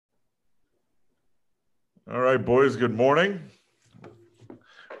All right, boys, good morning.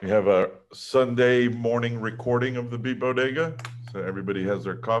 We have a Sunday morning recording of the Beat Bodega. So everybody has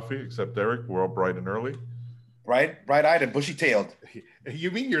their coffee except Eric. We're all bright and early. Bright-eyed and bushy-tailed.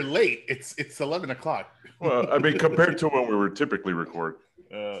 You mean you're late? It's 11 o'clock. Well, I mean, compared to when we would typically record.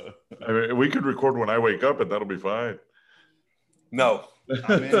 I mean, we could record when I wake up and that'll be fine. No.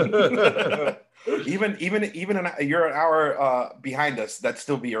 even you're an hour behind us. That'd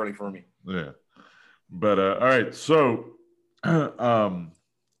still be early for me. Yeah. But all right, so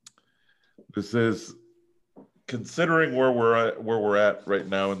this is considering where we're at right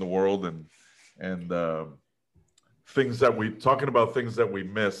now in the world and things that talking about things that we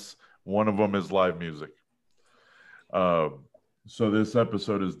miss. One of them is live music. So this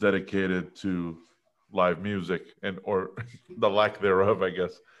episode is dedicated to live music or the lack thereof, I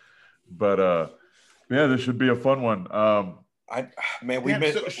guess. But yeah, this should be a fun one.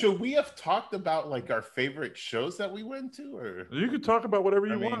 Should we have talked about like our favorite shows that we went to, or you could talk about whatever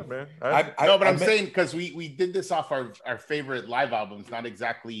you want, man. I'm saying because we did this off our favorite live albums, not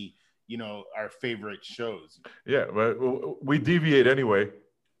exactly our favorite shows. Yeah, but we deviate anyway.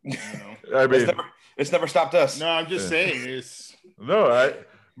 I mean, it's never stopped us. No, I'm just saying it's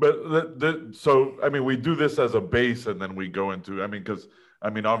so I mean, we do this as a base, and then we go into.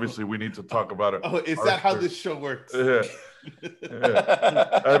 Obviously, we need to talk about it. Oh, is that how this show works? Yeah.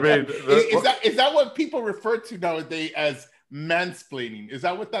 Yeah. I mean, is that what people refer to nowadays as mansplaining? Is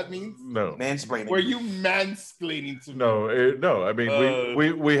that what that means? No, mansplaining. Were you mansplaining to me? No. I mean,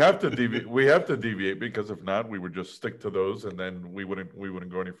 we have to deviate. We have to deviate because if not, we would just stick to those, and then we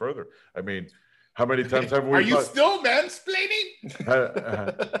wouldn't go any further. I mean, how many times have we? Are you still mansplaining?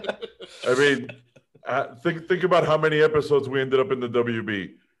 I mean, think about how many episodes we ended up in the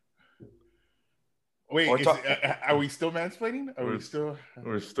WB. Wait, are we still mansplaining? We're still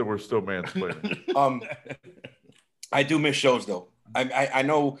mansplaining. I do miss shows though. I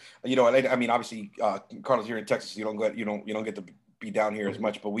know, I mean, obviously, Carlos, here in Texas, you don't get to be down here as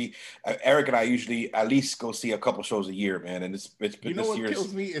much, but Eric and I usually at least go see a couple shows a year, man. And it's been what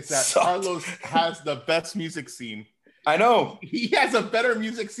kills me is that Carlos has the best music scene. I know he has a better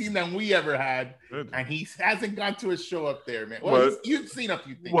music scene than we ever had, and he hasn't gone to a show up there, man. Well, you've seen a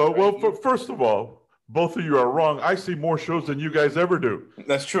few things. First of all, both of you are wrong. I see more shows than you guys ever do.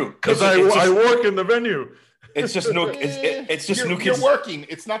 That's true. Because I work in the venue. It's just new kids. You're working.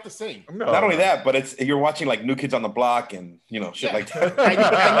 It's not to say. No. Not only that, but you're watching like New Kids on the Block and shit like that.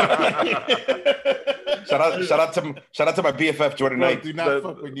 shout out to my BFF Jordan Knight. Do not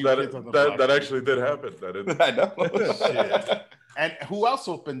fuck with New Kids on the Block. That actually did happen. I know. Shit. And who else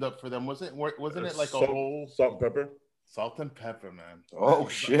opened up for them? Wasn't it like a whole Salt and Pepper? Salt and Pepper, man. Oh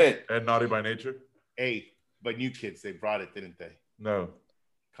shit. And Naughty by Nature. Hey, but New Kids, they brought it, didn't they? No.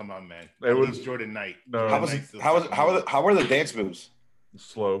 Come on, man. It was Jordan Knight. No. How were the dance moves?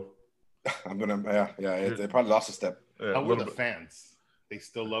 Slow. I'm gonna they probably lost a step. Yeah, how were the fans? They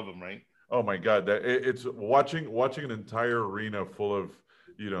still love them, right? Oh my God! It's watching an entire arena full of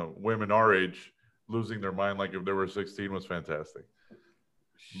women our age losing their mind like if they were 16 was fantastic.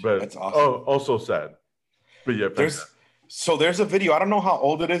 But that's awesome. Also sad. But yeah, there's a video. I don't know how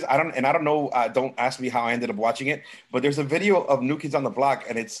old it is. I don't know. Don't ask me how I ended up watching it. But there's a video of New Kids on the Block,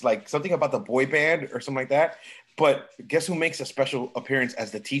 and it's like something about the boy band or something like that. But guess who makes a special appearance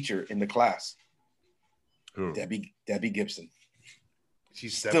as the teacher in the class? Who? Debbie Gibson.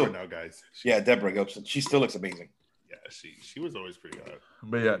 She's still now, guys. Deborah Gibson. She still looks amazing. Yeah, she was always pretty hot.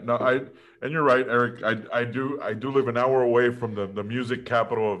 But yeah, no, and you're right, Eric. I do live an hour away from the music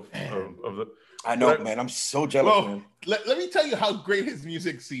capital of the. I know, man. I'm so jealous, man. Let me tell you how great his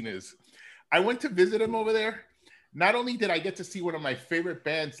music scene is. I went to visit him over there. Not only did I get to see one of my favorite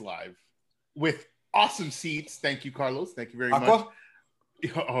bands live with awesome seats. Thank you, Carlos. Thank you very much.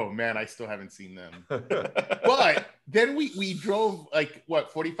 Oh, man, I still haven't seen them. But then we drove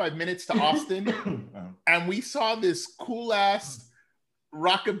 45 minutes to Austin, and we saw this cool-ass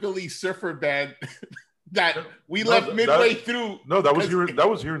rockabilly surfer band that we left midway through. No, that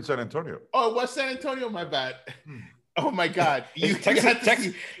was here in San Antonio. Oh, it was San Antonio? My bad. Oh, my God.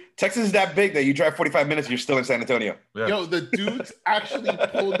 Texas is that big that you drive 45 minutes, you're still in San Antonio. Yeah. Yo, the dudes actually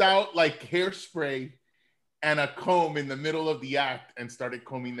pulled out hairspray and a comb in the middle of the act and started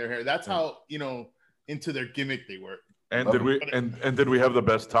combing their hair. That's how, into their gimmick they were. And did we have the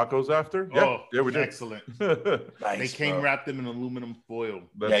best tacos after? Yeah, we did. Excellent. Nice, they came wrapped in aluminum foil.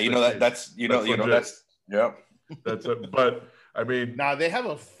 That's That's it. But I mean, they have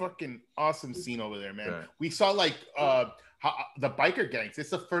a fucking awesome scene over there, man. Yeah. We saw the biker gangs. It's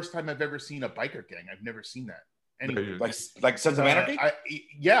the first time I've ever seen a biker gang. I've never seen that. And like Sons of Anarchy.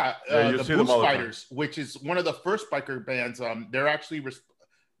 The Boost Fighters, which is one of the first biker bands. They're actually.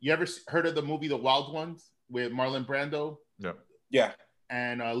 You ever heard of the movie The Wild Ones with Marlon Brando? Yeah.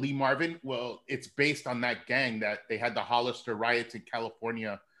 And Lee Marvin. Well, it's based on that gang that they had the Hollister riots in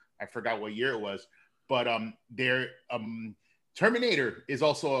California. I forgot what year it was, but their Terminator is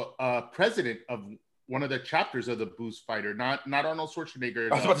also a president of one of the chapters of the Boost Fighter. Not Arnold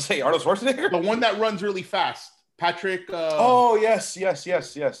Schwarzenegger. I was about to say Arnold Schwarzenegger, the one that runs really fast. Patrick. Oh yes.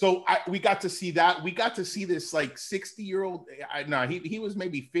 So we got to see that. We got to see this like 60-year-old. He was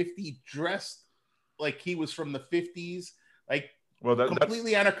maybe 50, dressed like he was from the 50s, like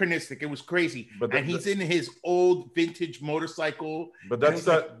completely anachronistic. It was crazy. And he's in his old vintage motorcycle. But that's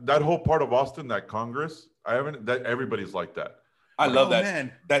that whole part of Austin, that Congress. Everybody's like that. I love that.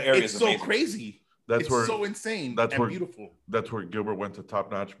 Man, that area is so amazing. Crazy. It's so insane. Beautiful. That's where Gilbert went to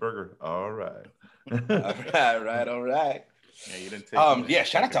Top Notch Burger. All right. All right. Yeah, you didn't take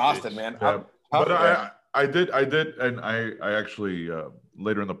shout out to Austin, man. Yeah. I did, and I actually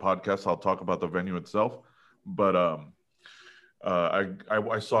later in the podcast I'll talk about the venue itself. But I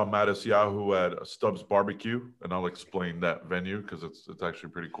saw Mattis Yahoo at Stubbs Barbecue, and I'll explain that venue because it's actually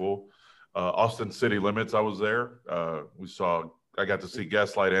pretty cool. Austin City Limits, I was there. I got to see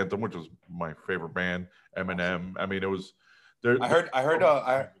Gaslight Anthem, which was my favorite band. Eminem. I mean, it was there. I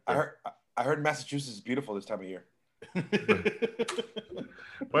heard Massachusetts is beautiful this time of year.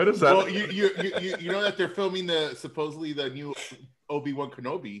 Why does that? Well, you know that they're filming supposedly the new Obi-Wan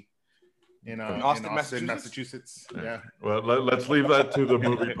Kenobi in Austin, Massachusetts. Yeah. Well, let's leave that to the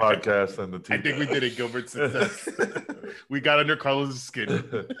movie podcast and the TV. I think we did it, Gilbert. Success. We got under Carlos'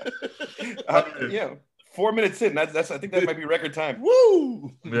 skin. 4 minutes in. That's I think that might be record time.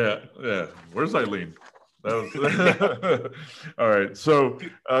 Woo! Yeah. Where's Eileen? That was all right. So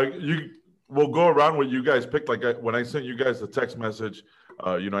we'll go around what you guys picked. Like when I sent you guys the text message,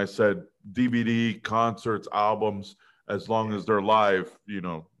 I said DVD, concerts, albums, as long as they're live.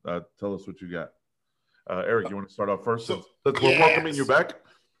 Tell us what you got. Eric, you want to start off first? We're welcoming you back.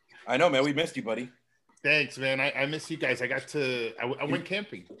 I know, man. We missed you, buddy. Thanks, man. I miss you guys. I went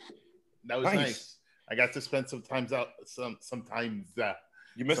camping. That was nice. I got to spend some time out. Sometimes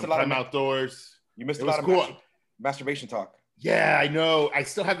you missed a lot of time outdoors. You missed a lot of masturbation talk. Yeah, I know. I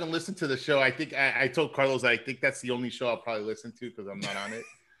still haven't listened to the show. I think I told Carlos I think that's the only show I'll probably listen to because I'm not on it.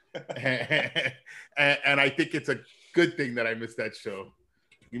 and I think it's a good thing that I missed that show.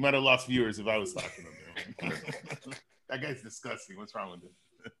 You might have lost viewers if I was talking to him. That guy's disgusting. What's wrong with him?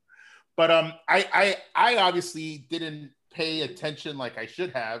 But I obviously didn't pay attention like I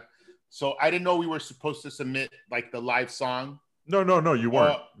should have. So I didn't know we were supposed to submit like the live song. No, you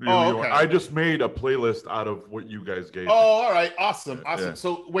weren't. You okay. weren't. I just made a playlist out of what you guys gave me. All right. Awesome. Yeah.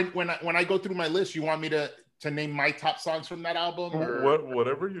 So when I go through my list, you want me to name my top songs from that album? Or?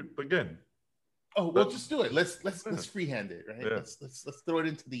 Whatever you again. Oh, we'll just do it. Let's freehand it, right? Yeah. Let's throw it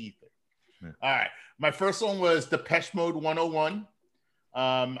into the ether. Yeah. All right. My first one was Depeche Mode 101.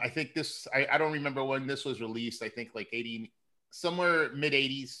 I think I don't remember when this was released. I think like 80, somewhere mid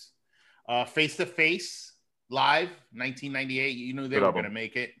 80s. Face to Face live 1998. You knew they were going to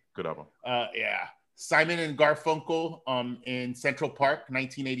make it. Good album. Yeah. Simon and Garfunkel in Central Park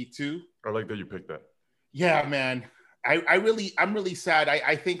 1982. I like that you picked that. Yeah, man. I'm really sad.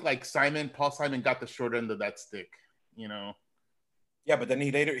 I think like Paul Simon got the short end of that stick, Yeah, but then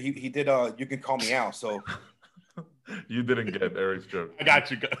he did You Can Call Me Out, so you didn't get Eric's joke. I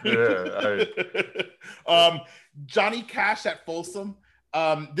got you. Yeah. Johnny Cash at Folsom.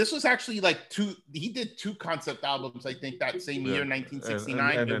 This was actually he did two concept albums, I think, that same year,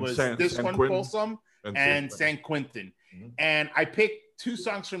 1969. And it was Folsom and San Quentin. Mm-hmm. And I picked two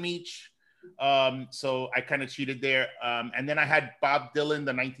songs from each. So I kind of cheated there. And then I had Bob Dylan,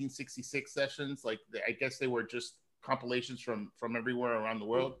 the 1966 sessions. I guess they were just compilations from everywhere around the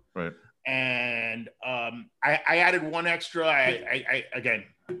world. Right. And I added one extra. I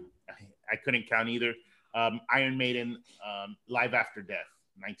couldn't count either. Iron Maiden, Live After Death,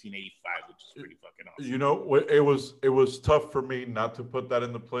 1985, which is pretty fucking awesome. It was tough for me not to put that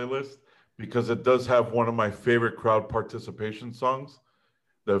in the playlist because it does have one of my favorite crowd participation songs,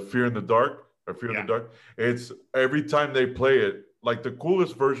 the Fear in the Dark. It's every time they play it, like the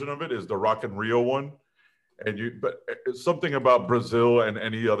coolest version of it is the Rock in Rio one. But it's something about Brazil and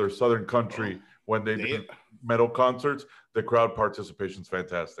any other Southern country when they do metal concerts, the crowd participation is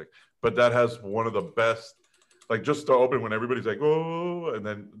fantastic. But that has one of the best, like just to open when everybody's like, oh, and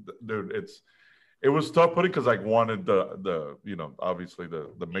then dude, it was tough putting because I wanted the obviously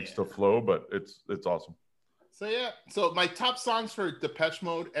the mix to flow, but it's awesome. So my top songs for Depeche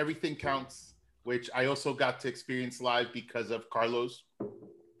Mode, Everything Counts. which I also got to experience live because of Carlos.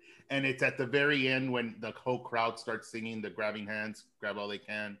 And it's at the very end when the whole crowd starts singing the grabbing hands, grab all they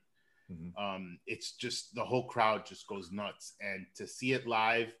can. Mm-hmm. It's just the whole crowd just goes nuts. And to see it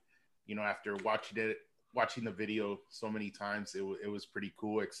live, you know, after watching the video so many times, it was pretty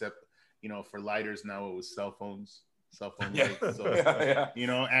cool. Except, you know, for lighters now it was cell phone lights. So, you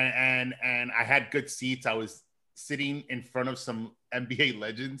know, and I had good seats. I was sitting in front of some NBA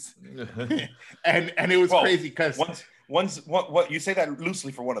legends, and it was crazy because what you say that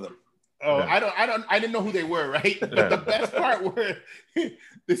loosely for one of them. Oh, yeah. I didn't know who they were, right? But the best part were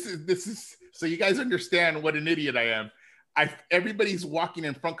this is so you guys understand what an idiot I am. Everybody's walking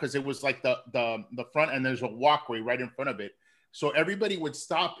in front because it was like the front, and there's a walkway right in front of it. So everybody would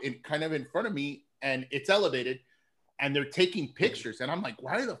stop kind of in front of me, and it's elevated, and they're taking pictures. And I'm like,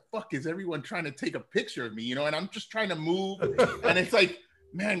 why the fuck is everyone trying to take a picture of me? You know, and I'm just trying to move, and it's like,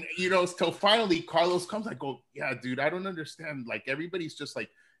 man, you know, till finally Carlos comes. I go, yeah, dude, I don't understand. Like everybody's just like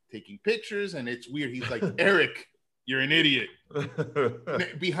taking pictures, and it's weird. He's like, Eric, you're an idiot.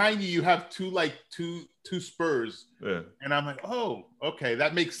 Behind you have two Spurs. Yeah. And I'm like, oh, okay,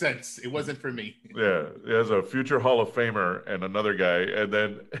 that makes sense. It wasn't for me. Yeah, there's a future Hall of Famer and another guy, and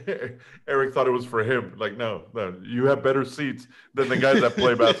then Eric thought it was for him. Like, no, you have better seats than the guys that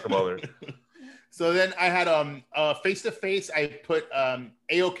play basketball there. So then I had Face to Face. I put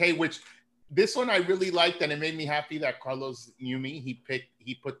AOK, which this one I really liked, and it made me happy that Carlos knew me.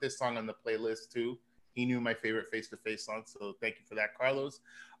 He put this song on the playlist too. He knew my favorite Face to Face song, so thank you for that, Carlos.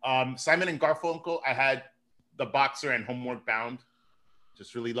 Simon and Garfunkel, I had The Boxer and Homeward Bound.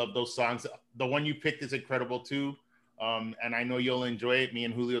 Just really love those songs. The one you picked is incredible too, and I know you'll enjoy it. Me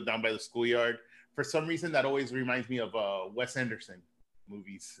and Julio Down by the Schoolyard. For some reason, that always reminds me of Wes Anderson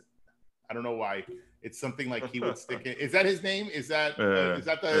movies. I don't know why. It's something like he would stick in. Is that his name? Is that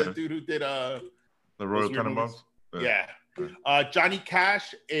the dude who did the Royal Tenenbaums? Yeah. Johnny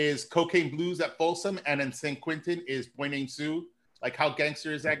Cash is Cocaine Blues at Folsom, and in San Quentin is Boy Named Sue. Like, how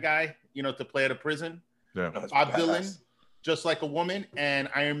gangster is that guy? You know, to play at a prison. Yeah. Bob Dylan, Just Like a Woman, and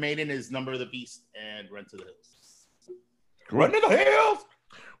Iron Maiden is Number of the Beast and Run to the Hills. Run to the hills.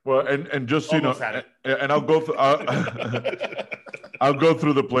 Well, and just almost, you know, and I'll go through. I'll go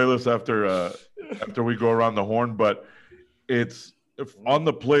through the playlist after we go around the horn, but it's on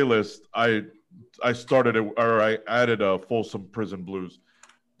the playlist. I started it, or I added a Folsom Prison Blues.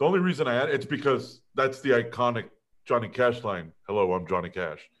 The only reason I added it's because that's the iconic Johnny Cash line. Hello, I'm Johnny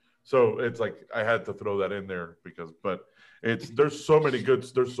Cash. So it's like I had to throw that in there but there's so many good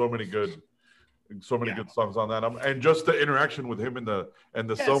songs on that. And just the interaction with him and the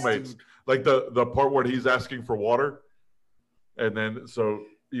cellmates, dude. Like the part where he's asking for water, and then so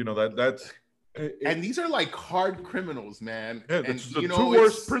you know that's. And these are like hard criminals, man. Yeah, it's the two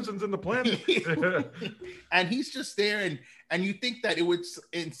worst prisons in the planet. And he's just there, and you think that it was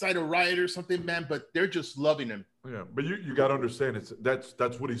inside a riot or something, man, but they're just loving him. Yeah, but you got to understand,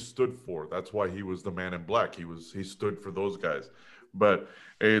 that's what he stood for. That's why he was the Man in Black. He stood for those guys. But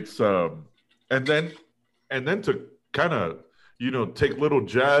it's and then to kind of take little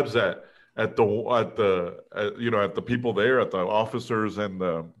jabs at the people there, at the officers and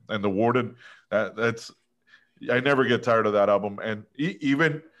the warden. That's I never get tired of that album. And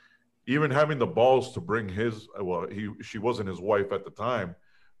even having the balls to bring she wasn't his wife at the time,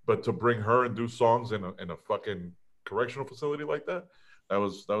 but to bring her and do songs in a fucking correctional facility like that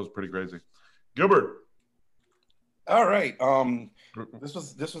was pretty crazy. Gilbert. All right. This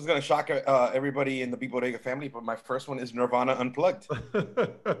was gonna shock everybody in the Beat Bodega family, but my first one is Nirvana Unplugged.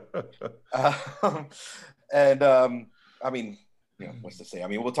 I mean, what's to say? I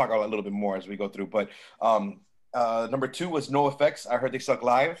mean, we'll talk a little bit more as we go through. But number 2 was NoFX. I Heard They Suck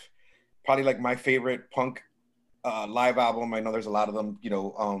Live. Probably like my favorite punk live album. I know there's a lot of them.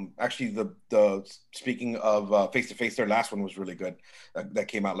 Actually, the speaking of Face to Face, their last one was really good. That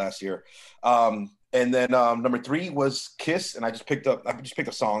came out last year. And then number 3 was Kiss, and I just picked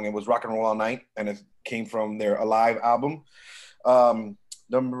a song. It was Rock and Roll All Night, and it came from their Alive album.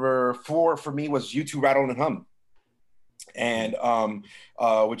 Number 4 for me was U2 Rattle and Hum, and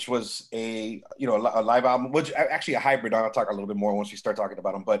which was a live album, which actually a hybrid. I'll talk a little bit more once we start talking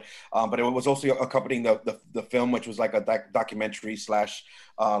about them. But it was also accompanying the film, which was like a documentary /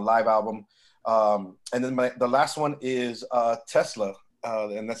 live album. And then the last one is Tesla,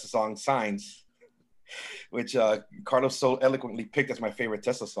 and that's the song Signs, which Carlos so eloquently picked as my favorite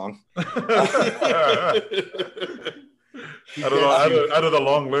Tesla song. Out of the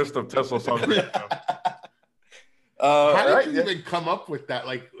long list of Tesla songs. How did you even come up with that?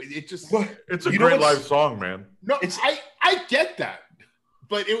 Like, it's a great live song, man. No, I get that,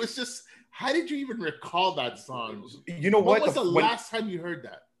 but it was just How did you even recall that song? You know what? When was the last time you heard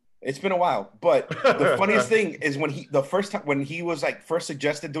that? It's been a while, but the funniest thing is when he was like first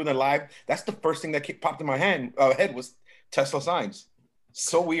suggested doing the live. That's the first thing that popped in my head was Tesla Signs.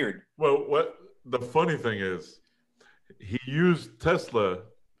 So weird. Well, what the funny thing is, he used Tesla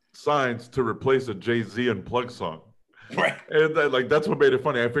Signs to replace a Jay-Z Unplugged song. Right. And that's what made it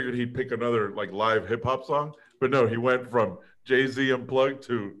funny. I figured he'd pick another like live hip hop song, but no, he went from Jay-Z Unplugged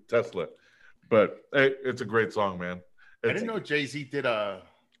to Tesla. But hey, it's a great song, man. I didn't know Jay-Z did an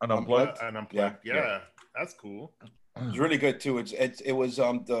Unplugged. Yeah, that's cool. It's really good too. It was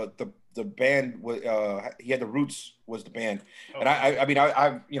the band he had the Roots was the band, and I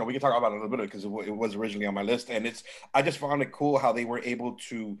mean we can talk about it a little bit because it was originally on my list, and I just found it cool how they were able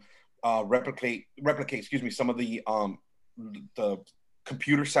to replicate some of the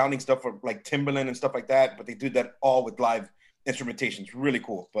computer sounding stuff for like Timbaland and stuff like that, but they did that all with live instrumentation. It's really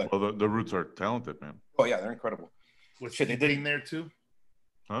cool. But well, the Roots are talented, man. Oh yeah, they're incredible. Was T-Pain there too?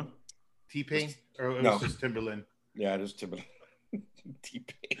 Huh? T-Pain or it no. was just Timbaland? Yeah, just Timbaland.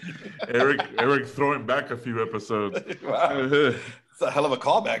 T-Pain. Eric throwing back a few episodes. Wow. It's a hell of a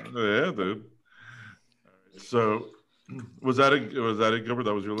callback. Yeah, dude. So was that it, Gilbert?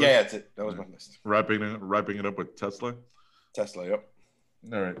 That was your list? Yeah, that's it. That was my list. Wrapping it up with Tesla. Yep.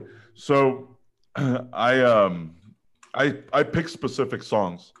 All right. So I pick specific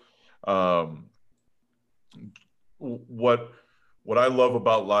songs. What I love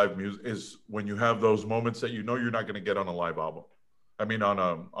about live music is when you have those moments that you know you're not going to get on a live album. I mean,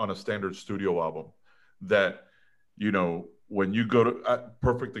 on a standard studio album. That, you know, when you go to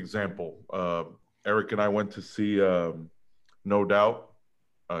perfect example. Eric and I went to see No Doubt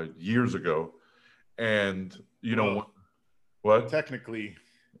years ago, and you know what? Technically,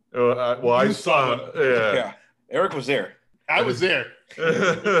 I saw. Yeah, Eric was there. I was there.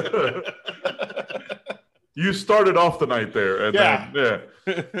 You started off the night there, and then,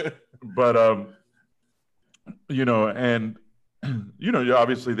 but you know, and you know,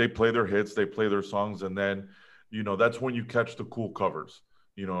 obviously they play their hits, they play their songs, and then you know that's when you catch the cool covers.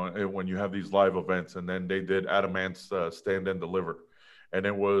 You know, when you have these live events, and then they did Adam Ant's Stand and Deliver, and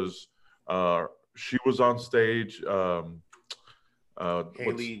it was she was on stage.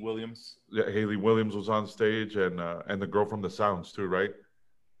 Haley Williams. Yeah, Haley Williams was on stage, and the girl from the Sounds too, right?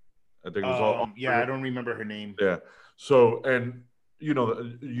 I think it was all. Yeah, I don't remember her name. Yeah. So, and you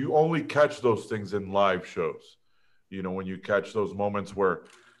know, you only catch those things in live shows. You know, when you catch those moments where,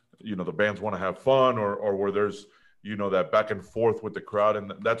 you know, the bands want to have fun, or where there's, you know, that back and forth with the crowd,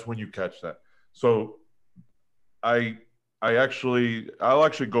 and that's when you catch that. So, I'll actually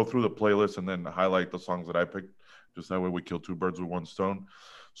go through the playlist and then highlight the songs that I picked. Just that way we kill two birds with one stone.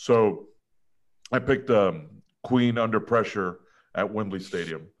 So, I picked Queen Under Pressure at Wembley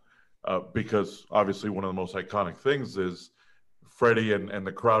Stadium. Because obviously one of the most iconic things is Freddie and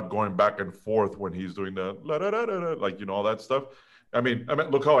the crowd going back and forth when he's doing the la da da da, like, you know, all that stuff. I mean,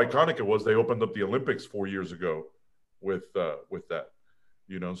 look how iconic it was. They opened up the Olympics 4 years ago with that,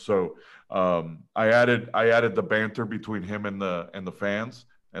 you know. So I added the banter between him and the fans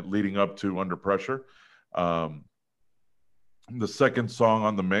and leading up to Under Pressure. The second song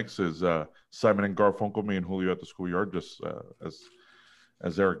on the mix is Simon and Garfunkel, Me and Julio at the Schoolyard, just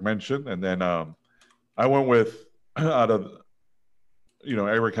as Eric mentioned. And then I went with, out of, you know,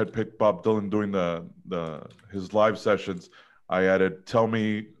 Eric had picked Bob Dylan doing his live sessions. I added Tell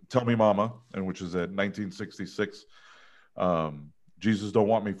Me Mama, and which is at 1966. Jesus Don't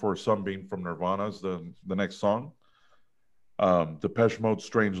Want Me for a Sunbeam from Nirvana is the next song. Depeche Mode,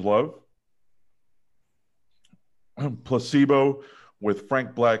 Strange Love. Placebo with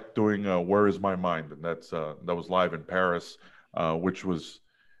Frank Black doing Where Is My Mind, and that was live in Paris. Which was,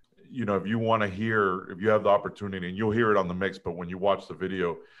 you know, if you have the opportunity, and you'll hear it on the mix, but when you watch the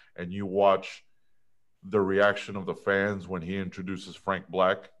video and you watch the reaction of the fans when he introduces Frank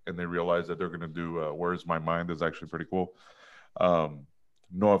Black and they realize that they're going to do Where's My Mind is actually pretty cool.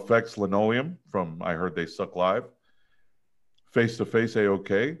 NoFX, Linoleum from I Heard They Suck Live. Face to Face,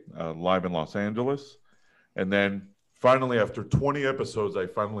 A-OK, live in Los Angeles. And then finally, after 20 episodes, I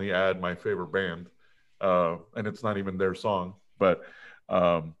finally add my favorite band. And it's not even their song, but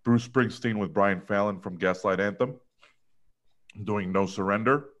Bruce Springsteen with Brian Fallon from Gaslight Anthem doing No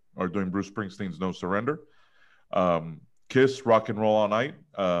Surrender, or doing Bruce Springsteen's No Surrender. Kiss, Rock and Roll All Night.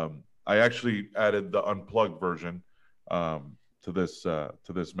 I actually added the unplugged version to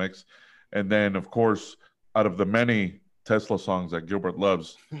this mix. And then, of course, out of the many Tesla songs that Gilbert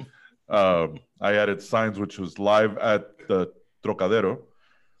loves, I added Signs, which was live at the Trocadero.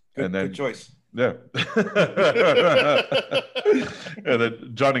 Good choice. Yeah. And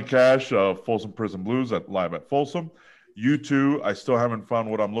then Johnny Cash, Folsom Prison Blues live at Folsom. U2, I still haven't found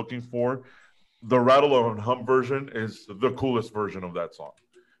what I'm looking for. The Rattle and Hum version is the coolest version of that song.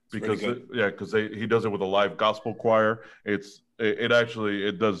 Because he does it with a live gospel choir. It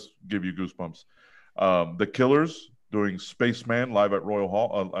actually does give you goosebumps. The Killers doing Spaceman live at Royal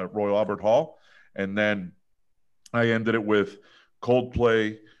Albert Hall, and then I ended it with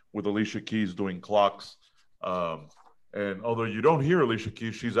Coldplay with Alicia Keys doing Clocks. And although you don't hear Alicia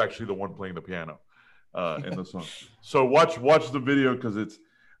Keys, she's actually the one playing the piano in the song. So watch the video because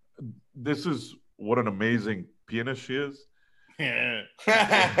this is what an amazing pianist she is.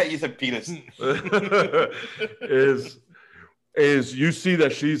 You said penis. is you see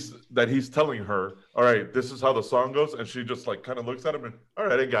that he's telling her, all right, this is how the song goes, and she just like kind of looks at him and, all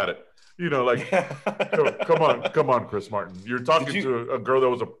right, I got it. You know, like, come on, Chris Martin. You're talking to a girl that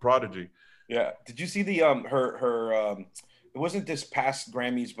was a prodigy. Yeah. Did you see the her it wasn't this past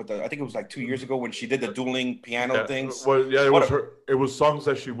Grammys, but I think it was like 2 years ago when she did the dueling piano things. Well, yeah, it was songs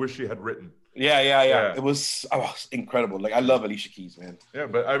that she wished she had written. Yeah. It was incredible. Like, I love Alicia Keys, man. Yeah,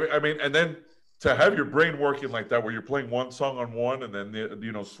 but I mean, and then to have your brain working like that, where you're playing one song on one and then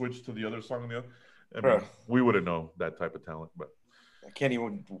switch to the other song on the other. I mean, we wouldn't know that type of talent, but I can't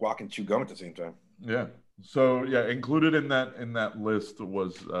even walk and chew gum at the same time. Yeah. So yeah, included in that list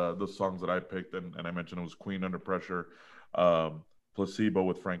was the songs that I picked, and I mentioned it was Queen Under Pressure, Placebo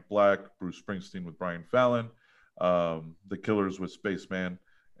with Frank Black, Bruce Springsteen with Brian Fallon, The Killers with Spaceman,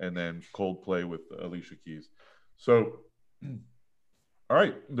 and then Coldplay with Alicia Keys. So, all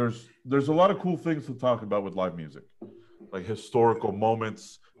right, there's a lot of cool things to talk about with live music, like historical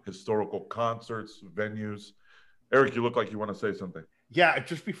moments, historical concerts, venues. Eric, you look like you want to say something. Yeah,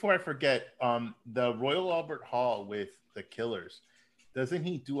 just before I forget, the Royal Albert Hall with the Killers, doesn't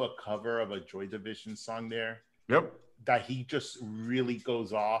he do a cover of a Joy Division song there? Yep. That he just really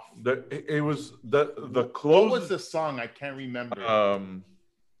goes off. It was the close. What was the song? I can't remember.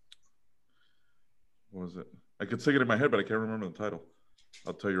 What was it? I could sing it in my head, but I can't remember the title.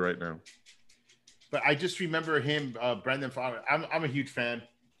 I'll tell you right now. But I just remember him, Brendan Fowler. I'm a huge fan.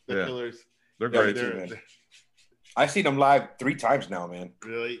 The Killers. They're great. I've seen them live 3 times now, man.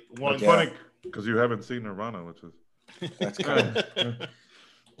 Really? It's funny because you haven't seen Nirvana, which is that's kind of.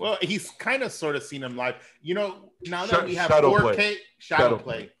 Well, he's kind of sort of seen them live. You know, now that we have Shadow 4K, Play. Shadow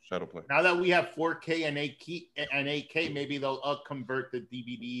Play. Now that we have 4K and 8K, maybe they'll convert the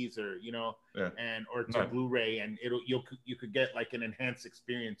DVDs or or to Blu-ray, and you could get like an enhanced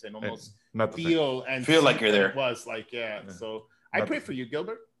experience and almost feel like you're there. It was like So I pray for you,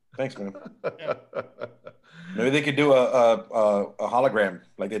 Gilbert. Thanks, man. Yeah. Maybe they could do a hologram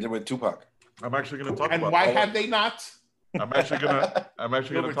like they did with Tupac. I'm actually going to talk about. And why have they not? I'm actually gonna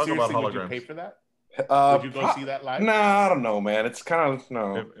talk about holograms. Would you pay for that? Would you go see that live? Nah, I don't know, man. It's kind of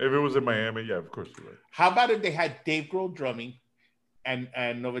no. If it was in Miami, yeah, of course you would. How about if they had Dave Grohl drumming and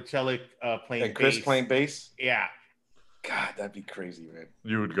Novoselic playing and Chris bass? Playing bass? Yeah. God, that'd be crazy, man.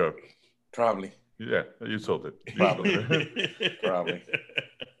 You would go. Probably. Yeah, you sold it. Probably.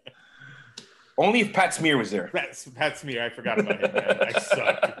 Only if Pat Smear was there. Pat Smear, I forgot about him, man. I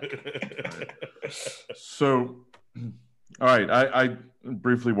suck. So, all right, I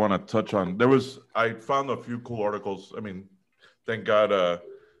briefly want to touch on. I found a few cool articles. I mean, thank God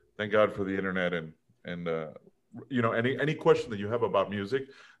for the internet and any question that you have about music.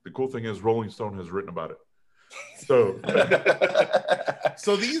 The cool thing is Rolling Stone has written about it. So,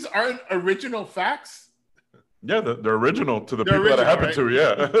 so these aren't original facts. Yeah, they're original to the people that it happened to.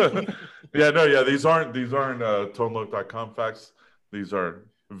 Yeah, these aren't ToneLook.com facts. These are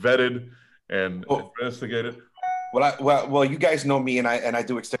vetted and investigated. Well, you guys know me, and I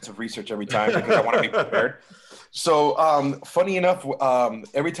do extensive research every time because I want to be prepared. So, funny enough,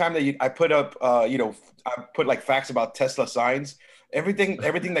 every time that I put up, I put like facts about Tesla signs. Everything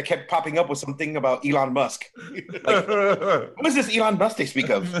that kept popping up was something about Elon Musk. Like, what is this Elon Musk they speak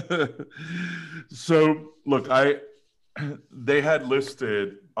of? So, look, they had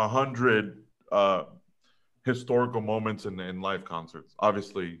listed 100 historical moments in live concerts.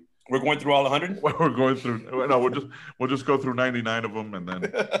 Obviously, we're going through all 100. We're going through. No, we'll just go through 99 of them, and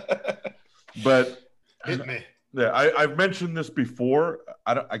then. But hit me. Yeah, I've mentioned this before.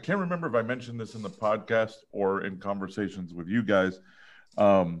 I can't remember if I mentioned this in the podcast or in conversations with you guys,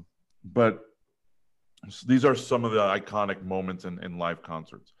 but these are some of the iconic moments in live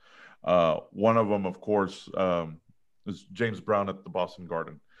concerts. One of them, of course, is James Brown at the Boston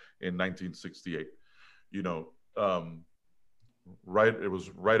Garden in 1968. It was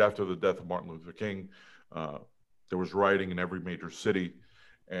right after the death of Martin Luther King. There was rioting in every major city.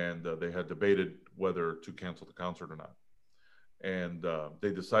 and they had debated whether to cancel the concert or not. And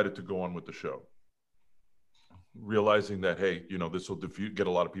they decided to go on with the show, realizing that, hey, this will get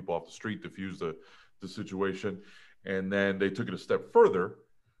a lot of people off the street, diffuse the situation. And then they took it a step further,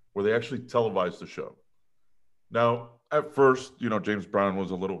 where they actually televised the show. Now, at first, James Brown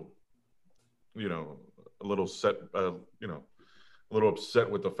was a little upset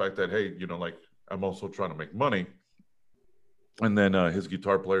with the fact that, hey, I'm also trying to make money. And then his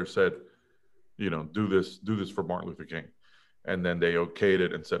guitar player said, do this for Martin Luther King. And then they okayed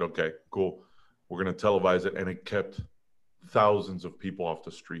it and said, okay, cool, we're going to televise it. And it kept thousands of people off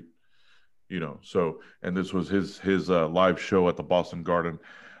the street, so, and this was his live show at the Boston Garden.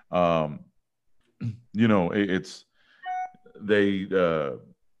 I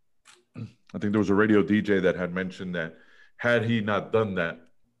think there was a radio DJ that had mentioned that had he not done that,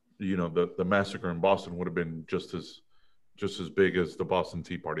 the massacre in Boston would have been just as big as the Boston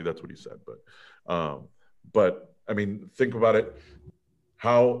Tea Party. That's what he said. But I mean, think about it,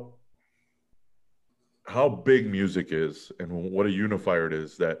 how big music is and what a unifier it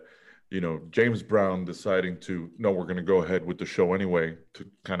is, that, James Brown deciding no, we're going to go ahead with the show anyway to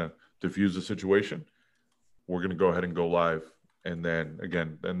kind of diffuse the situation. We're going to go ahead and go live. And then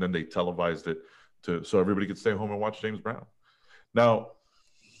they televised it so everybody could stay home and watch James Brown. Now,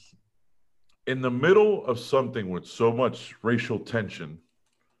 in the middle of something with so much racial tension,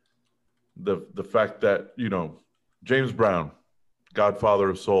 the fact that, James Brown, godfather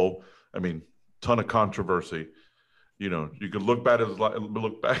of soul, I mean, ton of controversy. You could look back at his life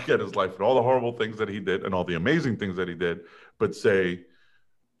and all the horrible things that he did and all the amazing things that he did, but say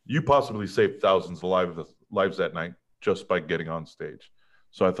you possibly saved thousands of lives that night just by getting on stage.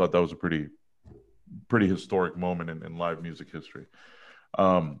 So I thought that was a pretty historic moment in live music history.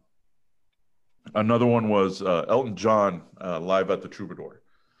 Another one was Elton John live at the Troubadour.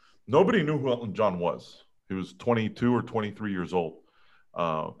 Nobody knew who Elton John was. He was 22 or 23 years old.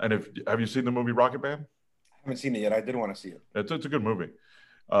 And have you seen the movie Rocket Man? I haven't seen it yet. I did want to see it. It's a good movie.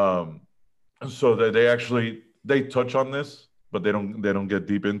 So they touch on this, but they don't get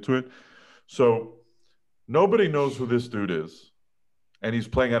deep into it. So nobody knows who this dude is, and he's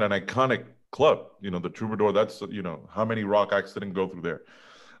playing at an iconic club. The Troubadour. That's how many rock acts didn't go through there.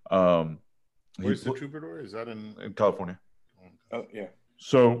 Where's the Troubadour? Is that in California? Oh yeah.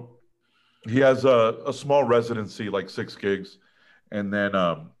 So he has a small residency, like 6 gigs, and then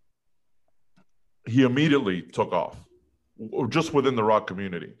he immediately took off, just within the rock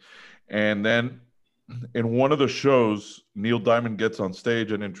community. And then in one of the shows, Neil Diamond gets on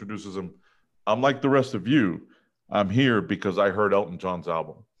stage and introduces him. I'm like the rest of you. I'm here because I heard Elton John's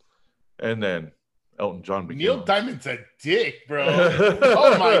album. And then Elton John became... Neil Diamond's a dick, bro.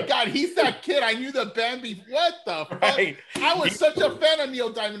 Oh my God, he's that kid. I knew the band before. What the fuck? Right. I was such a fan of Neil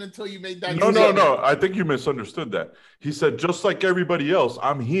Diamond until you made that. No. I think you misunderstood that. He said, just like everybody else,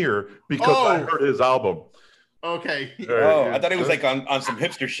 I'm here because I heard his album. Okay. I thought he was like on some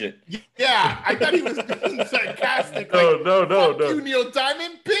hipster shit. Yeah, I thought he was being sarcastic. No. You, Neil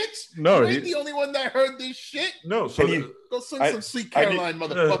Diamond, bitch. No, you ain't the only one that heard this shit. No, so go sing some Sweet Caroline,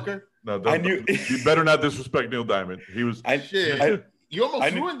 motherfucker. No, you better not disrespect Neil Diamond. He was you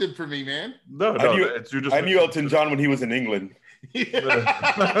almost ruined it for me, man. No, I knew Elton John when he was in England.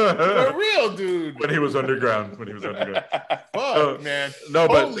 For real, dude. When he was underground. Fuck, man. No,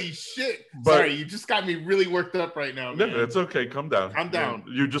 holy shit. Sorry, you just got me really worked up right now, man. No, it's okay. Come down. I'm down.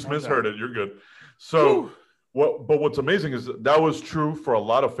 You just misheard it. You're good. So what's amazing is that was true for a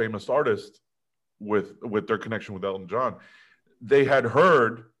lot of famous artists with their connection with Elton John. They had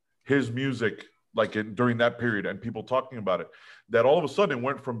heard his music during that period and people talking about it, that all of a sudden it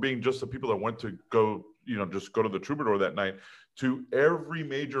went from being just the people that went to go to the Troubadour that night to every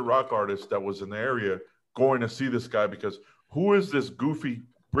major rock artist that was in the area going to see this guy, because who is this goofy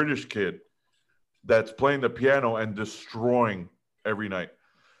British kid that's playing the piano and destroying every night?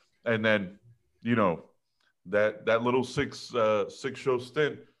 And then, that little six show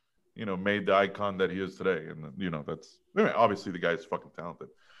stint, made the icon that he is today. And, obviously the guy's fucking talented.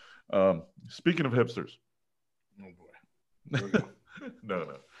 Speaking of hipsters. Oh boy.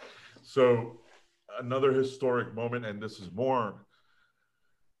 No. So another historic moment, and this is more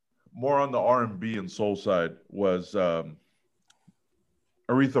on the R&B and soul side, was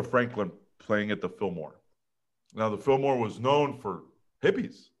Aretha Franklin playing at the Fillmore. Now the Fillmore was known for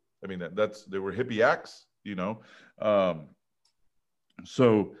hippies. I mean, they were hippie acts,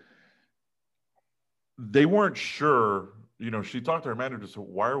 so they weren't sure. She talked to her manager, so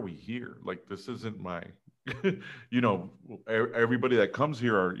why are we here? Like, this isn't my, everybody that comes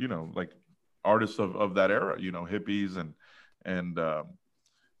here are, like artists of that era, hippies and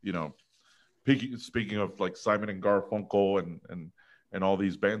you know, speaking of like Simon and Garfunkel and all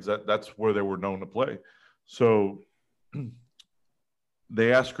these bands, that's where they were known to play. So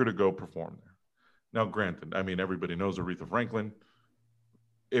they asked her to go perform there. Now, granted, I mean, everybody knows Aretha Franklin,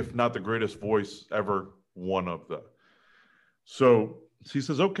 if not the greatest voice ever, one of the. So she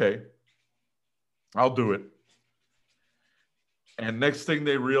says, okay, I'll do it. And next thing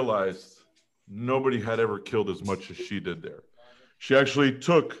they realized, nobody had ever killed as much as she did there. She actually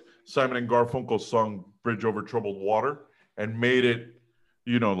took Simon and Garfunkel's song Bridge Over Troubled Water and made it,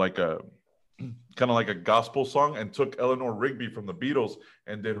 you know, like a kind of like a gospel song, and took Eleanor Rigby from the Beatles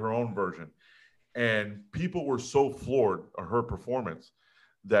and did her own version. And people were so floored of her performance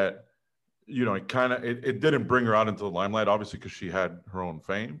that, you know, it didn't bring her out into the limelight, obviously, because she had her own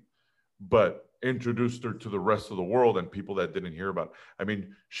fame, but introduced her to the rest of the world and people that didn't hear about it. I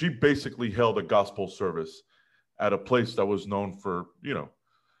mean, she basically held a gospel service at a place that was known for, you know,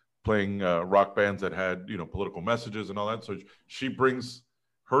 playing rock bands that had, you know, political messages and all that. So she brings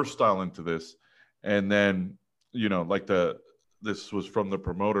her style into this. And then, you know, like this was from the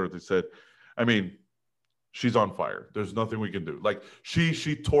promoter. They said, I mean, she's on fire. There's nothing we can do. Like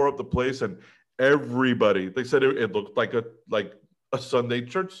she tore up the place, and everybody, they said it looked like a Sunday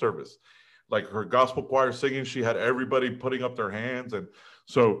church service. Like her gospel choir singing, she had everybody putting up their hands. And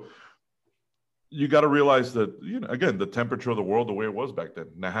so you got to realize that, you know, again, the temperature of the world, the way it was back then,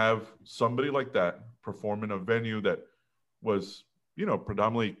 and to have somebody like that perform in a venue that was, you know,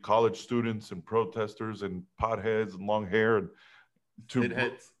 predominantly college students and protesters and potheads and long hair and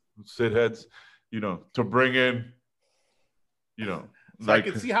Sid heads, you know, to bring in, you know. So like, I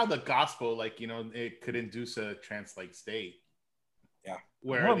could see how the gospel, like, you know, it could induce a trance-like state. Yeah.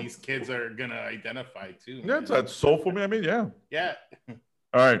 Where these kids are going to identify too. Yeah, that's soulful, man. I mean, yeah. Yeah.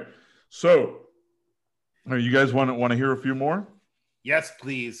 All right. So, you guys want to hear a few more? Yes,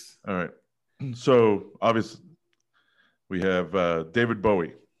 please. All right. So, obviously, we have David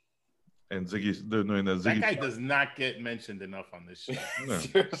Bowie and Ziggy doing the Ziggy. That guy does not get mentioned enough on this show. No.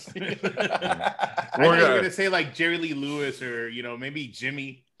 Seriously. I thought you were going to say like Jerry Lee Lewis, or, you know, maybe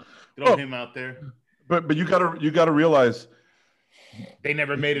Jimmy. Throw him out there. But you gotta realize they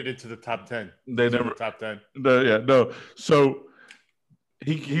never made it into the top 10. Top 10. No. So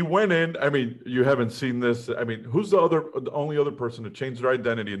he went in. I mean, you haven't seen this. I mean, who's the only other person to change their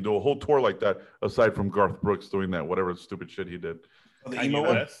identity and do a whole tour like that aside from Garth Brooks doing that, whatever stupid shit he did? Kanye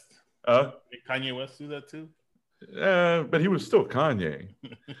West. Did Kanye West do that too? But he was still Kanye.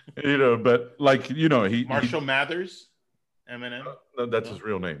 You know, but like, you know, Marshall Mathers, Eminem. That's his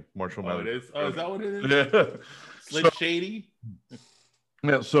real name, Marshall Mathers. It is. Oh, is that what it is? Yeah. Slim Shady.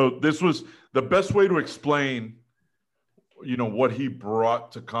 Yeah. So this was the best way to explain, you know, what he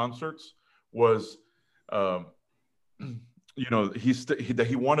brought to concerts was, you know, that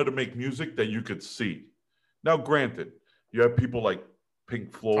he wanted to make music that you could see. Now, granted, you have people like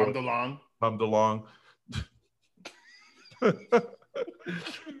Pink Floyd, Tom DeLonge.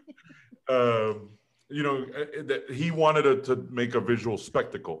 You know, that he wanted to make a visual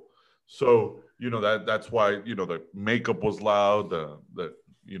spectacle. So, you know, that's why, you know, the makeup was loud, the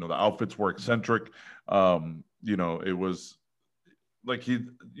you know, the outfits were eccentric. You know, it was like you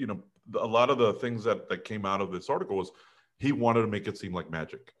know, a lot of the things that came out of this article was he wanted to make it seem like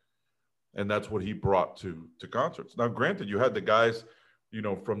magic. And that's what he brought to concerts. Now, granted, you had the guys, you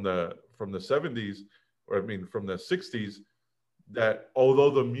know, from the 70s, or I mean, from the 60s, that although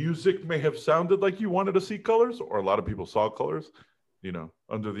the music may have sounded like you wanted to see colors, or a lot of people saw colors, you know,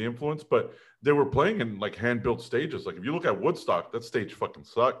 under the influence, but they were playing in like hand-built stages. Like if you look at Woodstock, that stage fucking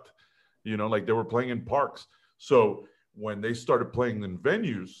sucked, you know, like they were playing in parks. So when they started playing in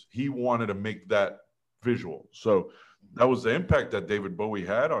venues, he wanted to make that visual. So that was the impact that David Bowie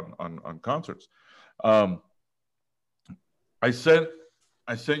had on concerts. I sent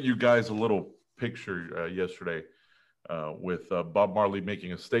you guys a little picture yesterday with Bob Marley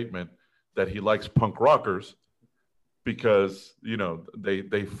making a statement that he likes punk rockers because, you know,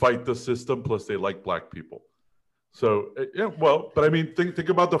 they fight the system, plus they like black people. So yeah, well, but I mean, think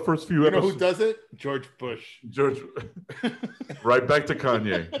about the first few episodes. You know who does it? George Bush. Right back to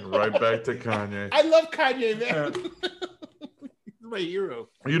Kanye. Right back to Kanye. I love Kanye, man. He's my hero.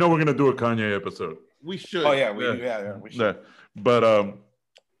 You know, we're gonna do a Kanye episode. We should. Oh yeah, we should. Yeah. But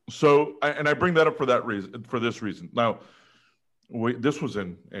so I bring that up for that reason. For this reason, now, this was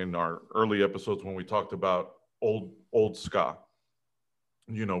in our early episodes when we talked about old ska.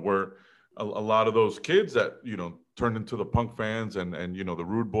 You know, where a lot of those kids that, you know, turned into the punk fans and you know, the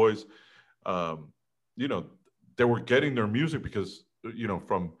Rude Boys, you know, they were getting their music because, you know,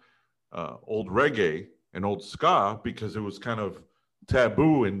 from old reggae and old ska, because it was kind of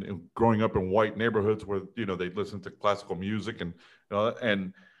taboo and growing up in white neighborhoods where they listened to classical music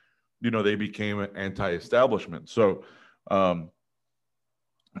and they became anti-establishment. So now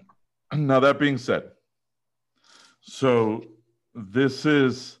that being said, so this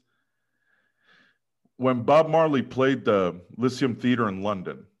is when Bob Marley played the Lyceum Theatre in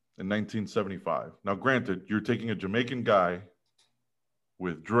London in 1975. Now, granted, you're taking a Jamaican guy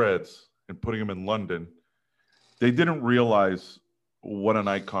with dreads and putting him in London. They didn't realize what an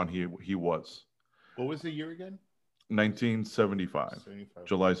icon he was. What was the year again? 1975,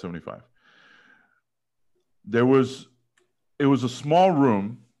 July 75. It was a small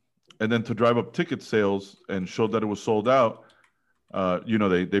room, and then to drive up ticket sales and show that it was sold out,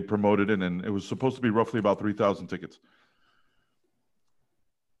 they promoted it, and it was supposed to be roughly about 3,000 tickets.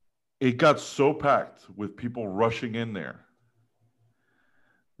 It got so packed with people rushing in there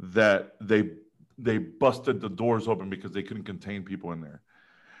that they busted the doors open because they couldn't contain people in there.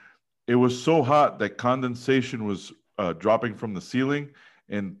 It was so hot that condensation was dropping from the ceiling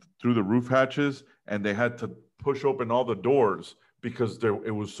and through the roof hatches, and they had to push open all the doors because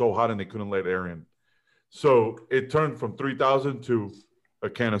it was so hot and they couldn't let air in. So it turned from 3,000 to a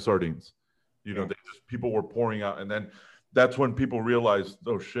can of sardines. People were pouring out, and then that's when people realized,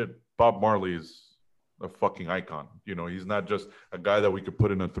 oh shit, Bob Marley is a fucking icon. He's not just a guy that we could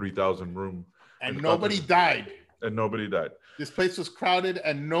put in a 3,000 room. And nobody died. And nobody died. This place was crowded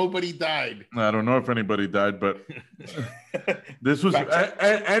and nobody died. I don't know if anybody died, but this was.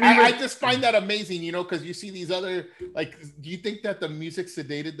 I just find that amazing, because you see these other, do you think that the music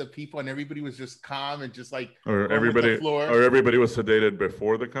sedated the people and everybody was just calm and just or everybody was sedated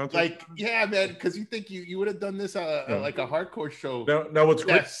before the concert? Yeah, man, because you think you would have done this like a hardcore show. Now what's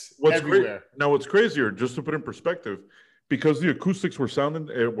everywhere. Now what's crazier, just to put in perspective, because the acoustics were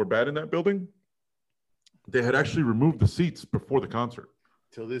bad in that building. They had actually removed the seats before the concert.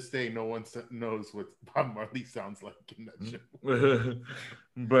 Till this day, no one knows what Bob Marley sounds like in that show.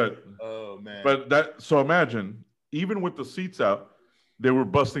 But oh man! But so imagine, even with the seats out, they were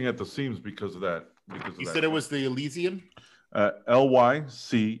busting at the seams because of that. You said it was the Elysium.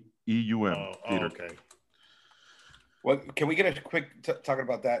 Lyceum Theater. Okay. Well, can we get a quick talking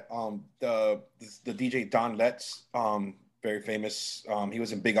about that? The DJ Don Letts. Very famous. He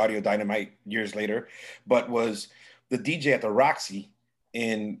was in Big Audio Dynamite years later, but was the DJ at the Roxy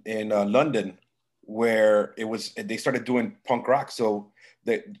in London, where they started doing punk rock. So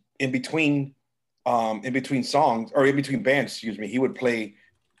that in between songs, or in between bands, he would play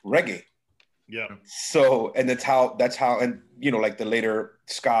reggae. Yeah. So and that's how and the later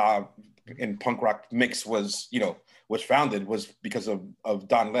ska and punk rock mix was founded was because of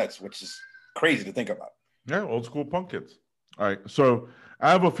Don Letts, which is crazy to think about. Yeah, old school punk kids. All right, so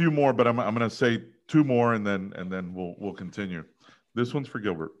I have a few more, but I'm going to say two more, and then we'll continue. This one's for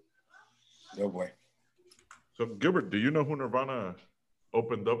Gilbert. Oh boy. So Gilbert, do you know who Nirvana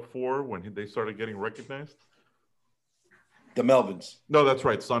opened up for when they started getting recognized? The Melvins. No, that's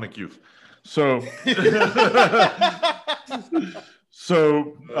right, Sonic Youth. So,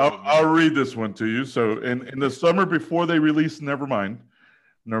 I'll read this one to you. So in the summer before they released Nevermind,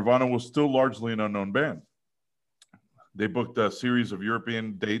 Nirvana was still largely an unknown band. They booked a series of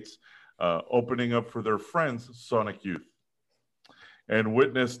European dates, opening up for their friends, Sonic Youth, and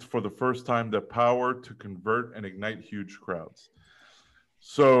witnessed for the first time the power to convert and ignite huge crowds.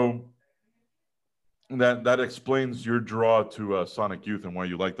 So that explains your draw to Sonic Youth and why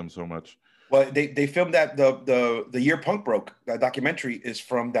you like them so much. Well, they filmed that the year punk broke. That documentary is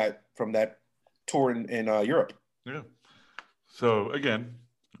from that tour in Europe. Yeah. So again,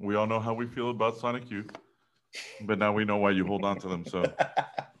 we all know how we feel about Sonic Youth. But now we know why you hold on to them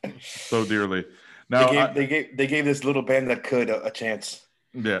so dearly. Now they gave this little band that could a chance.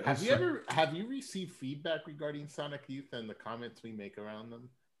 Yeah. Have you received feedback regarding Sonic Youth and the comments we make around them?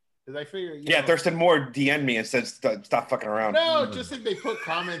 Because I figure, Thurston Moore DM'd me and said stop fucking around. No, just if they put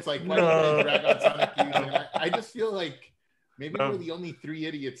comments like why don't they drag on Sonic Youth? And I just feel like maybe we're the only three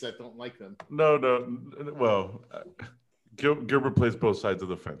idiots that don't like them. No. Well, Gilbert plays both sides of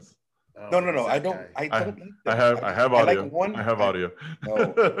the fence. No. I don't. I have audio. I have audio.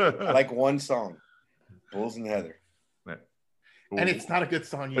 No, I like one song, "Bulls in the Heather," and it's not a good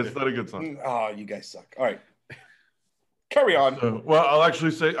song either. It's not a good song. Oh, you guys suck. All right, carry on. Well, I'll actually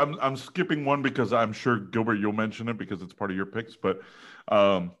say I'm skipping one because I'm sure Gilbert you'll mention it because it's part of your picks, but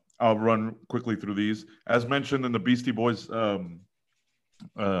I'll run quickly through these. As mentioned in the Beastie Boys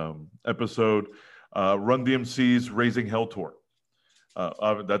episode, Run DMC's Raising Hell tour.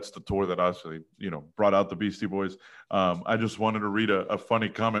 That's the tour that actually, brought out the Beastie Boys. I just wanted to read a funny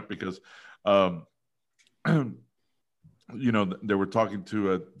comment because they were talking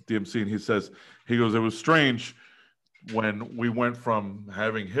to DMC, and he goes, it was strange when we went from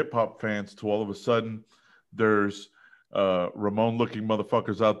having hip hop fans to all of a sudden there's Ramon looking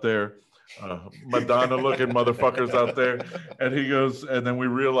motherfuckers out there, Madonna looking motherfuckers out there. And he goes, and then we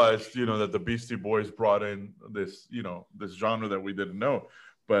realized, that the Beastie Boys brought in this, this genre that we didn't know.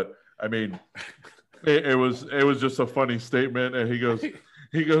 But I mean, it was just a funny statement. And he goes,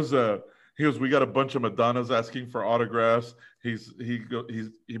 we got a bunch of Madonnas asking for autographs. He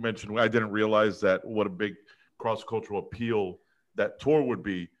mentioned, I didn't realize that what a big cross-cultural appeal that tour would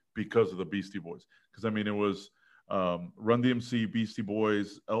be because of the Beastie Boys. Because I mean, it was Run DMC, Beastie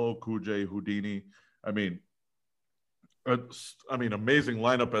Boys, LL Cool J, Houdini. I mean, amazing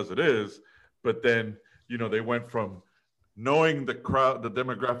lineup as it is. But then, they went from knowing the crowd, the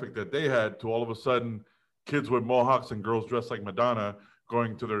demographic that they had, to all of a sudden kids with mohawks and girls dressed like Madonna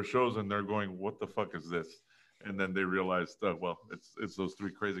going to their shows, and they're going, what the fuck is this? And then they realized, well, it's those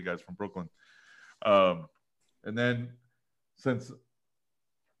three crazy guys from Brooklyn. And then since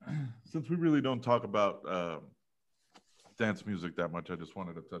we really don't talk about dance music that much, I just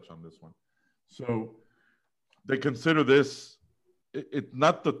wanted to touch on this one. So they consider this, it's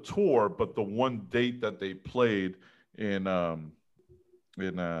not the tour, but the one date that they played in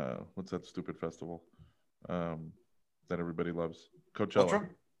what's that stupid festival that everybody loves? Coachella.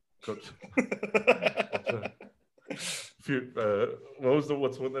 What's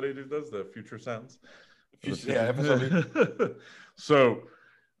one that AJ does? The Future Sounds. So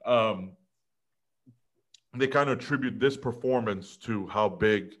they kind of attribute this performance to how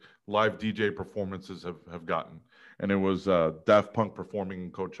big live DJ performances have gotten. And it was Daft Punk performing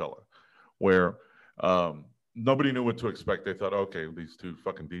in Coachella, where nobody knew what to expect. They thought, okay, these two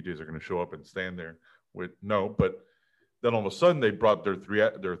fucking DJs are going to show up and stand there with but then all of a sudden they brought their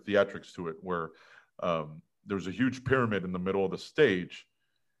theatrics to it, where there was a huge pyramid in the middle of the stage,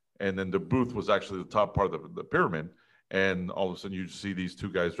 and then the booth was actually the top part of the pyramid, and all of a sudden you see these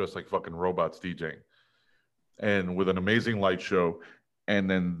two guys dressed like fucking robots DJing, and with an amazing light show. And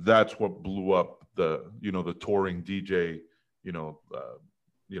then that's what blew up the touring DJ,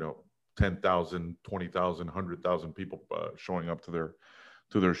 10,000, 20,000, 100,000 people showing up to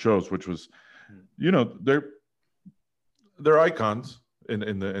their shows, which was, they're icons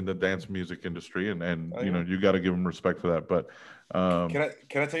in the dance music industry, and you got to give them respect for that. But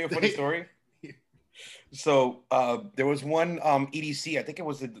can I tell you a funny story? So there was one EDC, I think it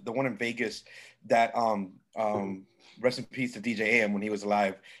was the one in Vegas that rest in peace to DJ AM when he was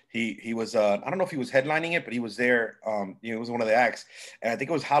alive. He was I don't know if he was headlining it, but he was there. He was one of the acts, and I think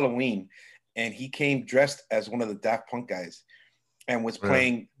it was Halloween, and he came dressed as one of the Daft Punk guys, and was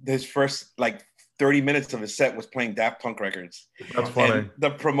playing his first 30 minutes of his set was playing Daft Punk records. That's funny. And the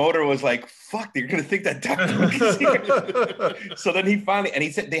promoter was like, fuck, they're going to think that Daft Punk is here. So then he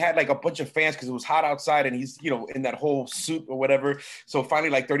said they had a bunch of fans because it was hot outside, and he's, in that whole suit or whatever. So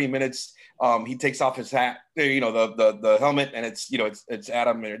finally, 30 minutes, he takes off his hat, the helmet, and it's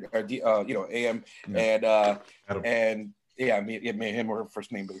Adam or AM, yeah. And yeah, me and him were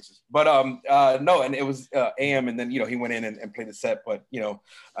first name basis, but no, and it was AM, and then he went in and played the set. But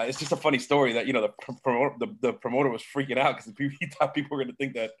it's just a funny story that the promoter was freaking out because he thought people were going to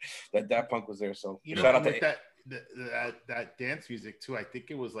think that Daft Punk was there. So shout out to that dance music too. I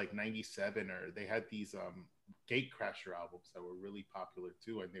think it was like '97, or they had these Gatecrasher albums that were really popular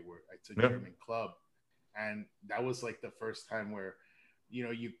too, and it's a German club, and that was like the first time where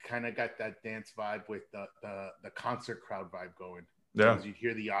you kind of got that dance vibe with the concert crowd vibe going. Yeah. Because you'd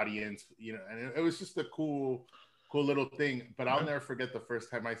hear the audience, and it was just a cool little thing. But I'll never forget the first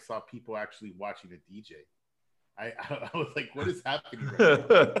time I saw people actually watching a DJ. I was like, what is happening right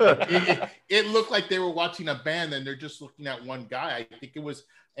now? It looked like they were watching a band and they're just looking at one guy. I think it was,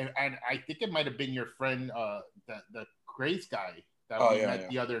 and I think it might have been your friend, the Grace guy that we met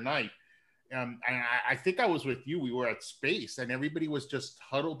the other night. And I think I was with you. We were at Space, and everybody was just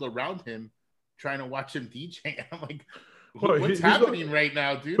huddled around him, trying to watch him DJ. And I'm like, "What's happening right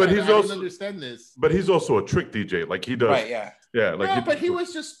now, dude?" But I don't understand this. But he's also a trick DJ, like he does. Right? Yeah. Yeah. But he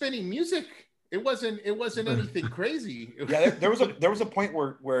was just spinning music. It wasn't anything crazy. Yeah. There was a point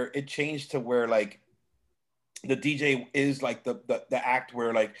where it changed to where the DJ is the act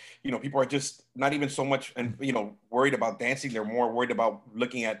where people are just not even so much and worried about dancing. They're more worried about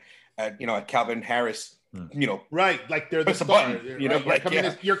looking at Calvin Harris, right? Like they're the star.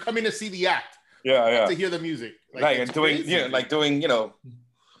 You're coming to see the act. Yeah. To hear the music. And doing, doing,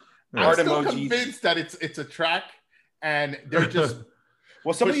 I'm still convinced that it's a track, and they're just.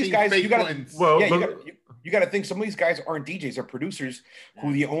 Well, some of these guys, you got to think some of these guys aren't DJs, they're producers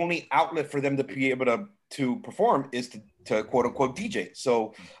who the only outlet for them to be able to perform is to quote unquote DJ.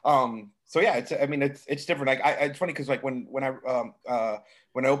 So yeah, it's different. Like it's funny because like when I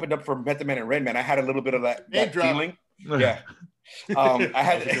opened up for Method Man and Redman, I had a little bit of that feeling. Yeah. I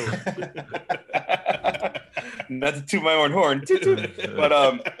had not to toot my own horn,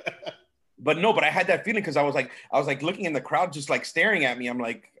 but I had that feeling because I was like looking in the crowd, just like staring at me. I'm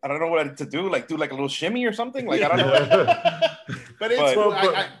like, I don't know what to do. Like do like a little shimmy or something. Like I don't know. But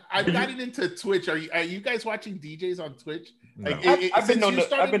I've gotten into Twitch. Are you guys watching DJs on Twitch? No. I've been known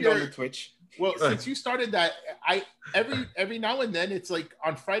to Twitch. Well, since you started that, every now and then it's like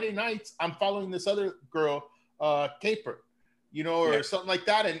on Friday nights I'm following this other girl, Caper, or something like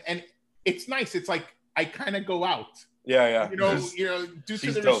that, and it's nice. It's like I kind of go out. Yeah. Due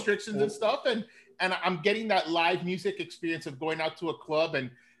to the restrictions and stuff, and I'm getting that live music experience of going out to a club,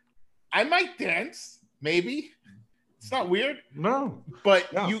 and I might dance, maybe. It's not weird. No. But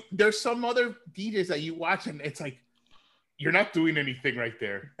there's some other DJs that you watch, and it's like you're not doing anything right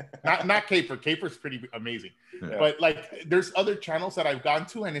there. Not Caper. Caper's pretty amazing. Yeah. But like there's other channels that I've gone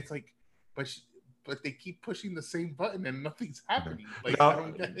to, and it's like, but they keep pushing the same button and nothing's happening. Like I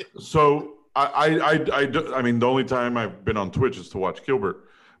don't get it. So I mean, the only time I've been on Twitch is to watch Gilbert,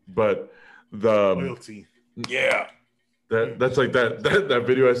 but the loyalty. Yeah. That's like that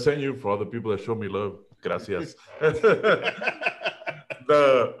video I sent you for all the people that show me love. Gracias.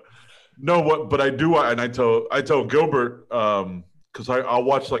 But I do, and I tell Gilbert, because I'll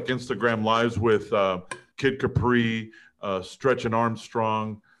watch like Instagram lives with Kid Capri, Stretch and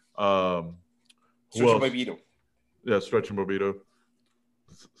Armstrong, Stretch and Bobbito. Yeah, Stretch and Bobbito.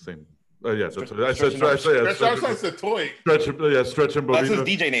 Same. Yeah, that's what I said. Stretch Armstrong's a toy. Stretch and Bobbito. That's his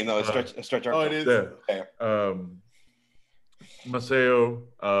DJ name, though. Stretch Armstrong. Oh, it is. Yeah. Maceo.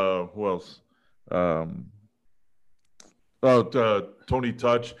 Who else? Tony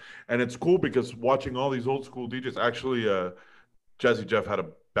Touch. And it's cool because watching all these old school DJs. Actually, Jazzy Jeff had a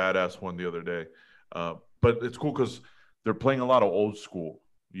badass one the other day. But it's cool because they're playing a lot of old school,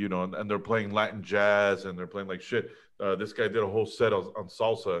 and they're playing Latin jazz and they're playing like shit. This guy did a whole set on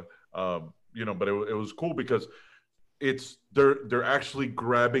salsa. But it was cool because they're actually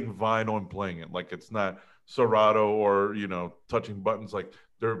grabbing vinyl and playing it. Like it's not Serato or touching buttons. Like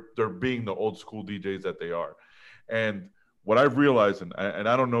they're being the old school DJs that they are. And what I've realized, and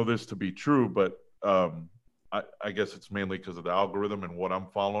I don't know this to be true, but I guess it's mainly because of the algorithm and what I'm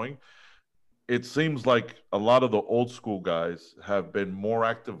following. It seems like a lot of the old school guys have been more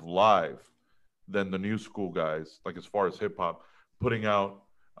active live than the new school guys, like as far as hip hop, putting out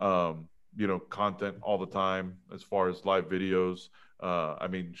content all the time as far as live videos. I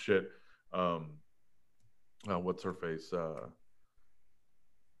mean, shit. What's her face? I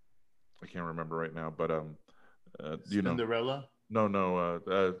can't remember right now, but Cinderella?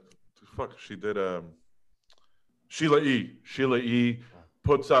 No. Fuck, she did. Sheila E.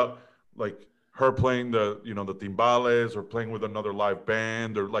 puts out like her playing the the timbales or playing with another live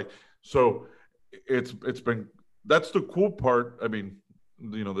band or like so. It's been, that's the cool part. I mean,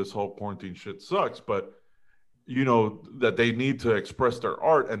 this whole quarantine shit sucks, but that they need to express their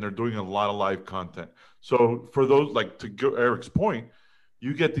art and they're doing a lot of live content. So for those, like to Eric's point,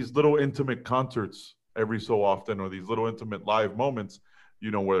 you get these little intimate concerts every so often, or these little intimate live moments,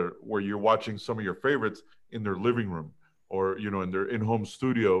 where you're watching some of your favorites in their living room or, in their in-home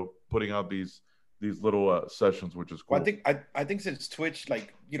studio, putting out these little sessions, which is cool. Well, I think since Twitch,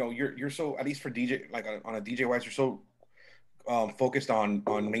 like, you're so, at least for DJ, like on a DJ wise, you're so focused on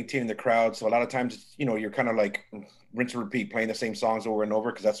maintaining the crowd. So a lot of times, you're kind of like rinse and repeat, playing the same songs over and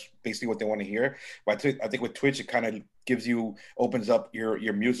over because that's basically what they want to hear. But I think with Twitch, it kind of opens up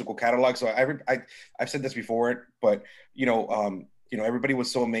your musical catalog. So I've said this before, but everybody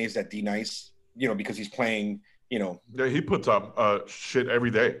was so amazed at D Nice, because he's playing, Yeah, he puts up shit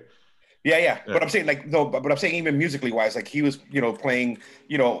every day. Yeah. But I'm saying but I'm saying even musically wise, like he was, playing,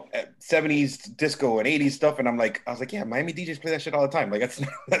 70s disco and 80s stuff. And I was like, yeah, Miami DJs play that shit all the time. Like that's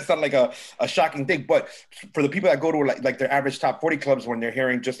not like a shocking thing. But for the people that go to like their average top 40 clubs, when they're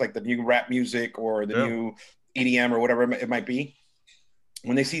hearing just like the new rap music or the new EDM or whatever it might be,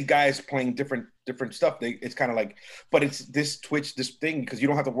 when they see guys playing different stuff, it's kind of like, but it's this Twitch, this thing, because you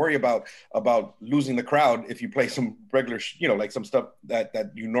don't have to worry about losing the crowd if you play some regular, like some stuff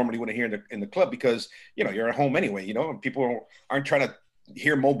that you normally wouldn't hear in the club, because you're at home anyway, and people aren't trying to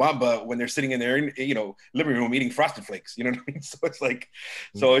hear Mo Bamba when they're sitting in their living room eating Frosted Flakes. You know what I mean? So it's like,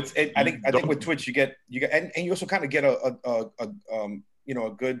 I think with Twitch you get and you also kind of get a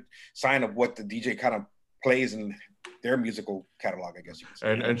good sign of what the DJ kind of plays and their musical catalog, I guess you could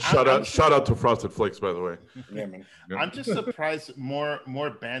say. And shout out to Frosted Flakes, by the way. Yeah, man. I'm just surprised more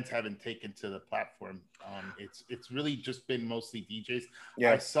bands haven't taken to the platform. It's really just been mostly DJs.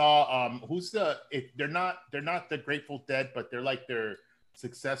 Yeah. I saw they're not the Grateful Dead, but they're like their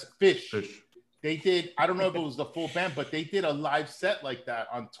success. Fish. They did, I don't know if it was the full band, but they did a live set like that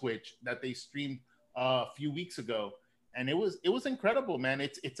on Twitch that they streamed a few weeks ago. And it was incredible, man.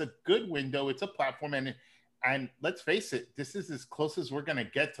 It's a good window. It's a platform. And let's face it, this is as close as we're going to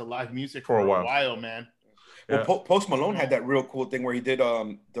get to live music for a while, man. Well, yeah. Post Malone had that real cool thing where he did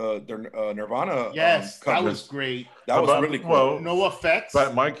the Nirvana. Yes, that was great. That was really cool. Well, No Effects.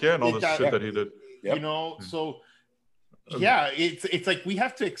 Fat Mike, yeah, and all the shit that he did. Yep. You know, so... Yeah, it's like we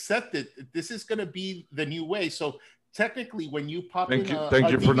have to accept it. This is going to be the new way. So technically, when you pop thank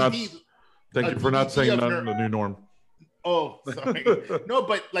you for not saying the new norm. Oh, sorry. No,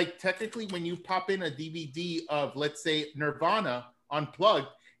 but like technically, when you pop in a DVD of, let's say, Nirvana Unplugged,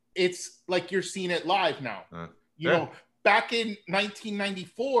 it's like you're seeing it live now. You know, back in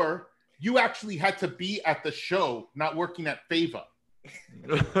 1994, you actually had to be at the show, not working at Fava.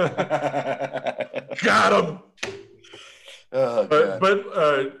 Got him. Oh,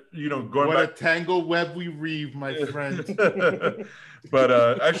 but you know, going what back, a tangled web we weave, my friend.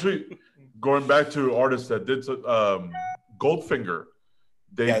 But actually, going back to artists that did Goldfinger,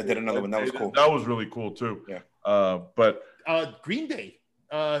 they did another one that was cool. That was really cool too. Yeah. But Green Day.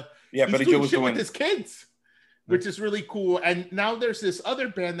 Billy Joel was doing with his kids, which is really cool. And now there's this other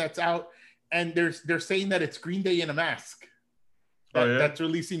band that's out, and they're saying that it's Green Day in a mask. That's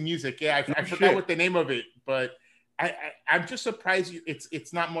releasing music. Yeah, I forgot what the name of it, but. I'm just surprised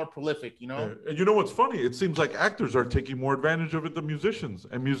it's not more prolific, you know? And you know what's funny? It seems like actors are taking more advantage of it than musicians.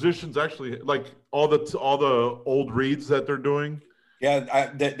 And musicians actually, like all the old reads that they're doing.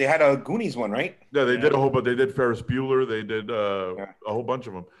 Yeah, they had a Goonies one, right? Yeah, they did a whole bunch. They did Ferris Bueller. They did a whole bunch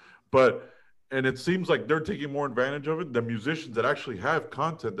of them. And it seems like they're taking more advantage of it than musicians that actually have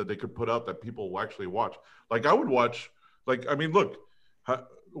content that they could put out that people will actually watch. Like I would watch, look,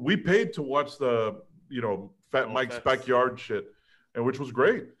 we paid to watch the, Fat Mike's Backyard shit, and which was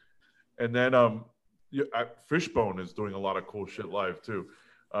great. And then Fishbone is doing a lot of cool shit live too,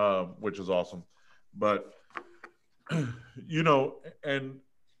 which is awesome. But and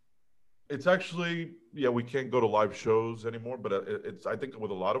it's actually we can't go to live shows anymore. But it's I think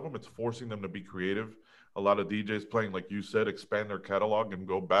with a lot of them, it's forcing them to be creative. A lot of DJs playing, like you said, expand their catalog and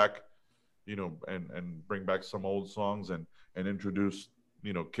go back, and bring back some old songs and introduce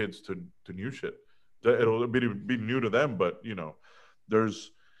kids to new shit. It'll be new to them, but it'll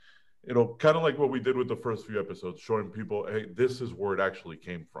kind of like what we did with the first few episodes, showing people, hey, this is where it actually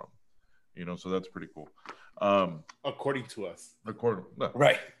came from, so that's pretty cool. According to us,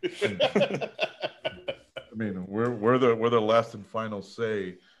 right? I mean, we're the last and final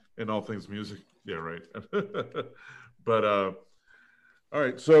say in all things music. Yeah, right. But all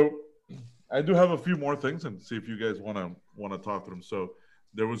right, so I do have a few more things, and see if you guys want to talk through them. So.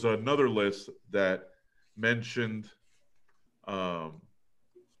 There was another list that mentioned the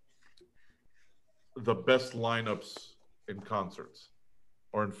best lineups in concerts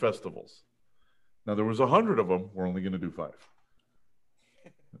or in festivals. Now, there was 100 of them. We're only going to do 5.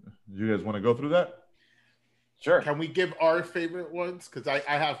 You guys want to go through that? Sure. Can we give our favorite ones? Because I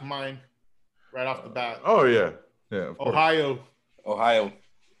have mine right off the bat. Oh, yeah. Yeah, of course. Ohio.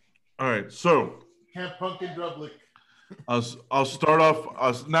 All right, so. Camp Pumpkin Drublic. I'll start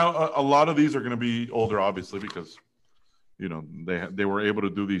off. Now, a lot of these are going to be older, obviously, because they were able to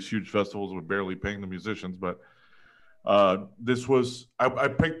do these huge festivals with barely paying the musicians. But this was I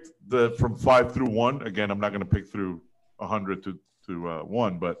picked from 5 through 1. Again, I'm not going to pick through 100 to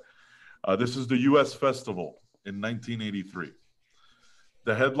 1, but this is the U.S. Festival in 1983.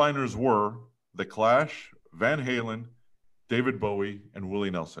 The headliners were The Clash, Van Halen, David Bowie, and Willie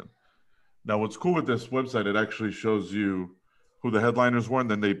Nelson. Now, what's cool with this website, it actually shows you who the headliners were,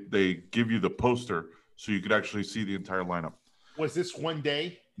 and then they give you the poster so you could actually see the entire lineup. Was this one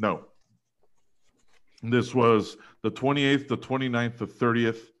day? No. This was the 28th, the 29th, the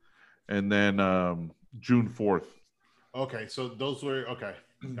 30th, and then June 4th. Okay, so those were, okay,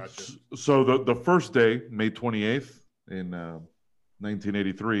 gotcha. So the first day, May 28th in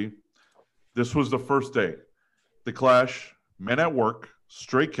 1983, this was the first day. The Clash, Men at Work,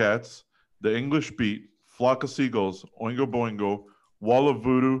 Stray Cats, The English Beat, Flock of Seagulls, Oingo Boingo, Wall of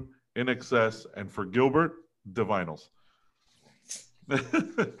Voodoo, In Excess, and for Gilbert, The Vinyls.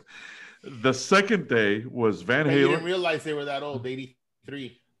 The second day was Van Halen. You didn't realize they were that old,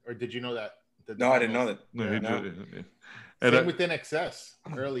 83, or did you know that? No, I didn't know that. No. Same with In Excess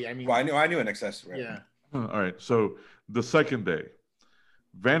early. I mean, well, I knew In Excess. Right? Yeah. All right. So the second day,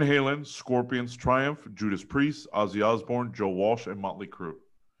 Van Halen, Scorpions, Triumph, Judas Priest, Ozzy Osbourne, Joe Walsh, and Motley Crue.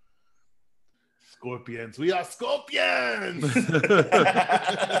 Scorpions. We are Scorpions.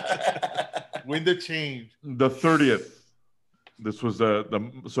 Win the change. The 30th. This was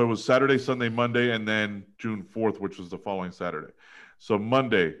so it was Saturday, Sunday, Monday, and then June 4th, which was the following Saturday. So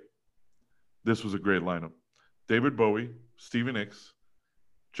Monday, this was a great lineup. David Bowie, Stevie Nicks,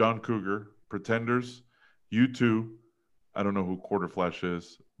 John Cougar, Pretenders, U2, I don't know who Quarter Flash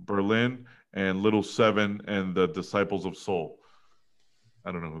is, Berlin, and Little Seven and the Disciples of Soul.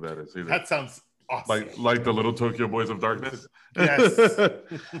 I don't know who that is either. That sounds awesome. Like the Little Tokyo Boys of Darkness. Yes.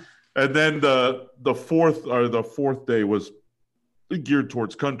 And then the fourth day was geared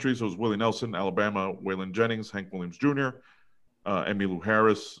towards country. So it was Willie Nelson, Alabama, Waylon Jennings, Hank Williams Jr., Emmylou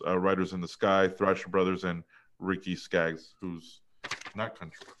Harris, Riders in the Sky, Thrasher Brothers, and Ricky Skaggs, who's not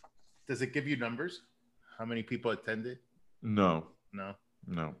country. Does it give you numbers? How many people attended? No. No.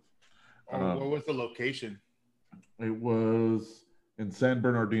 What was the location? It was in San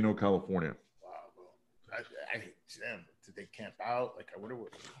Bernardino, California. Wow. Damn, did they camp out? Like, I wonder what.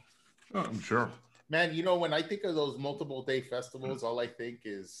 Oh, I'm sure. Man, when I think of those multiple day festivals, all I think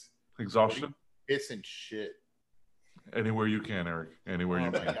is exhaustion, piss and shit. Anywhere you can, Eric. Anywhere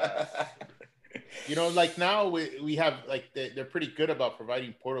you can. Like now we have they're pretty good about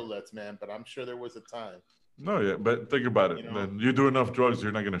providing portalets, man. But I'm sure there was a time. No, yeah, but think about it. Then you do enough drugs,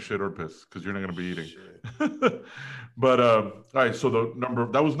 you're not going to shit or piss because you're not going to be eating. But all right, so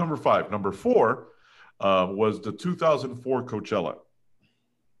that was number 5. Number 4 was the 2004 Coachella,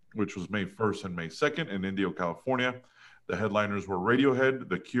 which was May 1st and May 2nd in Indio, California. The headliners were Radiohead,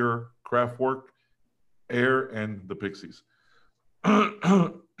 The Cure, Kraftwerk, Air, and the Pixies.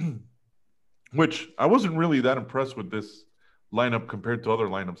 Which I wasn't really that impressed with this lineup compared to other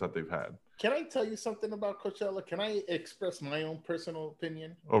lineups that they've had. Can I tell you something about Coachella? Can I express my own personal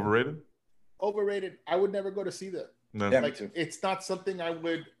opinion? Overrated? Overrated. I would never go to see that. No. Yeah, it's not something I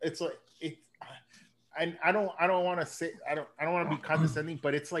would. It's like it. I don't want to say I don't want to be condescending,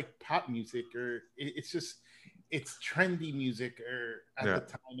 but it's like pop music or it's trendy music or at the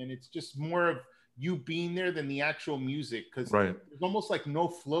time, and it's just more of you being there than the actual music because there's almost like no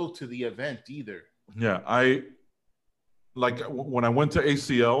flow to the event either. Yeah, when I went to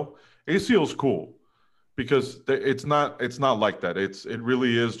ACL is cool because it's not like that. It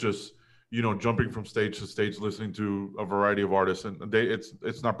really is just jumping from stage to stage, listening to a variety of artists, and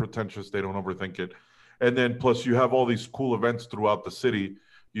it's not pretentious. They don't overthink it. And then plus you have all these cool events throughout the city,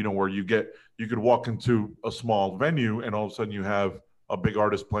 where you could walk into a small venue and all of a sudden you have a big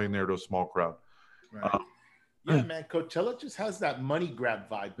artist playing there to a small crowd. Right. Yeah, man, Coachella just has that money grab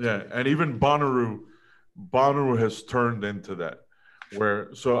vibe. Yeah, and even Bonnaroo has turned into that.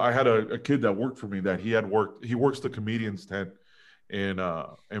 So I had a kid that worked for me that he works the comedian's tent in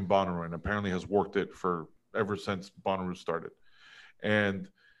Bonnaroo, and apparently has worked it ever since Bonnaroo started. And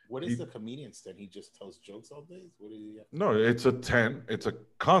what is the comedian's tent? He just tells jokes all day? What do you have? No, it's a tent. It's a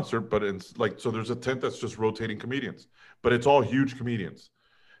concert, but it's so there's a tent that's just rotating comedians, but it's all huge comedians.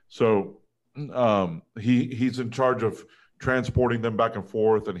 So he's in charge of transporting them back and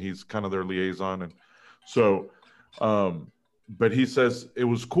forth, and he's kind of their liaison. And so, but he says it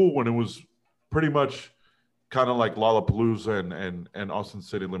was cool when it was pretty much kind of like Lollapalooza and Austin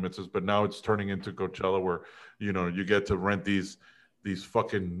City Limits is, but now it's turning into Coachella where, you get to rent these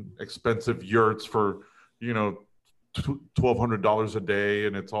fucking expensive yurts for, $1,200 a day,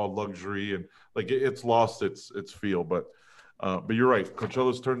 and it's all luxury, and it's lost its feel. But you're right.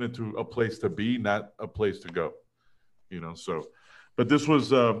 Coachella's turned into a place to be, not a place to go, so, but this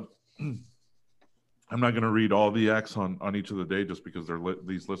was, I'm not going to read all the acts on each of the day just because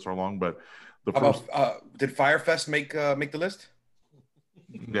these lists are long, but did Firefest make the list?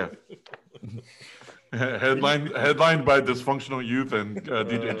 Yeah. Headlined by Dysfunctional Youth and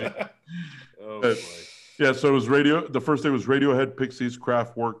DJ G. Oh, boy. Yeah, so it was the first day was Radiohead, Pixies,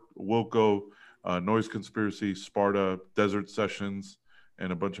 Kraftwerk, Wilco, Noise Conspiracy, Sparta, Desert Sessions,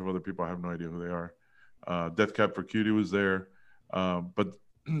 and a bunch of other people. I have no idea who they are. Death Cab for Cutie was there. But,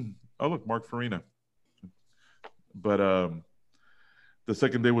 oh, look, Mark Farina. But the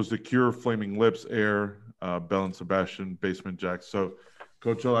second day was The Cure, Flaming Lips, Air, Belle and Sebastian, Basement Jaxx. So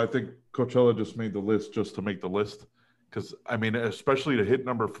Coachella, I think Coachella just made the list just to make the list. Because, especially to hit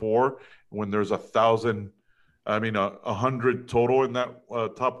number 4 when there's 100 total in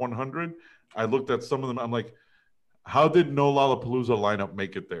that top 100. I looked at some of them. I'm like, how did No Lollapalooza lineup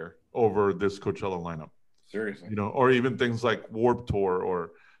make it there over this Coachella lineup? Seriously. Or even things like Warped Tour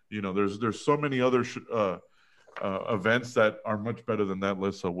or, there's so many other events that are much better than that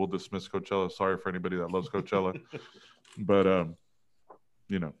list. So we'll dismiss Coachella. Sorry for anybody that loves Coachella, but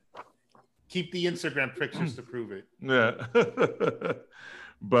you know, keep the Instagram pictures to prove it. Yeah,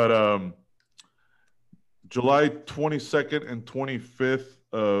 but July 22nd and 25th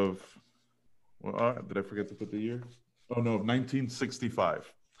of did I forget to put the year? Oh no,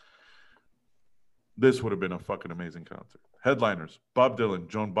 1965. This would have been a fucking amazing concert. Headliners: Bob Dylan,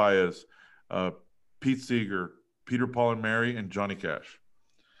 Joan Baez, Pete Seeger, Peter, Paul and Mary, and Johnny Cash.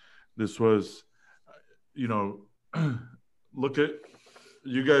 This was, you know, look at,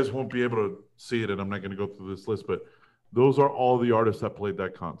 you guys won't be able to see it, and I'm not going to go through this list, but those are all the artists that played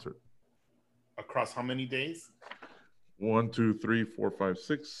that concert. Across how many days? 1, 2, 3, 4, 5,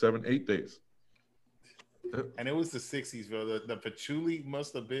 6, 7, 8 days. And it was the 60s, bro. The patchouli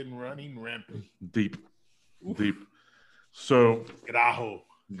must have been running rampant. Deep. So, Grajo.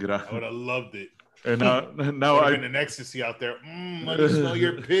 I would have loved it. And now I've been an ecstasy out there. Let me smell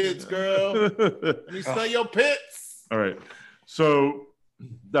your pits, girl. Let me smell your pits. All right. So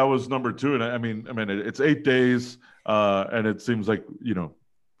that was number 2. And I mean, it's 8 days, and it seems like, you know,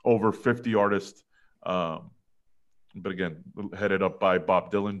 over 50 artists. But again, headed up by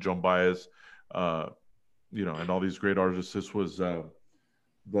Bob Dylan, Joan Baez, you know, and all these great artists. This was the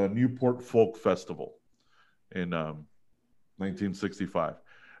Newport Folk Festival in 1965.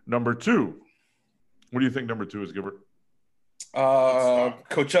 Number 2. What do you think number 2 is, Gilbert?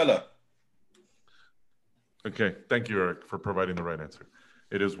 Coachella. Okay, thank you, Eric, for providing the right answer.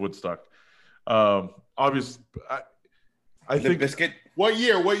 It is Woodstock. Obviously, I think Bizkit. What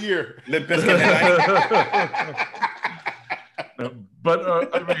year? Limp Bizkit. But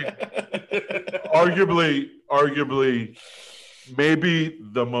I mean, arguably, maybe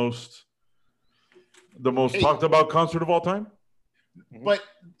the most talked about concert of all time. But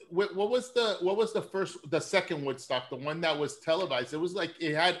what was the second Woodstock, the one that was televised? It was like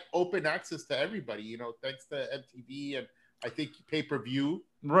it had open access to everybody, you know, thanks to MTV and I think pay-per-view,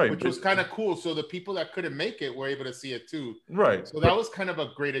 right? Which was kind of cool. So the people that couldn't make it were able to see it too, right? So that was kind of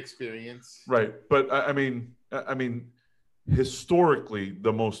a great experience, right? But I mean, historically,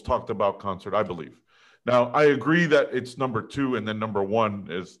 the most talked about concert, I believe. Now, I agree that it's number 2, and then number 1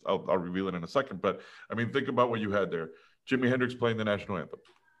 is I'll reveal it in a second. But I mean, think about what you had there: Jimi Hendrix playing the national anthem.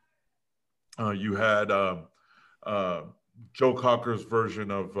 You had Joe Cocker's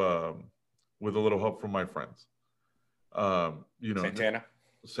version of "With a Little Help from My Friends." You know,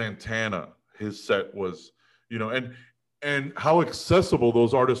 Santana. His set was, you know, and how accessible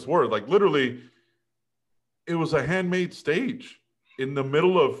those artists were. Like literally, it was a handmade stage in the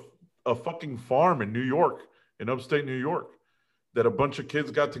middle of a fucking farm in New York, in upstate New York, that a bunch of kids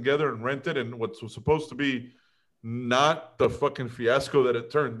got together and rented, and what was supposed to be not the fucking fiasco that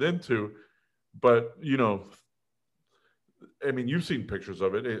it turned into. But, you know, I mean, you've seen pictures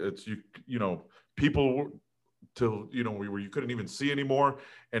of it. It's, you know, people till, you know, where you couldn't even see anymore.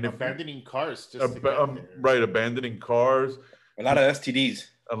 And abandoning cars. Just right, abandoning cars. A lot of STDs.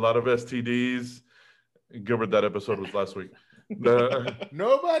 Gilbert, that episode was last week.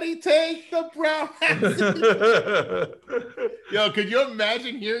 Nobody take the brown. Yo, could you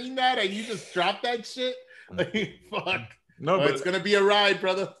imagine hearing that and you just drop that shit? Like, fuck. No, but it's gonna be a ride,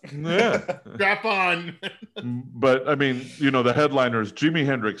 brother. Yeah, strap on. But I mean, you know, the headliners: Jimi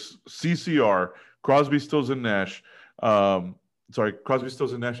Hendrix, CCR, Crosby, Stills and Nash. Crosby,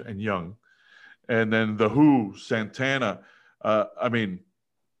 Stills and Nash and Young, and then the Who, Santana. I mean,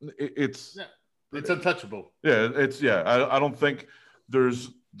 it's untouchable. Yeah, I don't think there's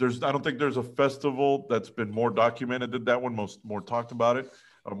I don't think there's a festival that's been more documented than that one. More talked about it,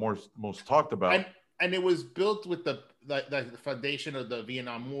 or most talked about. And it was built with the foundation of the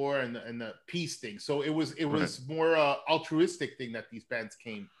Vietnam War and the peace thing. So it was right. More altruistic thing that these bands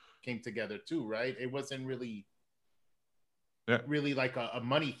came together too, right? It wasn't really like a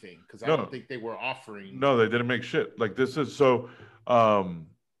money thing, because I don't think they were offering. No, they didn't make shit. Like this is so.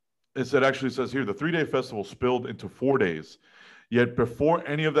 It actually says here the 3-day festival spilled into 4 days. Yet before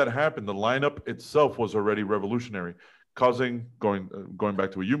any of that happened, the lineup itself was already revolutionary, causing going back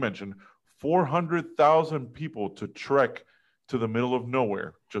to what you mentioned. 400,000 people to trek to the middle of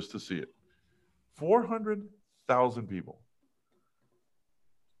nowhere just to see it. 400,000 people.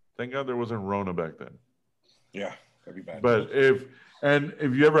 Thank God there wasn't Rona back then. Yeah, that'd be bad. But if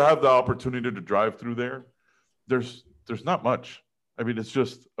you ever have the opportunity to drive through there, there's not much. I mean, it's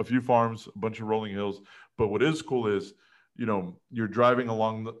just a few farms, a bunch of rolling hills. But what is cool is, you know, you're driving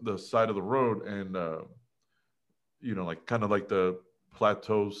along the side of the road, and you know, like kind of like the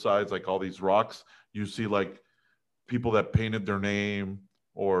plateau sides, like all these rocks, you see like people that painted their name,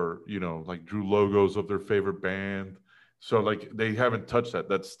 or like drew logos of their favorite band. So like they haven't touched that.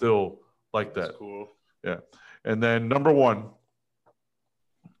 That's still like that. That's cool. Yeah. And then number one,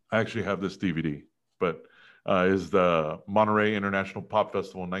 I actually have this DVD, but is the Monterey International Pop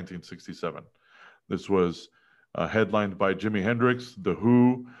Festival in 1967. This was headlined by Jimi Hendrix, The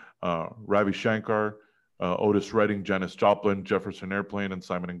Who, Ravi Shankar, Otis Redding, Janis Joplin, Jefferson Airplane, and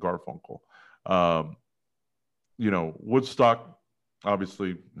Simon and Garfunkel. Woodstock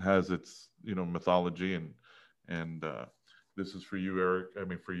obviously has its mythology, and this is for you, Eric. I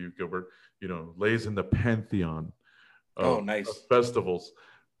mean, for you, Gilbert. Lays in the pantheon of, nice. of festivals.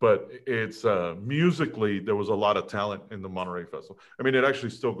 But it's musically, there was a lot of talent in the Monterey Festival. I mean, it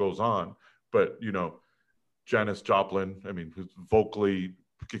actually still goes on, but Janis Joplin, I mean, vocally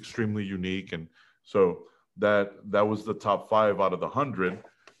extremely unique, and so that was the top 5 out of the 100.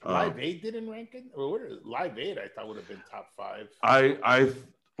 Live Aid didn't rank it, or what? Live Aid I thought would have been top 5. I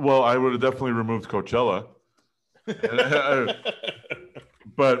would have definitely removed Coachella,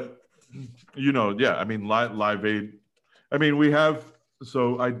 but yeah, I mean, Live Aid. I mean, we have.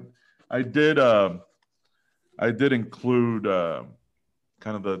 So I did include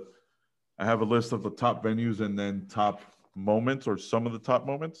kind of I have a list of the top venues and then top moments, or some of the top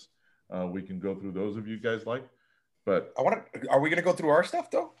moments. We can go through those if you guys like. But are we gonna go through our stuff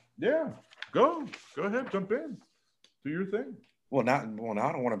though? Yeah, go ahead, jump in, do your thing. Well, now I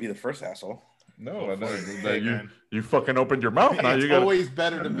don't want to be the first asshole. No, you fucking opened your mouth. Now it's always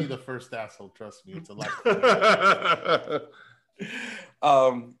better to be the first asshole. Trust me, it's a lot.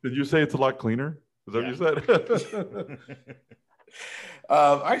 Did you say it's a lot cleaner? Is that what you said?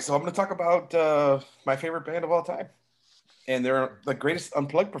 All right, so I'm going to talk about my favorite band of all time, and they're the greatest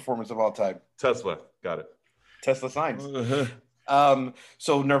unplugged performance of all time. Tesla, got it. Tesla signs.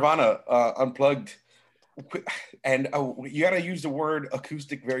 So Nirvana unplugged, and you got to use the word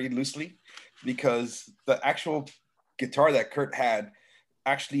acoustic very loosely, because the actual guitar that Kurt had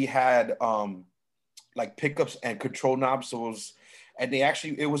actually had like pickups and control knobs. So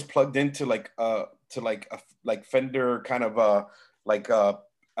it was plugged into like Fender kind of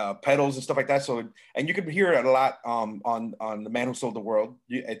pedals and stuff like that. So, and you can hear it a lot on The Man Who Sold the World.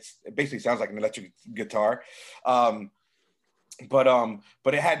 It basically sounds like an electric guitar. But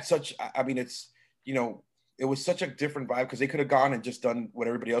it had such, I mean, it was such a different vibe, because they could have gone and just done what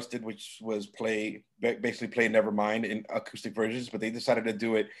everybody else did, which was basically play Nevermind in acoustic versions, but they decided to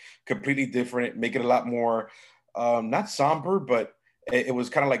do it completely different, make it a lot more, not somber, but it was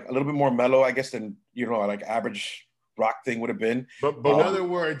kind of like a little bit more mellow, I guess, than, like average rock thing would have been. But in other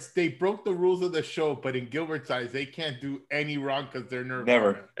words, they broke the rules of the show, but in Gilbert's eyes, they can't do any wrong because they're Nirvana.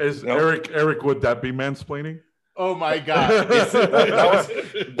 Never. Eric, would that be mansplaining? Oh my God.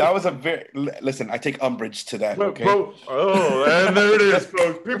 that was a very, listen, I take umbrage to that. Okay. And there it is,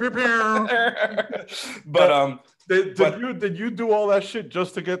 folks. But did you do all that shit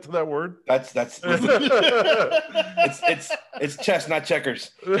just to get to that word? That's it's chess, not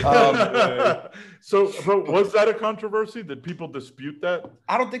checkers. So, but was that a controversy? Did people dispute that?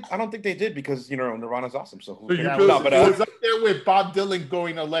 I don't think they did, because Nirvana's awesome. So it was up there with Bob Dylan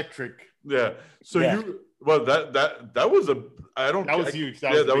going electric. Yeah. So that was huge.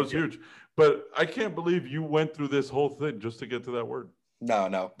 That was huge. But I can't believe you went through this whole thing just to get to that word.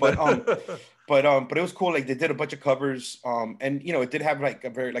 No. But it was cool. Like, they did a bunch of covers. And it did have like a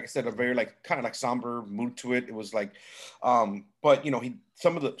very, like I said, a very like kind of like somber mood to it. It was like, but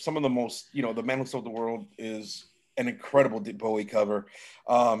some of the most, The Man Who Sold the World is an incredible Bowie cover.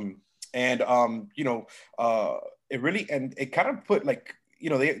 It really, and it kind of put like,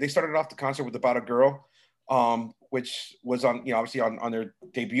 they started off the concert with About a Girl, which was on, obviously on their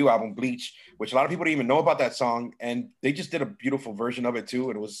debut album Bleach, which a lot of people didn't even know about that song, and they just did a beautiful version of it too.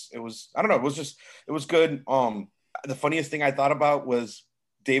 And it was I don't know, it was good. The funniest thing I thought about was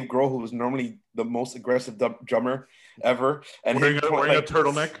Dave Grohl, who was normally the most aggressive drummer ever, and wearing a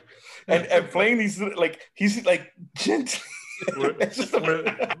turtleneck and playing these he's gently. It's just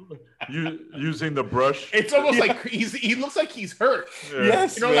using the brush. It's almost like he looks like he's hurt. Yeah.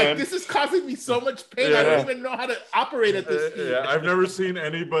 Yes, man. Like, this is causing me so much pain. I don't even know how to operate at this speed. Yeah, I've never seen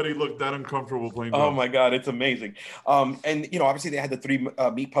anybody look that uncomfortable playing drums. Oh my God, it's amazing. And obviously they had the 3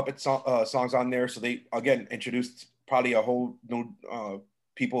 Meat Puppet songs on there, so they again introduced probably a whole new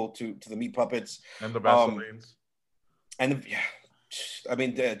people to the Meat Puppets and the Vaselines. I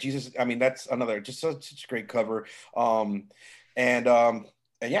mean, Jesus. I mean, that's another just such a great cover. And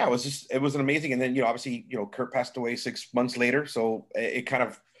yeah, it was an amazing. And then obviously Kurt passed away 6 months later, so it kind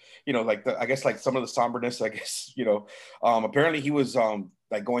of I guess like some of the somberness. I guess apparently he was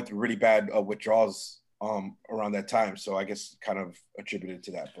like going through really bad withdrawals around that time. So I guess kind of attributed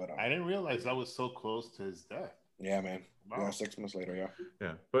to that. But I didn't realize that was so close to his death. Yeah, man. Wow. Yeah, 6 months later. Yeah.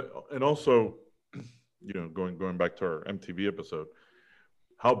 Yeah, but and also, going back to our MTV episode,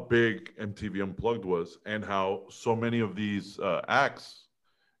 how big MTV Unplugged was, and how so many of these acts,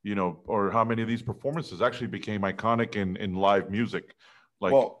 or how many of these performances actually became iconic in live music.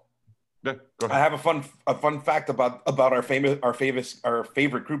 Like, well, yeah, go ahead. I have a fun fact about our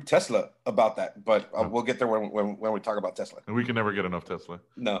favorite group Tesla about that, but we'll get there when we talk about Tesla. And we can never get enough Tesla.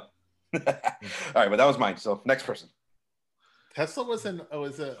 No. All right, but that was mine. So next person. Tesla was an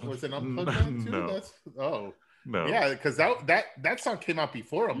Unplugged band too. No. No. Yeah, because that song came out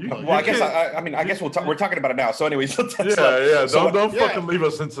before Unplugged. Well, I guess we're talking about it now. So anyways, so Tesla. Yeah. Don't fucking leave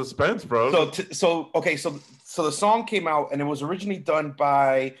us in suspense, bro. So the song came out and it was originally done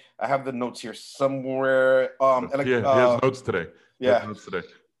by, I have the notes here somewhere. He has notes today. Yeah.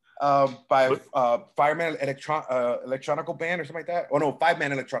 By Fireman Electronical Band or something like that. Oh no,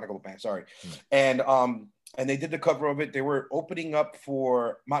 5-Man Electronical Band. Sorry, and they did the cover of it. They were opening up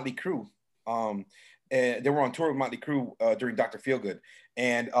for Motley Crue. They were on tour with Motley Crue during Dr. Feelgood,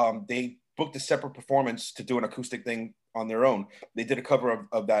 and they booked a separate performance to do an acoustic thing on their own. They did a cover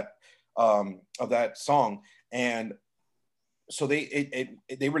of that song, and so they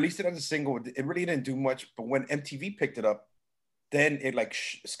released it as a single. It really didn't do much, but when MTV picked it up, then it like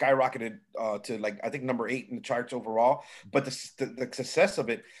skyrocketed to like I think number 8 in the charts overall. But the success of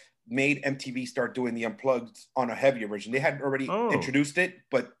it made MTV start doing the Unplugged on a heavier version. They had already introduced it,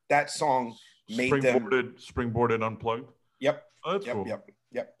 but that song made springboarded Unplugged. Yep. Oh, that's cool.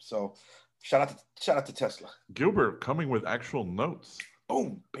 Yep. So shout out to Tesla. Gilbert coming with actual notes.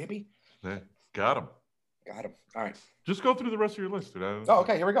 Boom, baby. Yeah, got him. All right. Just go through the rest of your list, dude.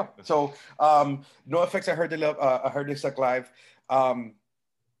 Okay, here we go. So, NoFX, I heard they suck live.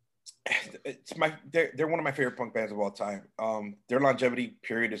 They're one of my favorite punk bands of all time. Their longevity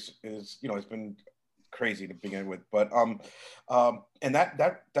period is it's been crazy to begin with, but and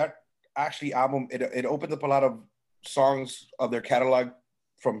that actually album it opened up a lot of songs of their catalog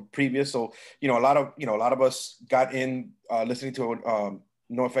from previous. So a lot of us got in listening to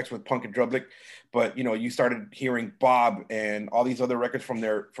NoFX with Punk in Drublic, but you started hearing Bob and all these other records from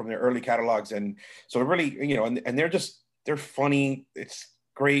their early catalogs, and so it really and they're funny. It's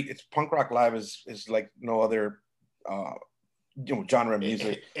great. It's punk rock live is like no other genre of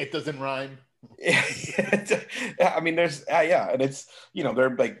music. It doesn't rhyme. I mean, there's and it's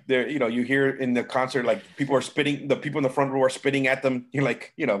they're you hear in the concert like people are spitting, the people in the front row are spitting at them. You're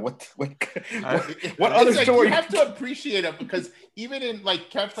like, what other story? You have to appreciate it, because even in like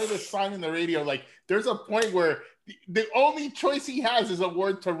Can't Play This Song in the Radio, like there's a point where the only choice he has is a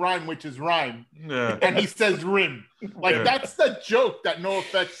word to rhyme, which is rhyme. Yeah. And he says rim. Like that's the joke that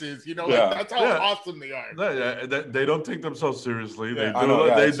NoFX is, like that's how awesome they are. Yeah, they don't take themselves seriously. Yeah.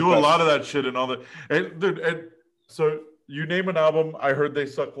 They do a lot of that shit and all that. And so you name an album, I heard they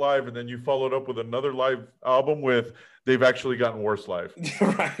suck live, and then you followed up with another live album with they've actually gotten worse live.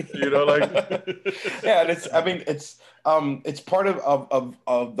 Right. Yeah, and it's part of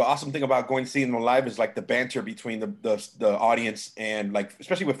the awesome thing about going to see them live is like the banter between the audience and like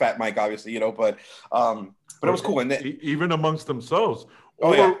especially with Fat Mike, obviously, but it was cool. And even amongst themselves,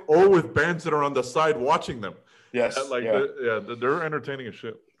 or with bands that are on the side watching them. Yes, they're entertaining as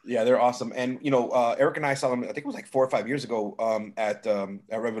shit. Yeah, they're awesome. And Eric and I saw them, I think it was like 4 or 5 years ago at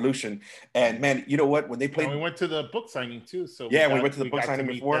Revolution. And man, you know what? When they played, and we went to the book signing too. So we went to the book signing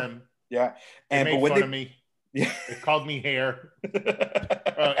before. Them. Yeah, and they made fun of me. Yeah, they called me hair.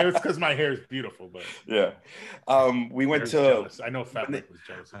 It was because my hair is beautiful, but we went to. Jealous. I know Fat Mike was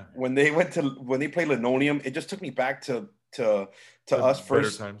jealous. When they played Linoleum, it just took me back to us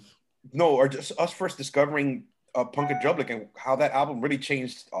first. Times. No, or just us first discovering Punk in Drublic and how that album really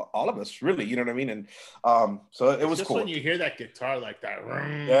changed all of us, really, you know what I mean? And so it was just cool. When you hear that guitar like that,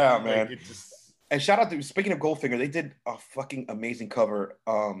 yeah, man. Like just... And shout out to, speaking of Goldfinger, they did a fucking amazing cover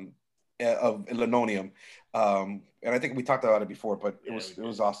of Linoleum, and I think we talked about it before, but it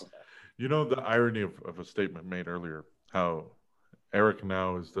was awesome. The irony of a statement made earlier, how Eric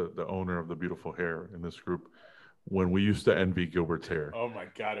now is the owner of the beautiful hair in this group, when we used to envy Gilbert's hair. Oh my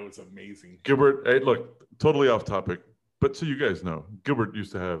God, it was amazing. Gilbert, hey, look, totally off topic, but so you guys know, Gilbert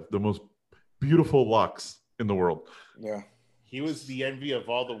used to have the most beautiful locks in the world. Yeah. He was the envy of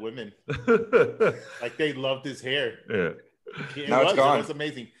all the women. Like they loved his hair. Yeah. It's gone. It was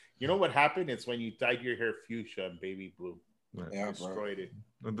amazing. You know what happened? It's when you dyed your hair fuchsia and baby blue. Yeah, destroyed it.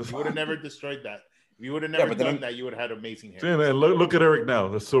 You would have never destroyed that. If you would have never done that, you would have had amazing hair. Yeah, man, look at Eric now,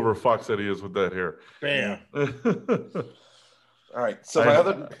 the silver fox that he is with that hair. Bam. All right. So my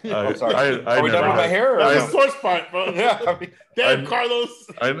other. I'm sorry. Are we done with my hair? That's a source part, bro. Yeah. I mean, damn, Carlos.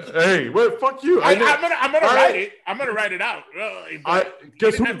 Hey, wait, fuck you. I'm gonna write it. I'm gonna write it out.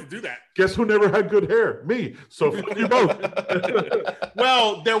 Guess who have to do that? Guess who never had good hair? Me. So fuck you both.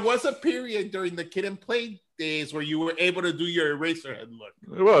 Well, there was a period during the Kid and Play days where you were able to do your eraser head look.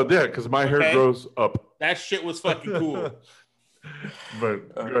 Well, yeah, because my hair grows up. That shit was fucking cool.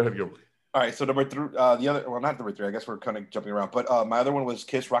 But go ahead, Gilbert. All right, so number three, the other, well, not number three. I guess we're kind of jumping around, but my other one was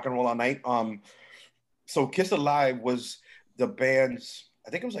Kiss Rock and Roll All Night. So Kiss Alive was the band's, I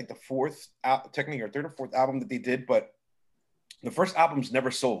think it was like the fourth, technically, or third or fourth album that they did, but the first albums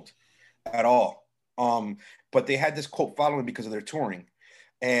never sold at all. But they had this cult following because of their touring,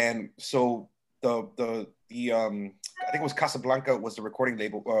 and so the I think it was Casablanca was the recording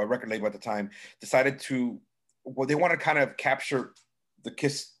label, record label at the time, decided to, well, they want to kind of capture the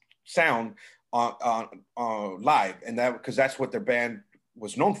Kiss sound on live, and that because that's what their band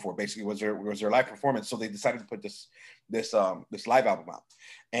was known for, basically was their live performance. So they decided to put this live album out,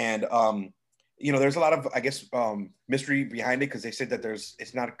 and there's a lot of, I guess, mystery behind it, because they said that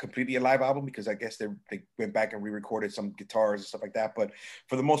it's not completely a live album, because I guess they went back and re-recorded some guitars and stuff like that, but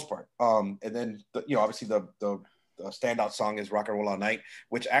for the most part, and then obviously the standout song is Rock and Roll All Night,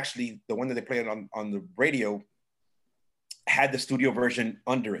 which actually the one that they played on the radio had the studio version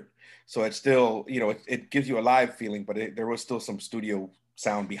under it. So it's still, it gives you a live feeling, but there was still some studio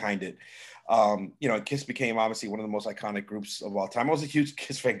sound behind it. Kiss became obviously one of the most iconic groups of all time. I was a huge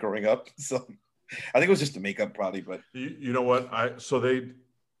Kiss fan growing up, so I think it was just the makeup probably, but. You know what?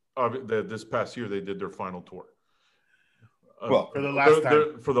 This past year, they did their final tour. For the last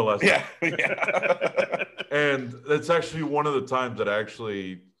time. For the last time. Yeah. And that's actually one of the times that I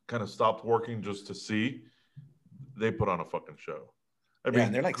actually kind of stopped working just to see. They put on a fucking show. I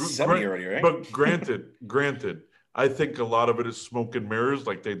mean, they're like 70 already, right? But granted, I think a lot of it is smoke and mirrors.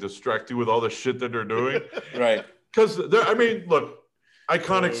 Like, they distract you with all the shit that they're doing. Right. Because, look,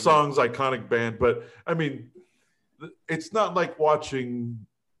 iconic songs, iconic band. But, I mean, it's not like watching,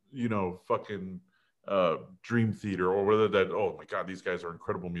 fucking Dream Theater or whether that, oh, my God, these guys are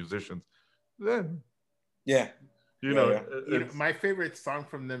incredible musicians. Then. Yeah. My favorite song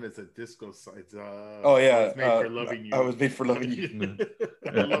from them is a disco song. It's I Was Made for Loving You. I Was Made for Loving You.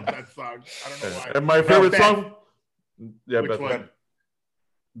 I love that song. I don't know why. And my favorite song, which one?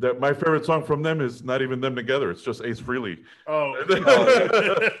 My favorite song from them is not even them together. It's just Ace Frehley. Oh.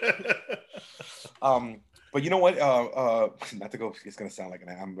 But you know what? Not to go. It's gonna sound like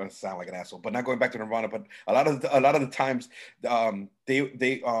I'm gonna sound like an asshole. But not going back to Nirvana. But a lot of the times,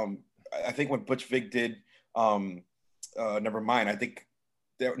 they I think when Butch Vig did Nevermind, I think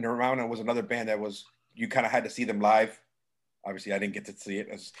Nirvana was another band that was, you kind of had to see them live. Obviously, I didn't get to see it.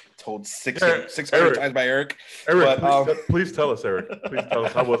 I was told 600 times by Eric. Please tell us, Eric. Please tell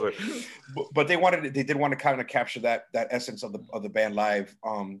us, how was it? But they did want to kind of capture that essence of the band live.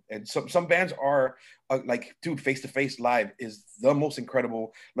 And some bands are like, dude, Face to Face live is the most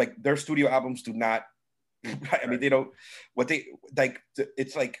incredible. Like, their studio albums do not. I mean, they don't. What they like.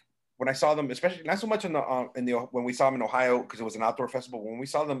 It's like, when I saw them, especially not so much when we saw them in Ohio, because it was an outdoor festival. When we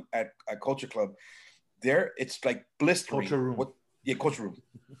saw them at Culture Club, it's like blistering. Culture Room. Culture Room.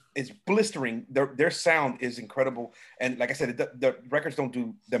 It's blistering. Their sound is incredible, and like I said, the records don't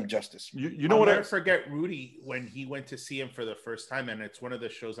do them justice. You know what? I'll never forget Rudy when he went to see him for the first time, and it's one of the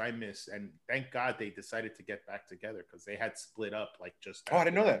shows I missed. And thank God they decided to get back together, because they had split up like just. Oh, I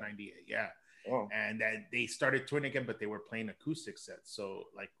didn't know that. 98, yeah. Oh. And then they started touring again, but they were playing acoustic sets. So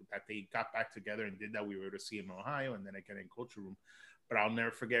like that, they got back together and did that. We were to see him in Ohio, and then again in Culture Room. But I'll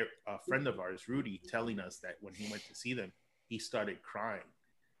never forget a friend of ours, Rudy, telling us that when he went to see them, he started crying,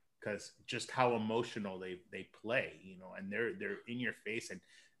 because just how emotional they play, and they're in your face, and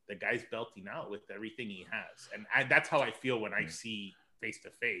the guy's belting out with everything he has. And that's how I feel when I see Face to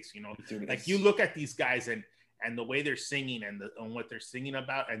Face. Dude, like you look at these guys and the way they're singing and what they're singing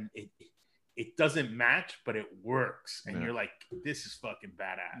about, and it doesn't match, but it works. And you're like, this is fucking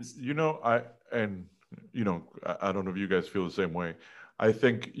badass. I don't know if you guys feel the same way. I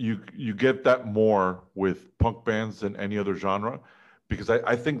think you get that more with punk bands than any other genre, because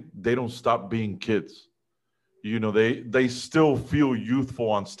I think they don't stop being kids. They still feel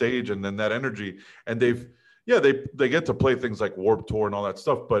youthful on stage, and then that energy, and they get to play things like Warped Tour and all that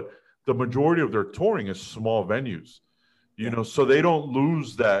stuff, but the majority of their touring is small venues, so they don't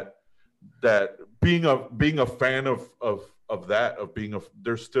lose that being a fan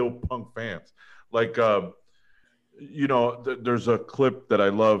they're still punk fans. Like, there's a clip that I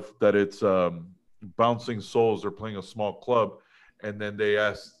love that it's Bouncing Souls. They're playing a small club, and then they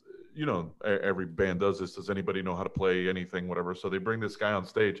asked, every band does this. Does anybody know how to play anything, whatever? So they bring this guy on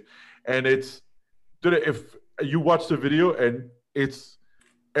stage, and if you watch the video, and it's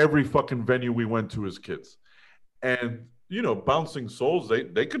every fucking venue we went to as kids. And, Bouncing Souls,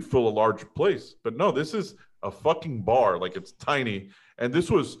 they could fill a large place. But no, this is a fucking bar. Like, it's tiny. And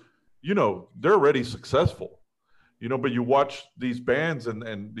this was, they're already successful. But you watch these bands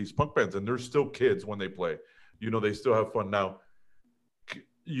and these punk bands, and they're still kids when they play. They still have fun. Now,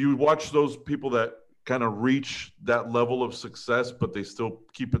 you watch those people that kind of reach that level of success, but they still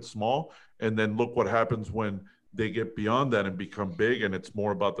keep it small. And then look what happens when they get beyond that and become big, and it's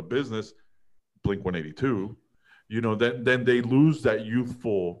more about the business. Blink-182, then they lose that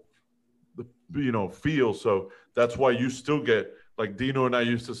youthful, feel. So that's why you still get, like Dino and I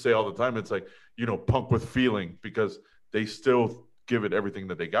used to say all the time, it's like, punk with feeling, because they still give it everything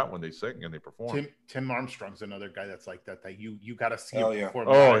that they got when they sing and they perform. Tim Armstrong's another guy that's like that you got to see him perform.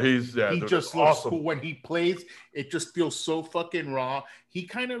 Oh, he just looks awesome. cool when he plays. It just feels so fucking raw. He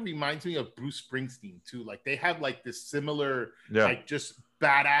kind of reminds me of Bruce Springsteen too. Like they have like this similar, like just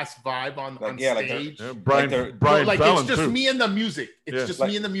badass vibe on stage. Brian Fallon, it's just too. Me and the music. It's just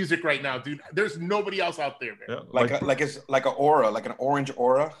me and the music right now, dude. There's nobody else out there, man. Yeah, it's like an aura, like an orange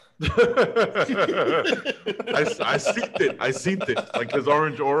aura. I seen it, like his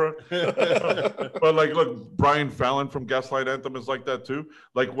orange aura. But like, look, Brian Fallon from Gaslight Anthem is like that too.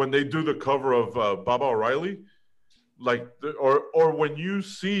 Like when they do the cover of Baba O'Reilly, or when you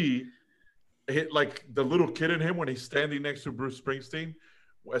see like the little kid in him when he's standing next to Bruce Springsteen,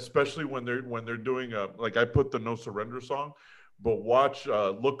 especially when they're doing like I put the No Surrender song, but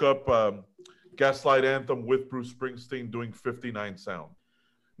look up Gaslight Anthem with Bruce Springsteen doing 59 Sound.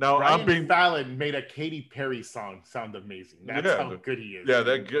 Now Brian Fallon made a Katy Perry song sound amazing. That's how good he is. Yeah,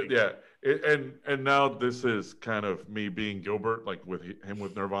 that good. Yeah, and now this is kind of me being Gilbert, like with him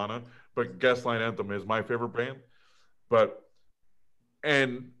with Nirvana. But Gaslight Anthem is my favorite band. But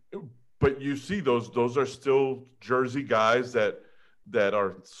you see those are still Jersey guys that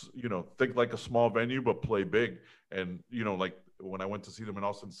are think like a small venue but play big. And like when I went to see them in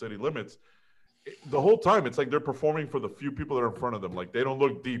Austin City Limits, the whole time it's like they're performing for the few people that are in front of them. Like they don't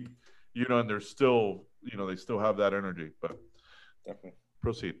look deep, and they're still they still have that energy. But definitely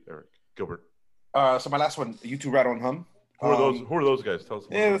proceed, Eric Gilbert. So my last one, U2 Rattle and Hum. Who are those guys? Tell us.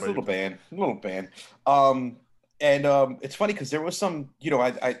 It's a little band. And it's funny because there was some,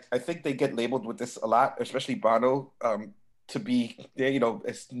 I think they get labeled with this a lot, especially Bono, to be,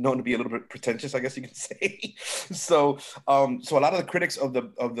 it's known to be a little bit pretentious, I guess you can say. So a lot of the critics of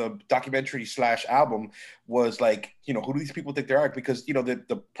the documentary / album was like, who do these people think they are? Because,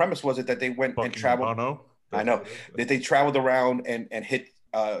 the premise was that they went and traveled. Bono? I know that they traveled around and hit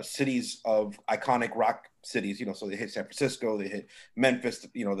cities of iconic rock cities, so they hit San Francisco, they hit Memphis,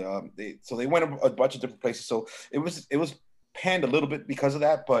 so they went a bunch of different places. So it was panned a little bit because of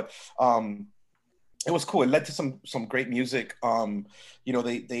that, but it was cool. It led to some great music.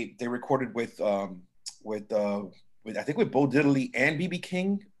 They recorded with I think with Bo Diddley and BB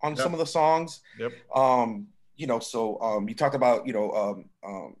King on some of the songs. Yep. You talked about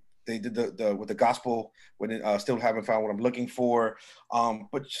they did the with the gospel when it, still haven't found what I'm looking for,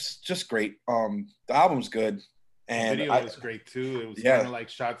 but just great. The album's good, and the video was great too. It was kind of like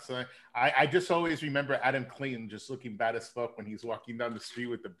shots. I just always remember Adam Clayton just looking bad as fuck when he's walking down the street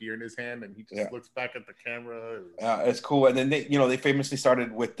with the beer in his hand, and he just looks back at the camera. It's cool. And then they famously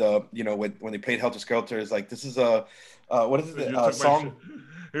started with when they played Helter Skelter. It's like, this is a what is it song?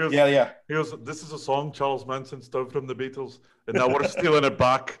 He goes, this is a song Charles Manson stole from the Beatles, and now we're stealing it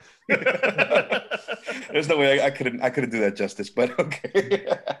back. There's no way I couldn't do that justice, but okay.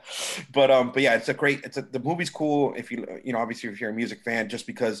 but yeah, the movie's cool if obviously if you're a music fan, just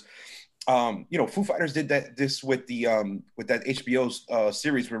because Foo Fighters did this with that HBO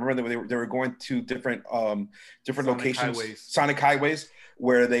series. Remember they were going to different locations, Sonic Highways,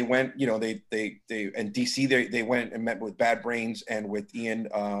 where they went, they in DC they went and met with Bad Brains and with Ian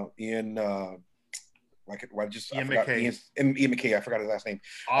McKay. I forgot his last name.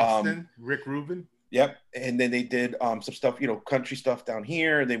 Austin, Rick Rubin. Yep. And then they did some stuff, country stuff down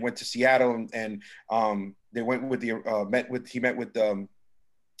here. They went to Seattle and they went with he met with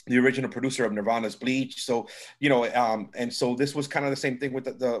the original producer of Nirvana's Bleach. So, and so this was kind of the same thing with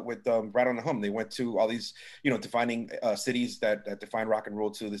Rattle and Hum. They went to all these, defining cities that define rock and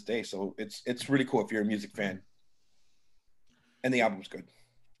roll to this day. So it's really cool if you're a music fan. And the album's good.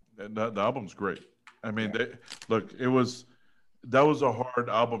 The album's great. I mean, that was a hard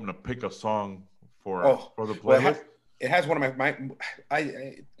album to pick a song for the playlist. Well, it has one of my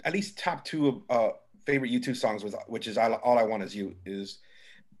at least top two favorite U2 songs, which is All I Want Is You. Is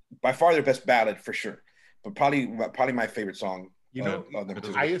by far their best ballad for sure, but probably my favorite song. You know,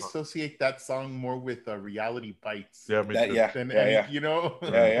 I associate that song more with Reality Bites. Yeah, me too. Yeah. You know?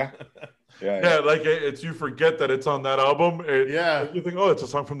 Yeah, like it's you forget that it's on that album. You think, oh, it's a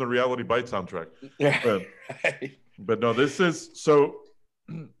song from the Reality Bites soundtrack. Yeah. But no, this is so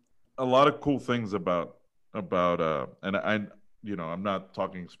a lot of cool things about and I'm not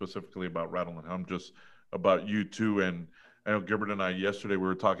talking specifically about Rattle and Hum, just about U2. And I know Gilbert and I yesterday we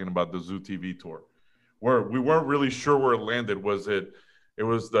were talking about the Zoo TV tour, where we weren't really sure where it landed. It was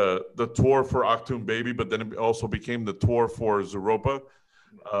the tour for Achtung Baby, but then it also became the tour for Zooropa.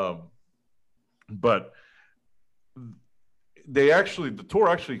 But the tour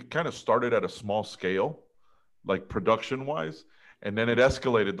actually kind of started at a small scale, like production wise, and then it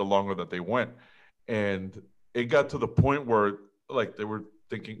escalated the longer that they went. And it got to the point where like they were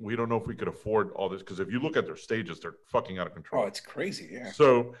thinking, we don't know if we could afford all this, because if you look at their stages, they're fucking out of control. Oh, it's crazy. Yeah.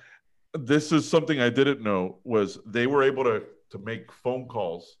 So this is something I didn't know, was they were able to make phone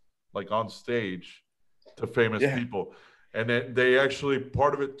calls like on stage to famous people. And then they actually,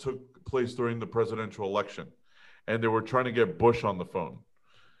 part of it took place during the presidential election, and they were trying to get Bush on the phone,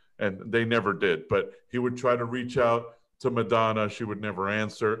 and they never did. But he would try to reach out to Madonna. She would never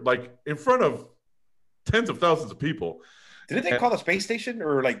answer, like in front of tens of thousands of people. Didn't they call the space station,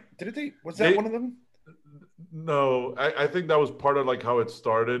 or like, was that one of them? No, I think that was part of like how it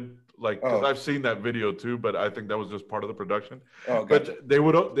started. Like, because I've seen that video too, but I think that was just part of the production. Oh, gotcha. But they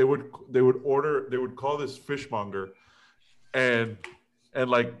would call this fishmonger, and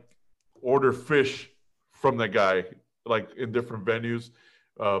like order fish from the guy, like in different venues.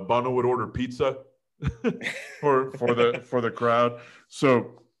 Bono would order pizza for the crowd.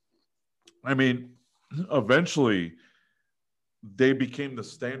 So, I mean, eventually they became the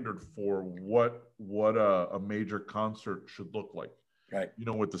standard for what a major concert should look like. Right. You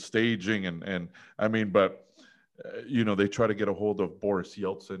know, with the staging and I mean, but they try to get a hold of Boris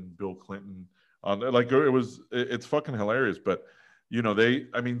Yeltsin, Bill Clinton on like it's fucking hilarious. But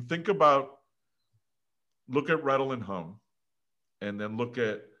look at Rattle and Hum, and then look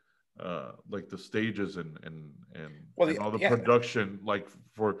at like the stages and all the production, like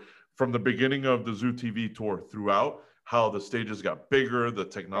from the beginning of the Zoo TV tour throughout, how the stages got bigger, the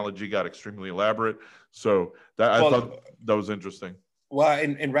technology got extremely elaborate. So I thought that was interesting. Well,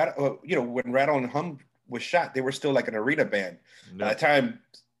 in Rattle, when Rattle and Hum was shot, they were still like an arena band. Yeah. At the time,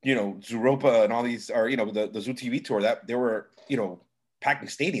 Zooropa and all these, or the Zoo TV tour, that they were packing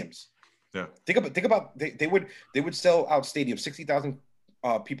stadiums. Yeah. Think about they would sell out stadiums, 60,000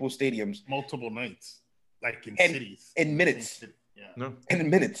 people stadiums, multiple nights, like in cities, in minutes. Yeah. No. And in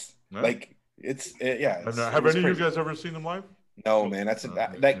minutes, like it's have any of you guys ever seen them live? No, man. That's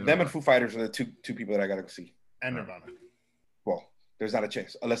them and Foo Fighters are the two people that I gotta see. And Nirvana. Well, there's not a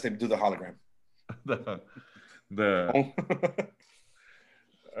chance unless they do the hologram. All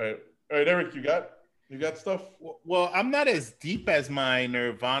right, Eric, you got stuff? Well, I'm not as deep as my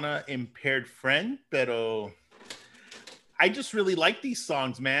Nirvana impaired friend, but I just really like these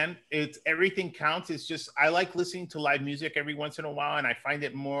songs, man. It's Everything Counts. It's just, I like listening to live music every once in a while, and I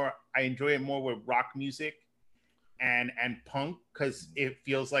enjoy it more with rock music and punk, because it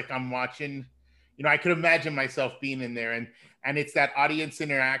feels like I'm watching, I could imagine myself being in there, and it's that audience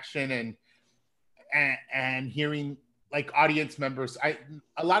interaction and hearing like audience members.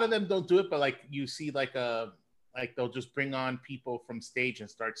 A lot of them don't do it, but like you see like they'll just bring on people from stage and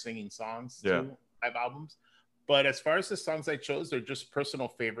start singing songs to live albums. But as far as the songs I chose, they're just personal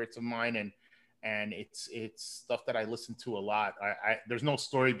favorites of mine, and it's stuff that I listen to a lot. There's no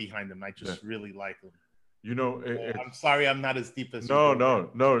story behind them. I just really like them. I'm sorry, I'm not as deep as no.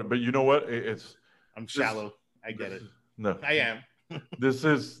 But you know what? I'm shallow. I get it. No, I am. This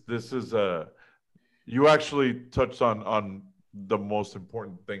is you actually touched on the most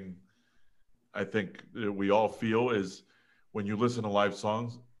important thing I think we all feel is when you listen to live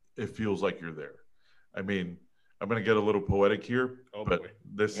songs, it feels like you're there. I mean, I'm going to get a little poetic here, but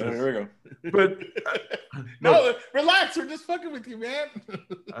here we go. But no, relax. We're just fucking with you, man.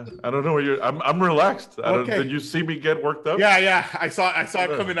 I don't know what I'm relaxed. Did you see me get worked up? Yeah. I saw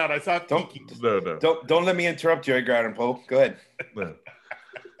it coming out. I saw it. Don't let me interrupt you, Edgar Allan Poe. Go ahead. No.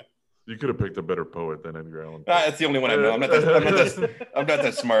 You could have picked a better poet than Edgar Allan Poe. That's the only one I know. I'm not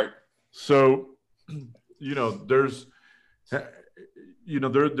that smart. So, there's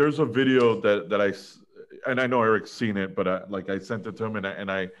a video that and I know Eric's seen it, but I sent it to him,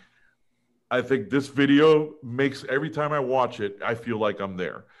 and I think this video makes, every time I watch it, I feel like I'm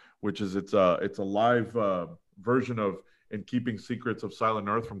there. Which is it's a live version of "In Keeping Secrets of Silent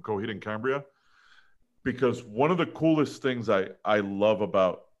Earth" from Coheed and Cambria. Because one of the coolest things I love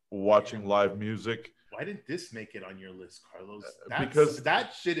about watching live music. Why didn't this make it on your list, Carlos? Because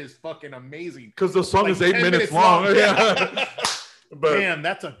that shit is fucking amazing. Because the song is 8 minutes long. Yeah. But, damn,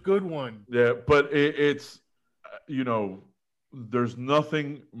 that's a good one. Yeah, but it's there's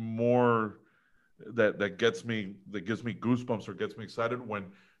nothing more that gives me goosebumps or gets me excited when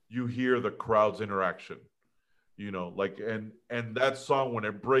you hear the crowd's interaction. And that song, when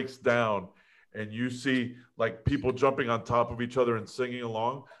it breaks down and you see like people jumping on top of each other and singing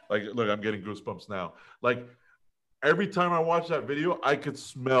along, like, look, I'm getting goosebumps now. Like, every time I watch that video, I could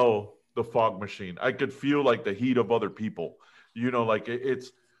smell the fog machine. I could feel like the heat of other people.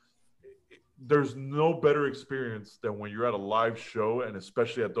 There's no better experience than when you're at a live show, and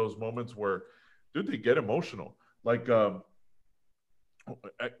especially at those moments where, dude, they get emotional. Like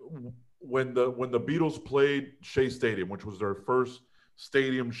when the Beatles played Shea Stadium, which was their first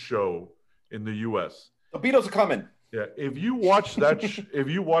stadium show in the U.S. The Beatles are coming. Yeah, if you watch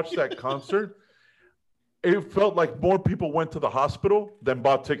that concert, it felt like more people went to the hospital than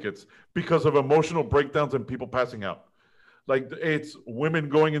bought tickets because of emotional breakdowns and people passing out. Like, it's women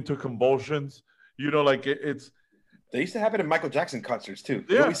going into convulsions. It's. They used to happen at Michael Jackson concerts too.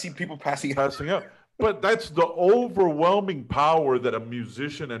 Yeah, you always see people passing out. But that's the overwhelming power that a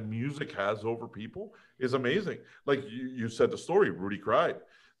musician and music has over people is amazing. Like you said, the story, Rudy cried.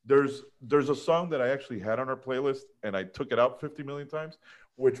 There's a song that I actually had on our playlist, and I took it out 50 million times,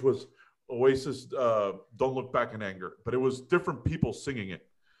 which was Oasis, Don't Look Back in Anger. But it was different people singing it.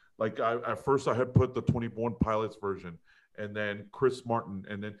 Like, at first I had put the 21 Pilots version, and then Chris Martin.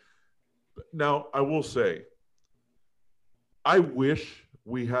 And then, now I will say, I wish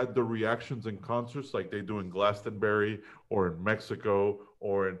we had the reactions in concerts like they do in Glastonbury or in Mexico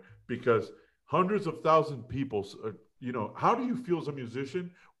because hundreds of thousands of people, how do you feel as a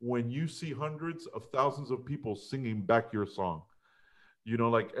musician when you see hundreds of thousands of people singing back your song?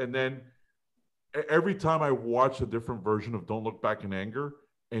 And then every time I watch a different version of Don't Look Back in Anger,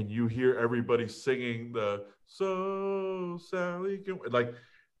 and you hear everybody singing the "So Sally,"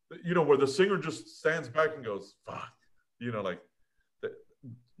 where the singer just stands back and goes, "Fuck,"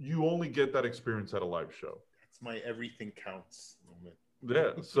 you only get that experience at a live show. That's my everything counts moment.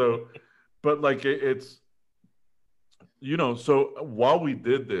 Yeah. So, but like it's, so while we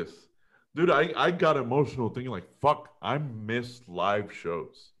did this, dude, I got emotional thinking like, fuck, I missed live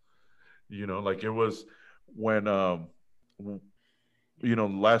shows. Like it was when,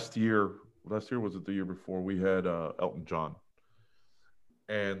 last year was it the year before, we had Elton John,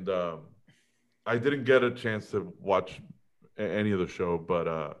 and I didn't get a chance to watch any of the show,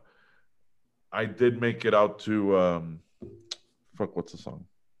 but I did make it out to what's the song?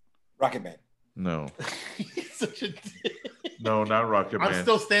 Rocket Man. No. He's such a no, not Rocket Man. I'm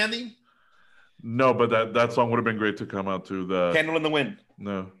Still Standing. No, but that song would have been great to come out to. The Candle in the Wind.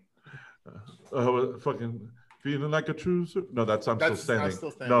 No. Fucking Feeling Like a True. No, that's I'm Still Standing.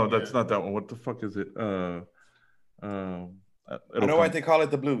 No, that's not that one. What the fuck is it? I know why they call it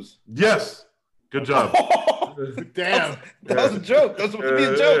the blues. Yes. Good job. Damn. That was a joke. That was supposed to be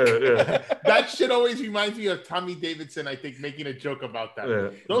a joke. Yeah. That shit always reminds me of Tommy Davidson, I think, making a joke about that. Yeah.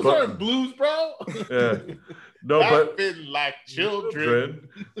 Those aren't blues, bro. Yeah. No, but like children.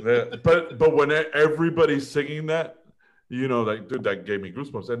 Yeah. But when everybody's singing that, like, dude, that gave me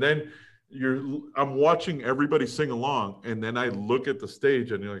goosebumps. And then I'm watching everybody sing along, and then I look at the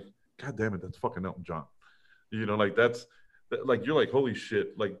stage and you're like, God damn it, that's fucking Elton John. Like that's like, you're like, holy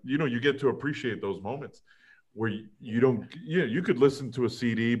shit. Like, you get to appreciate those moments where you could listen to a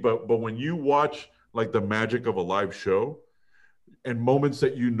CD, but when you watch like the magic of a live show and moments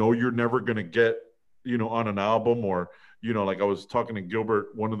that you're never going to get, on an album, or, like I was talking to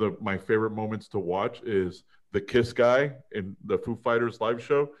Gilbert, one of my favorite moments to watch is the Kiss guy in the Foo Fighters live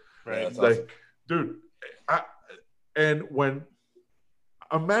show. Right. Like, awesome. Dude,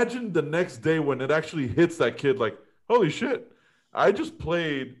 imagine the next day when it actually hits that kid, like, holy shit, I just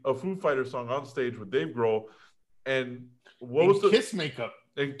played a Foo Fighters song on stage with Dave Grohl, and what was the Kiss makeup?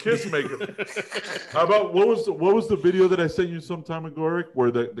 And Kiss makeup. How about what was the video that I sent you some time ago, Eric,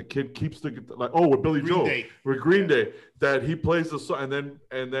 where the kid keeps with Billy Joel, with Green Day, that he plays the song,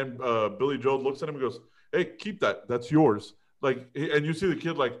 and then Billy Joel looks at him and goes, "Hey, keep that. That's yours." Like, and you see the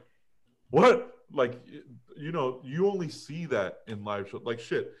kid like, what? Like, you only see that in live shows. Like,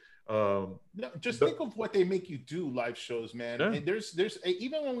 shit. No, just think of what they make you do live shows, man. Yeah. And there's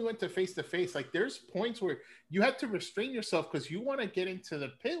even when we went to face, like, there's points where you have to restrain yourself because you want to get into the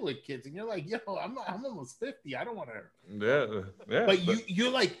pit with kids, and you're like, yo, I'm almost 50. I don't want to. Yeah. But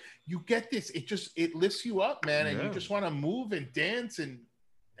you're like, you get this. It lifts you up, man, and you just want to move and dance and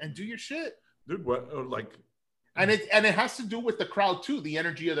do your shit, dude. What, like, And it has to do with the crowd too, the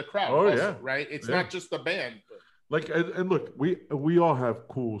energy of the crowd. Oh, also, yeah. Right. It's Yeah. not just the band. Like, and look, we all have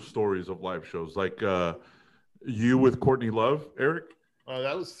cool stories of live shows. Like you with Courtney Love, Eric. Oh,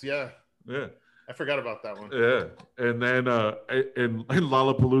 that was Yeah. I forgot about that one. Yeah, and then in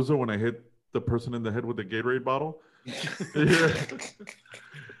Lollapalooza when I hit the person in the head with the Gatorade bottle. Yeah.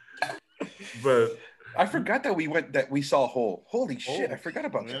 But I forgot that we saw Hole. Holy shit! I forgot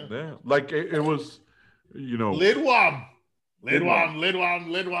about that. Yeah, like it was, you know, Lidwam.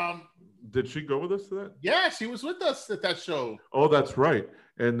 Did she go with us to that? Yeah, she was with us at that show. Oh, that's right.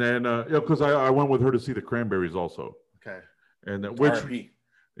 And then because I went with her to see the Cranberries also. Okay. And it was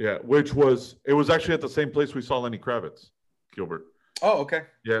actually at the same place we saw Lenny Kravitz, Gilbert. Oh, okay.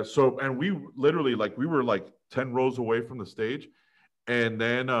 Yeah. So, and we literally we were like 10 rows away from the stage. And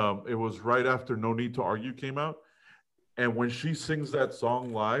then it was right after No Need to Argue came out. And when she sings that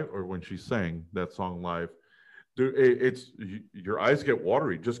song live, or when she sang that song live, dude, your eyes get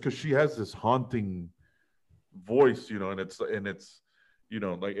watery just because she has this haunting voice, you know, and it's you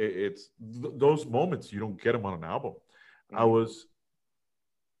know, like it's those moments, you don't get them on an album. Mm-hmm.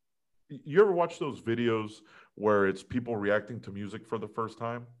 You ever watch those videos where it's people reacting to music for the first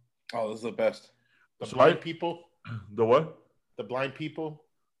time? Oh, those are the best. The blind people? The what? The blind people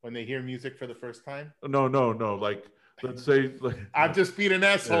when they hear music for the first time? No. Like, let's say, I'm just being an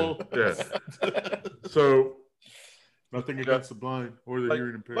asshole. Yeah. So, nothing against the blind or the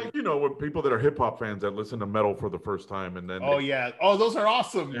hearing impaired. Like, you know, with people that are hip hop fans that listen to metal for the first time, and then those are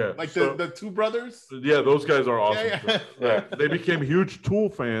awesome. Yeah. Like the two brothers. Yeah, those guys are awesome. Yeah. They became huge Tool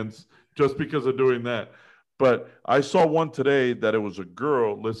fans just because of doing that. But I saw one today that it was a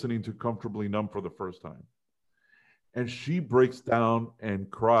girl listening to Comfortably Numb for the first time. And she breaks down and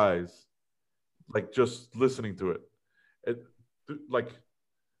cries, like just listening to it.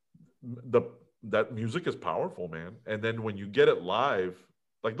 That music is powerful, man. And then when you get it live,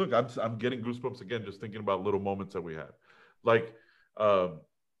 like, look, I'm getting goosebumps again just thinking about little moments that we had. Like,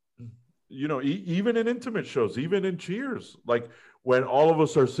 you know, even in intimate shows, even in Cheers, like when all of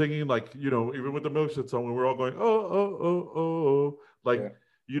us are singing, like, you know, even with the Milkshake song, when we're all going, oh, like,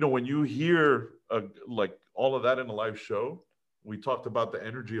 you know, when you hear like all of that in a live show, we talked about the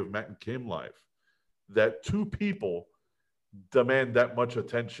energy of Matt and Kim live, that two people demand that much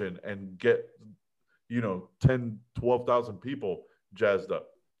attention and get, you know, 10, 12,000 people jazzed up.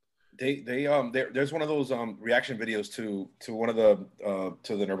 There's one of those reaction videos to one of the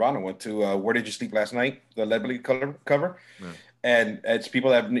to the Nirvana one, to Where Did You Sleep Last Night, the Led Belly cover. Yeah. And it's people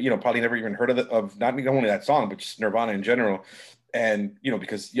that have, you know, probably never even heard of not only that song, but just Nirvana in general. And, you know,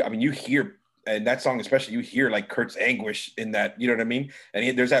 because, I mean, you hear, and that song especially, you hear like Kurt's anguish in that, you know what I mean?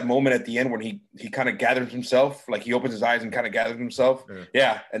 And there's that moment at the end when he kind of gathers himself, like he opens his eyes and kind of gathers himself.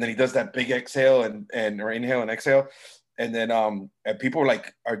 Yeah. And then he does that big exhale or inhale and exhale. And then and people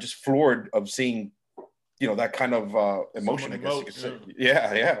are just floored of seeing, you know, that kind of emotion, I guess you could say.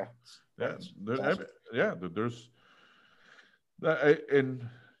 Yeah. There's and,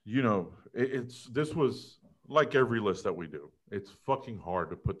 you know, this was like every list that we do. It's fucking hard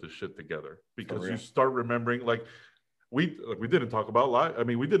to put this shit together because you start remembering, like we didn't talk about live. I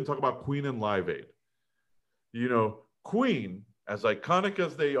mean, we didn't talk about Queen and Live Aid. You know, Queen, as iconic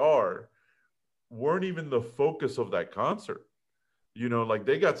as they are, weren't even the focus of that concert. You know, like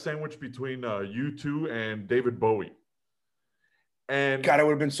they got sandwiched between U2 and David Bowie. And God, it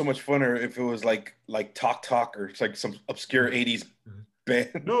would have been so much funner if it was like Talk or it's like some obscure 80s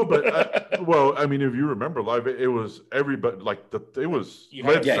band. No, but well, I mean, if you remember Live Aid, it was everybody, like it was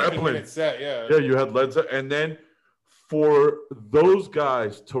Led Zeppelin. Yeah, you had Led Zeppelin, and then for those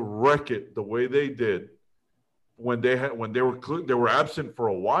guys to wreck it the way they did when they were absent for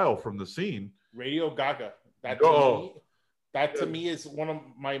a while from the scene. Radio Gaga. That to me is one of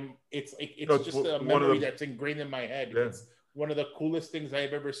my. It's just a memory that's ingrained in my head. Yeah. It's one of the coolest things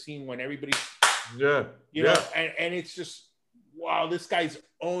I've ever seen when everybody. Yeah. You know, and it's just. Wow, this guy's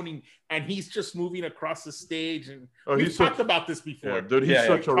owning, and he's just moving across the stage. And we've talked about this before. Yeah, dude, he's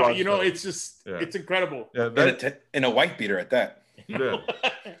such a rock. You know, it's just, it's incredible. Yeah, in a white beater at that. Yeah,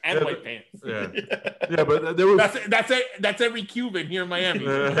 and white pants. Yeah, but there was that's every Cuban here in Miami.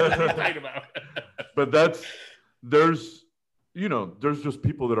 About. But there's just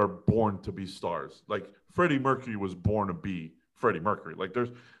people that are born to be stars. Like Freddie Mercury was born to be Freddie Mercury. Like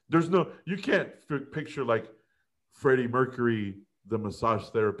there's no, you can't picture like Freddie Mercury, the massage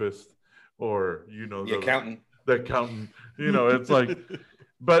therapist, or, you know, the accountant. The accountant, you know, it's like,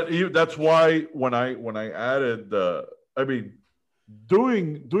 but that's why when I added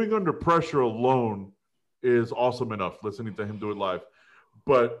doing Under Pressure alone is awesome enough, listening to him do it live.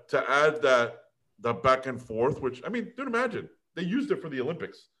 But to add that the back and forth, which I mean, dude, imagine they used it for the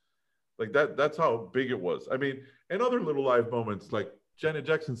Olympics. Like that's how big it was. I mean, and other little live moments like Janet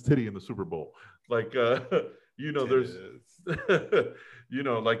Jackson's titty in the Super Bowl. Like there's the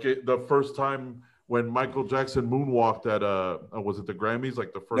first time when Michael Jackson moonwalked at was it the Grammys?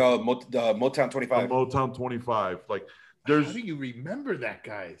 Like the first the Motown 25. The Motown 25. Like there's how do you remember that,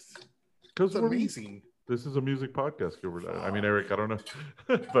 guys? Because it's amazing. This is a music podcast, Gilbert. I mean, Eric, I don't know.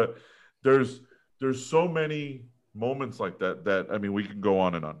 But there's so many moments like that I mean we can go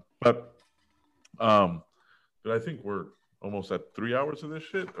on and on. But I think we're almost at 3 hours of this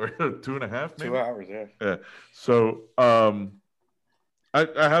shit, or 2.5 maybe? 2 hours, yeah. So I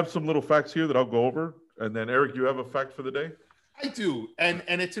have some little facts here that I'll go over, and then Eric, you have a fact for the day? I do, and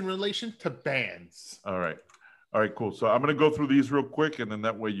it's in relation to bands. All right, cool. So I'm gonna go through these real quick, and then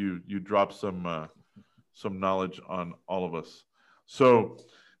that way you drop some knowledge on all of us. So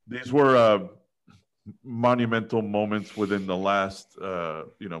these were monumental moments within the last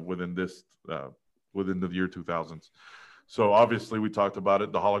within the year 2000s. So obviously we talked about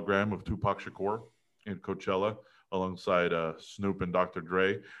it, the hologram of Tupac Shakur in Coachella alongside Snoop and Dr.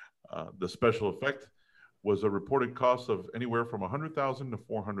 Dre. The special effect was a reported cost of anywhere from $100,000 to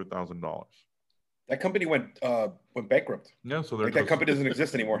 $400,000. That company went bankrupt. Yeah, so that company doesn't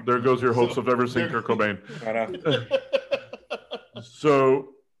exist anymore. There goes your hopes of ever seeing Kurt Cobain. So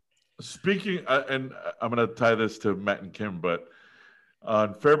speaking, and I'm going to tie this to Matt and Kim, but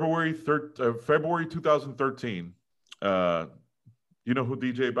on February 2013, you know who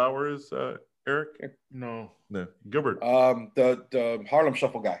DJ Bauer is, Eric? No. Gilbert. The Harlem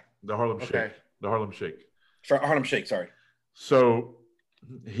Shuffle guy. The Harlem Shake. The Harlem Shake. Harlem Shake, sorry. So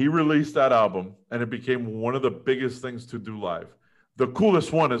he released that album, and it became one of the biggest things to do live. The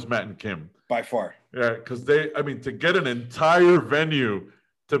coolest one is Matt and Kim. By far. Yeah, because to get an entire venue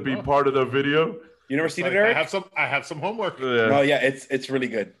to be part of the video. You never seen it, Eric? I have some homework. Yeah. No, yeah, it's really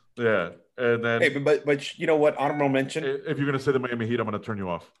good. Yeah, and then. Hey, but you know what? Honorable mention. If you're gonna say the Miami Heat, I'm gonna turn you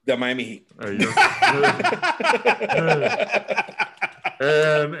off. The Miami Heat.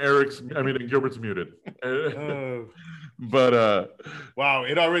 And Gilbert's muted. But wow,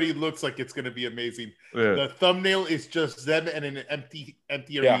 it already looks like it's gonna be amazing. Yeah. The thumbnail is just them and an empty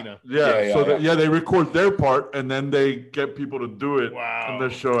arena. Yeah. They record their part and then they get people to do it in the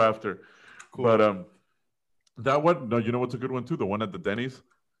show after. Cool. But that one, no, you know what's a good one too? The one at the Denny's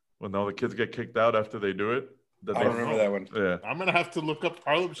when all the kids get kicked out after they do it. I don't remember that one. Yeah, I'm gonna have to look up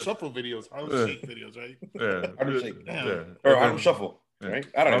Harlem Shuffle videos, Harlem Shake videos, right? Yeah, Harlem Shake, or Harlem Shuffle. Right?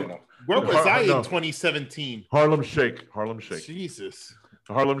 I don't even know. Where was I in 2017? Harlem Shake. Jesus.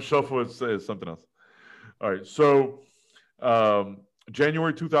 Harlem Shuffle is something else. All right. So,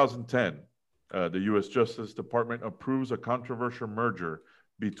 January 2010, the U.S. Justice Department approves a controversial merger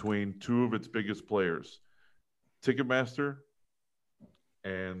between two of its biggest players, Ticketmaster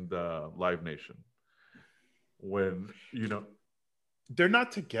and Live Nation. When, they're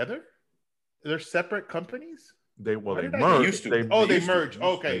not together? They're separate companies? They merged. They used to. They merged.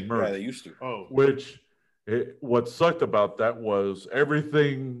 Okay. Yeah, they used to. Oh. What sucked about that was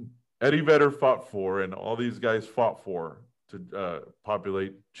everything Eddie Vedder fought for and all these guys fought for to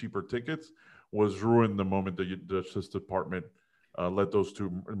populate cheaper tickets was ruined the moment the Justice Department let those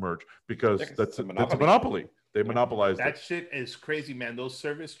two merge, because that's a monopoly. They monopolized that shit is crazy, man. Those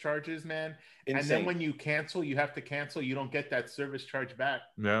service charges, man. Insane. And then when you cancel, you have to cancel. You don't get that service charge back.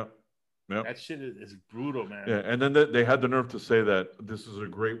 Yeah. Yep. That shit is brutal, man. Yeah, and then they had the nerve to say that this is a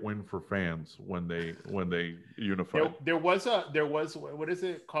great win for fans when they unified. There was what is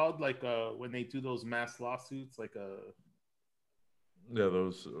it called? Like when they do those mass lawsuits, like a. Yeah,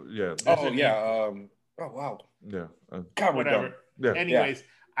 those. Yeah. Oh yeah. Oh wow. Yeah. God, whatever. Yeah. Anyways,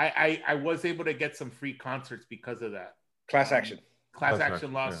 yeah. I was able to get some free concerts because of that. Class action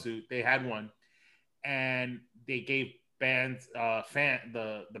lawsuit. Yeah. They had one, and they gave bands,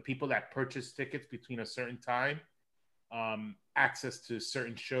 the people that purchase tickets between a certain time, access to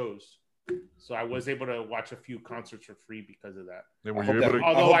certain shows. So I was able to watch a few concerts for free because of that.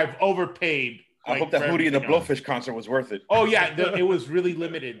 Although I've overpaid. I hope that Hootie and the Blowfish concert was worth it. Oh yeah, it was really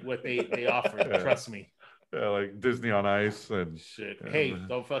limited what they offered. Yeah. Trust me. Yeah, like Disney on Ice and shit. Hey,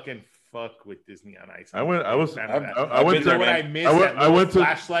 don't fucking fuck with Disney on Ice. I went to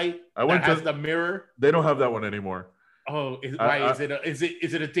flashlight. I went to the mirror. They don't have that one anymore. Oh, is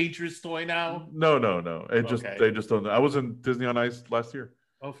it a dangerous toy now? No. They just don't. I was in Disney on Ice last year.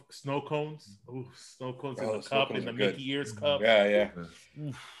 Oh, snow cones. Oh, snow cones in the cup, in the Mickey Ears cup. Yeah.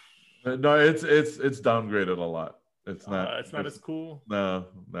 No, it's downgraded a lot. It's not. It's not as cool. No.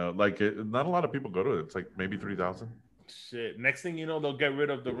 Like not a lot of people go to it. It's like maybe 3,000. Shit. Next thing you know, they'll get rid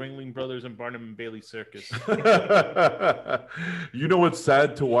of the Ringling Brothers and Barnum and Bailey Circus. You know what's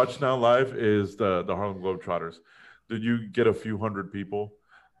sad to watch now live is the Harlem Globetrotters. Did you get a few hundred people?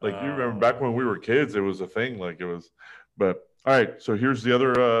 Like you remember back when we were kids, it was a thing. Like it was, but all right. So here's the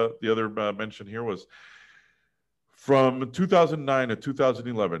other mention here was from 2009 to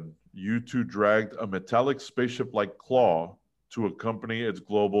 2011. U2 dragged a metallic spaceship-like claw to accompany its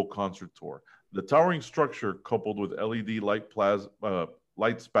global concert tour. The towering structure, coupled with LED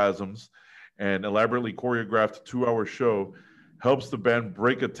light spasms and elaborately choreographed 2-hour show, helps the band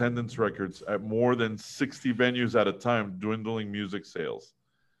break attendance records at more than 60 venues at a time, dwindling music sales.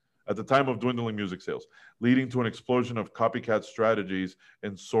 At the time of dwindling music sales, leading to an explosion of copycat strategies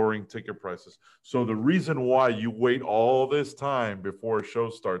and soaring ticket prices. So the reason why you wait all this time before a show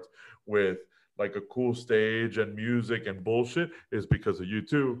starts with like a cool stage and music and bullshit is because of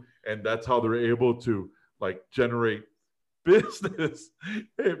U2, and that's how they're able to like generate business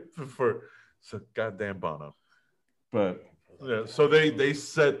for goddamn Bono. But yeah, so they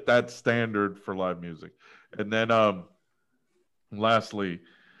set that standard for live music. And then lastly,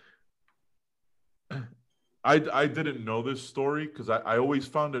 I didn't know this story because I always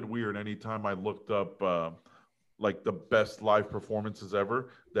found it weird anytime I looked up like the best live performances ever,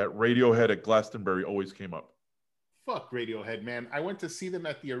 that Radiohead at Glastonbury always came up. Fuck Radiohead, man. I went to see them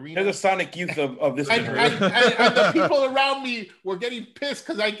at the arena. There's a Sonic Youth of this. and the people around me were getting pissed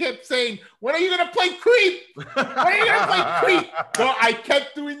because I kept saying, when are you going to play Creep? When are you going to play Creep? So I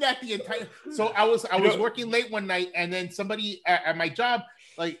kept doing that the entire... So I was working late one night, and then somebody at my job,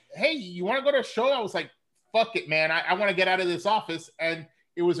 like, hey, you want to go to a show? I was like, fuck it, man. I want to get out of this office. And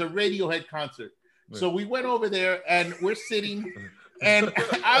it was a Radiohead concert. So we went over there, and we're sitting... And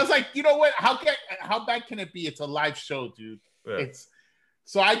I was like, you know what? How bad can it be? It's a live show, dude. Yeah. It's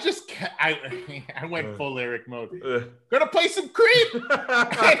so I just I went full lyric mode. Gonna play some Creep,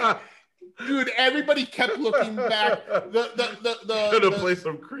 dude. Everybody kept looking back. Gonna play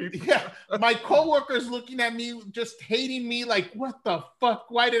some Creep. Yeah, my coworkers looking at me, just hating me, like, what the fuck?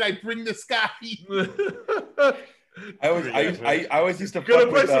 Why did I bring this guy? I always used to gonna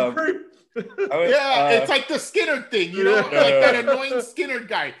play some Creep. It's like the Skinner thing, you know, like that annoying Skinner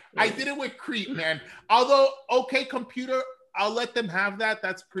guy. I did it with Creep, man. Although, OK Computer, I'll let them have that.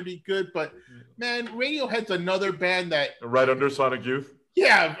 That's pretty good. But man, Radiohead's another band that right under Sonic Youth.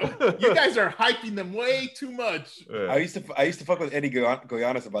 Yeah, you guys are hyping them way too much. Yeah. I used to fuck with Eddie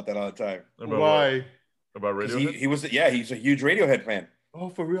Goyanis about that all the time. Why? About Radiohead? He's a huge Radiohead fan. Oh,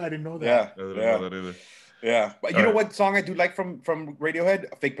 for real? I didn't know that. I didn't know that either. Yeah, but you know what song I do like from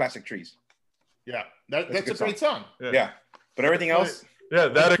Radiohead? Fake Plastic Trees. Yeah, that's a great song. Yeah, but everything else. Yeah,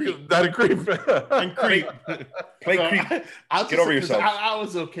 that and Creep. And Creep. Play Creep. Get over yourself. I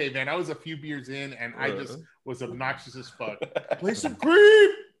was okay, man. I was a few beers in, and I just was obnoxious as fuck. Play some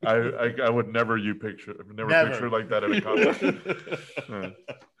Creep. I would never picture like that at a concert.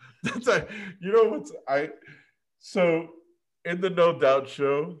 That's so in the No Doubt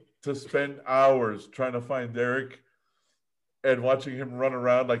show, to spend hours trying to find Derek and watching him run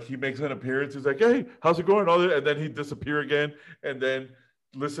around, like he makes an appearance, he's like, hey, how's it going? And then he'd disappear again, and then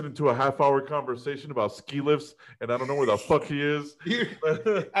listening to a half-hour conversation about ski lifts, and I don't know where the fuck he is.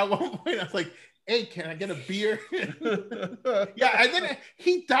 At one point, I was like, hey, can I get a beer? Yeah, and then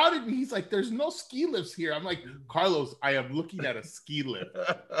he doubted me. He's like, there's no ski lifts here. I'm like, Carlos, I am looking at a ski lift.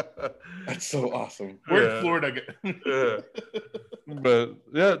 That's so awesome. We're in Florida. But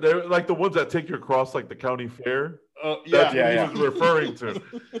yeah, they're like the ones that take you across like the county fair. That's what he was referring to.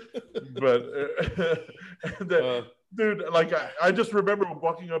 But dude, like I just remember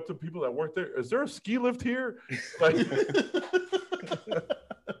walking up to people that work there. Is there a ski lift here? Like,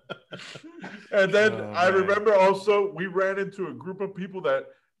 and then I remember also we ran into a group of people that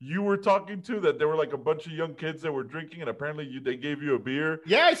you were talking to, that there were like a bunch of young kids that were drinking, and apparently they gave you a beer.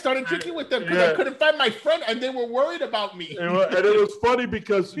 Yeah, I started drinking with them because I couldn't find my friend, and they were worried about me. And it was funny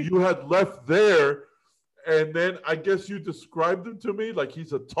because you had left there, and then I guess you described him to me like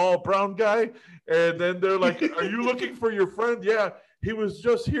he's a tall brown guy, and then they're like, "Are you looking for your friend?" Yeah, he was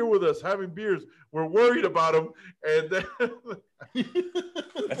just here with us having beers. We're worried about him, and then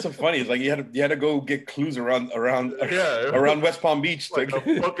that's so funny. It's like you had to go get clues around West Palm Beach. Like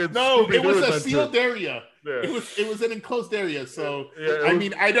no, it was a sealed area. Yeah. It was an enclosed area. So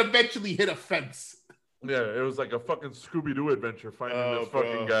I'd eventually hit a fence. Yeah, it was like a fucking Scooby-Doo adventure finding this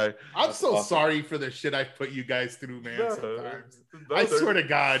fucking guy. I'm so sorry for the shit I put you guys through, man. Sometimes I swear to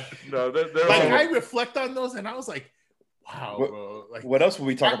God. No, I reflect on those, and I was like, wow, bro. Like, what else will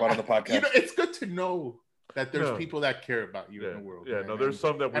we talk about on the podcast? It's good to know that there's people that care about you in the world. Yeah, man. no, there's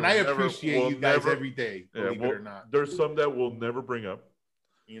some that and I appreciate you guys every day, believe it or not. There's some that we'll never bring up.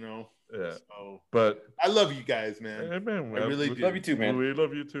 You know? Yeah. So, but I love you guys, man. Hey, man, I really do. Love you too, man. We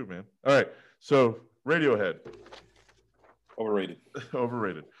love you too, man. All right. So Radiohead. Overrated.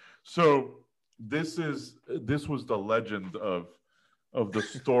 Overrated. So this was the legend of the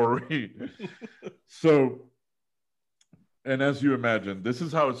story. So, and as you imagine, this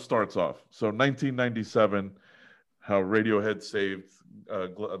is how it starts off. So 1997, how Radiohead saved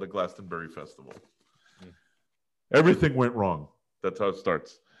the Glastonbury Festival. Everything went wrong. That's how it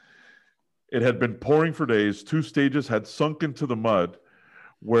starts. It had been pouring for days. 2 stages had sunk into the mud,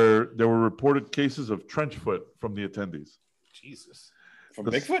 where there were reported cases of trench foot from the attendees. Jesus. From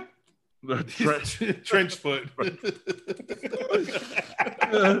Bigfoot? Trench foot.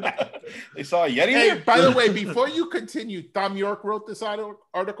 They saw a Yeti. Hey, by the way, before you continue, Thom Yorke wrote this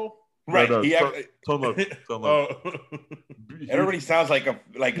article. Right. No, he Tone Loc. Everybody sounds like a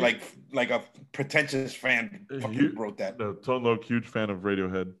pretentious fan wrote that. No, Tone Loc, huge fan of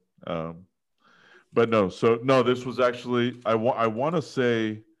Radiohead. But no, this was actually I want to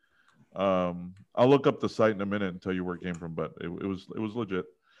say I'll look up the site in a minute and tell you where it came from, but it was legit.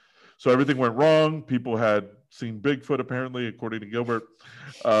 So everything went wrong. People had seen Bigfoot, apparently, according to Gilbert.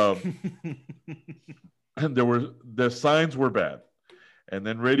 And the signs were bad. And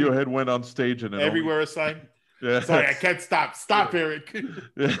then Radiohead went on stage and everywhere a sign. Yeah. Sorry, I can't stop. Stop, Eric.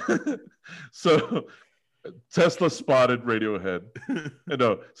 Yeah. So Tesla spotted Radiohead.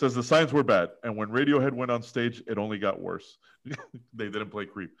 No, says the signs were bad. And when Radiohead went on stage, it only got worse. They didn't play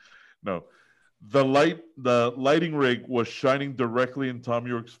Creep. No. The lighting rig was shining directly in Thom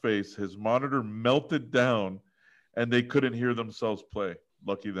Yorke's face. His monitor melted down and they couldn't hear themselves play.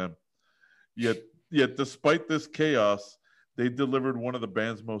 Lucky them. Yet despite this chaos, they delivered one of the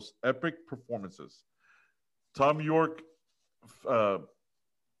band's most epic performances. Thom Yorke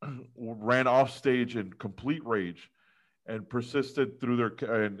ran off stage in complete rage and persisted through their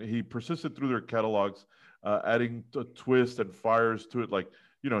catalogs, adding a twist and fires to it. Like,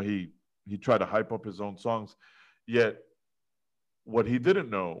 he tried to hype up his own songs. Yet what he didn't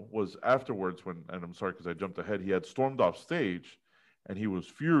know was afterwards, and I'm sorry because I jumped ahead, he had stormed off stage and he was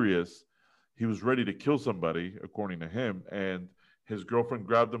furious. He was ready to kill somebody, according to him. And his girlfriend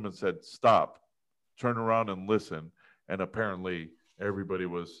grabbed him and said, "Stop, turn around and listen." And apparently everybody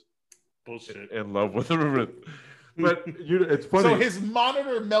was bullshit in love with him. But it's funny. So his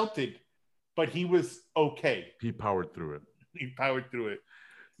monitor melted, but he was okay. He powered through it.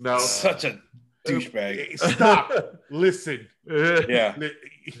 Now, such a douchebag. Stop. Listen. Yeah.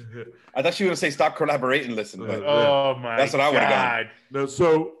 I thought she was going to say stop, collaborate, and listen. But oh my! That's what I would have gone. No,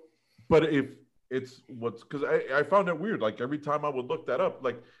 so, but if it's because I found it weird. Like every time I would look that up,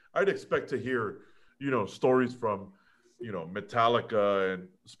 like I'd expect to hear, stories from, Metallica. And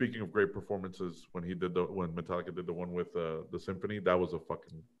speaking of great performances, when Metallica did the one with the symphony, that was a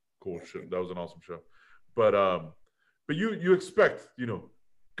fucking cool show. That was an awesome show. But you expect,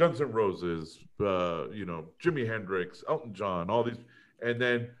 Guns N' Roses, Jimi Hendrix, Elton John, all these,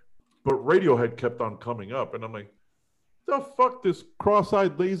 but Radiohead kept on coming up, and I'm like, the fuck, this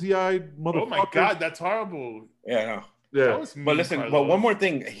cross-eyed, lazy-eyed motherfucker. Oh my god, that's horrible. Yeah, yeah. But listen, one more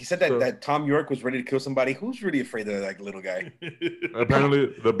thing. He said that Thom Yorke was ready to kill somebody. Who's really afraid of that little guy?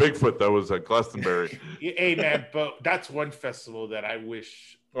 Apparently, the Bigfoot that was at Glastonbury. Hey man, but that's one festival that I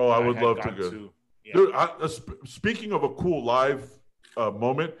wish. Oh, I would love to go. Yeah. Dude, speaking of a cool live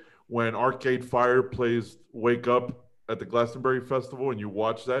moment, when Arcade Fire plays "Wake Up" at the Glastonbury Festival, and you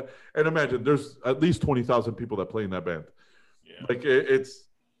watch that, and imagine there's at least 20,000 people that play in that band. Yeah. Like it's,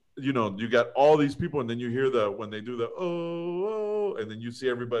 you got all these people, and then you hear when they do the oh, and then you see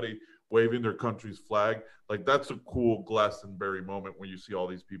everybody waving their country's flag. Like that's a cool Glastonbury moment when you see all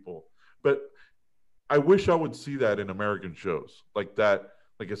these people. But I wish I would see that in American shows like that.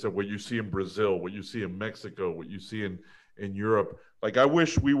 Like I said, what you see in Brazil, what you see in Mexico, what you see in Europe. Like I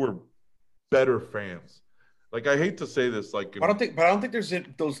wish we were better fans. Like I hate to say this, like I don't think there's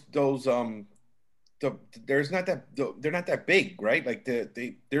those there's not that they're not that big, right? Like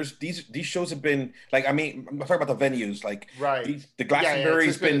there's these shows have been like, I mean, I'm talking about the venues, like right. The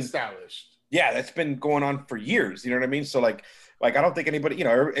Glastonbury's been established. Yeah, that's been going on for years. You know what I mean? So like I don't think anybody,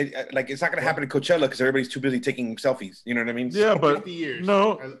 it's not going to happen at Coachella because everybody's too busy taking selfies. You know what I mean? Yeah, but 50 years.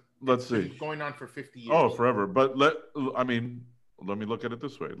 No, let's see. Going on for 50 years. Oh, forever. But let me look at it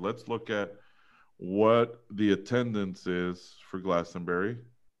this way. Let's look at what the attendance is for Glastonbury.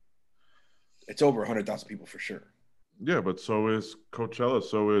 It's over 100,000 people for sure. Yeah, but so is Coachella,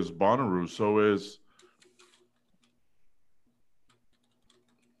 so is Bonnaroo, so is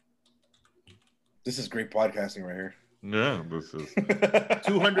This is great podcasting right here. Yeah, this is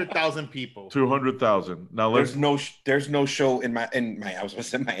 200,000 people. 200,000. Now let's. There's no show in I was going to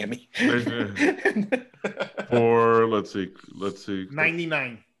say Miami. For let's see.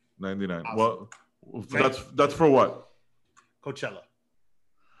 99. Awesome. Well, that's for what? Coachella.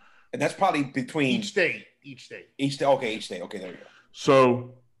 And that's probably between each day. Okay, each day. Okay, there you go.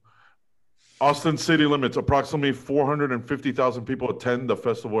 So, Austin city limits approximately 450,000 people attend the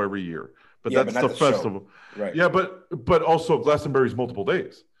festival every year. But that's the festival, show. Right? Yeah, but also Glastonbury's multiple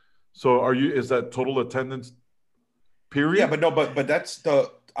days. So is that total attendance? Period. Yeah, but that's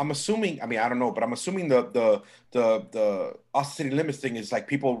the. I'm assuming. I mean, I don't know, but I'm assuming the Austin city limits thing is like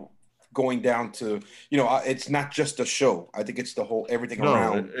people going down to. It's not just a show. I think it's the whole everything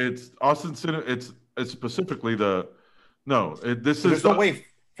around. It's Austin city. It's specifically the. No, there's no way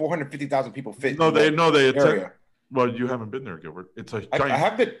 450,000 people fit. They attend. Well, you haven't been there, Gilbert. It's a giant. I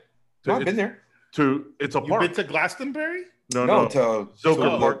have been. No, I've been there. It's a park. You've been to Glastonbury? No, to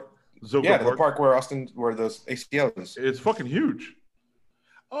Zilker Park. The park where the ACL is. It's fucking huge.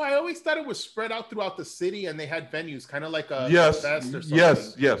 Oh, I always thought it was spread out throughout the city, and they had venues, kind of like a fest or something.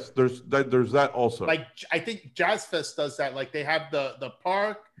 Yes. There's that also. Like I think Jazz Fest does that. Like they have the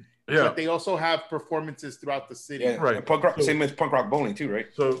park, but they also have performances throughout the city. Yeah, right. Punk rock, same as punk rock bowling too, right?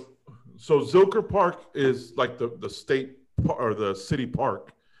 So Zilker Park is like the state or the city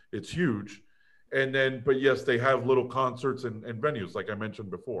park. It's huge. And then, but yes, they have little concerts and venues, like I mentioned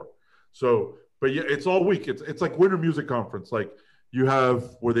before. So, but yeah, it's all week. It's like Winter Music Conference. Like you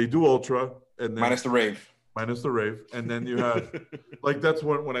have where they do Ultra and then minus the rave. And then you have like that's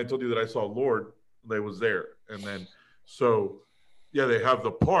when I told you that I saw Lorde, they was there. And then they have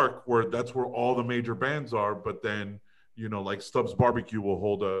the park where that's where all the major bands are, but then like Stubbs Barbecue will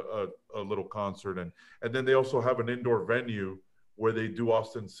hold a little concert and then they also have an indoor venue where they do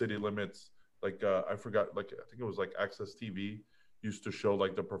Austin city limits. Like I forgot, like I think it was like Access TV used to show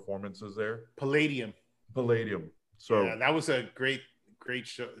like the performances there. Palladium. So yeah, that was a great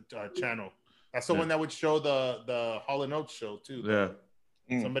show channel. That's the one that would show the Hall & Oates show too.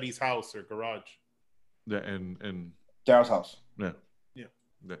 Yeah. Somebody's house or garage. Yeah, and Daryl's house. Yeah.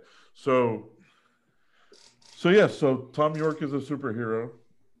 So Tom York is a superhero.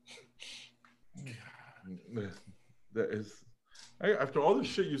 That is. After all the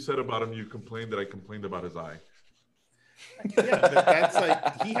shit you said about him, you complained that I complained about his eye. Yeah, but that's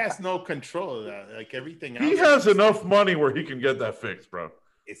like he has no control of that. Like everything else. He has enough money where he can get that fixed, bro.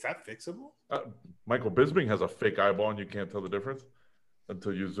 Is that fixable? Michael Bisping has a fake eyeball, and you can't tell the difference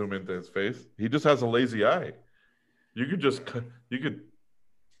until you zoom into his face. He just has a lazy eye. You could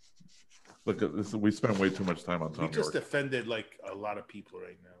look at this. We spent way too much time on Tom. You just offended like a lot of people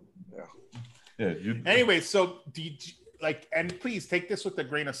right now. Yeah. Anyway, so do you, like, and please take this with a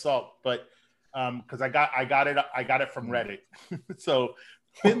grain of salt, but because I got it from Reddit. So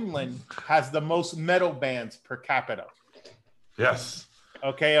Finland has the most metal bands per capita. Yes.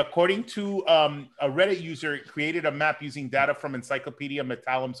 Okay, according to a Reddit user, it created a map using data from Encyclopedia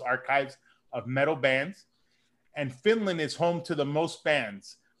Metallum's archives of metal bands, and Finland is home to the most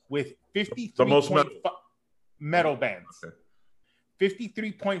bands with 53.5 metal bands. Okay.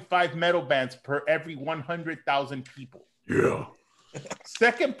 53.5 metal bands per every 100,000 people. Yeah.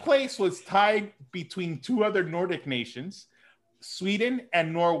 Second place was tied between two other Nordic nations, Sweden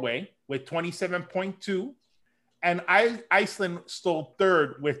and Norway, with 27.2, and Iceland stole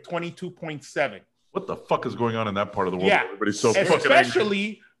third with 22.7. What the fuck is going on in that part of the world? Yeah, everybody's so fucking angry.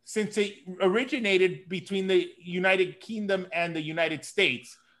 Especially since it originated between the United Kingdom and the United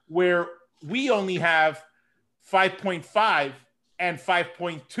States, where we only have 5.5 and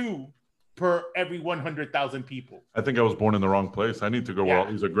 5.2 per every 100,000 people. I think I was born in the wrong place. I need to go where all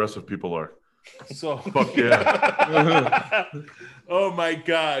these aggressive people are. So fuck yeah. Oh my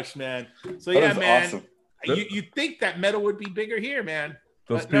gosh, man. So that man, awesome. You think that metal would be bigger here, man.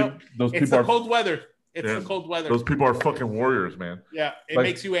 Those people it's the cold weather. It's the cold weather. Those people are fucking warriors, man. Yeah, it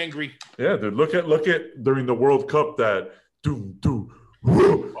makes you angry. Yeah, dude. Look at during the World Cup that doom.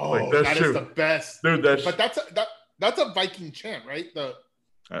 Oh, like that is the best. Dude, that's a Viking chant, right?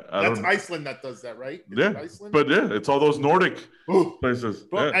 That's Iceland that does that, right? Iceland? But it's all those Nordic places.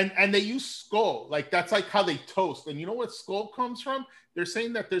 But, and they use skull. Like that's like how they toast. And you know what skull comes from? They're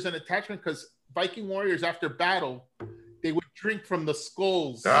saying that there's an attachment because Viking warriors after battle, they would drink from the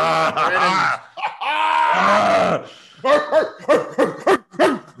skulls. That's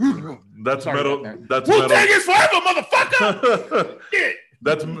metal. That's we'll metal. take it forever, motherfucker.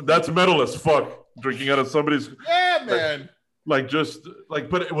 That's metal as fuck. Drinking out of somebody's. Yeah, man. Like just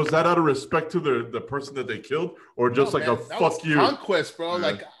like, but was that out of respect to the person that they killed, or just like man, a fuck you conquest, bro? Yeah.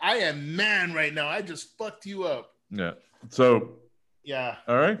 Like I am man right now. I just fucked you up. Yeah. So yeah.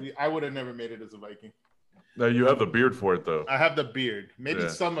 All right. I would have never made it as a Viking. Now you have the beard for it though. I have the beard. Maybe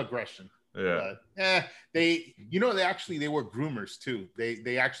some aggression. Yeah. But they were groomers too.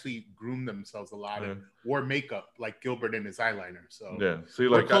 They actually groomed themselves a lot and wore makeup like Gilbert and his eyeliner. So yeah. See,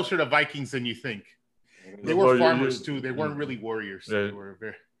 we're closer to Vikings than you think. They were farmers too. They weren't really warriors. Yeah. They were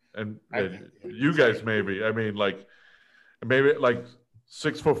very. You guys maybe. I mean, like maybe like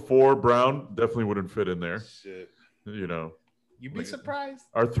 6'4" Brown definitely wouldn't fit in there. Shit. You know. You'd be surprised.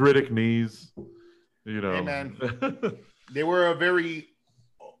 Arthritic knees. You know. Hey man. They were a very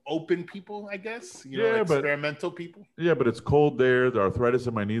open people, I guess. Experimental people. Yeah, but it's cold there. The arthritis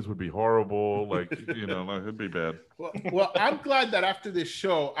in my knees would be horrible. Like, it'd be bad. Well, I'm glad that after this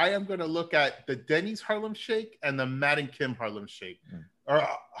show, I am going to look at the Denny's Harlem Shake and the Matt and Kim Harlem Shake. Or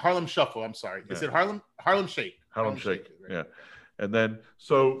Harlem Shuffle, I'm sorry. Is it Harlem Shake? Harlem Shake, right? Yeah. And then,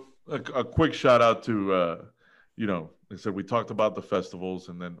 so a quick shout out to, they said we talked about the festivals,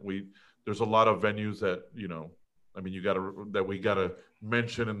 and then there's a lot of venues that, we gotta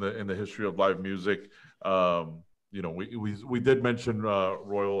mention in the history of live music. We did mention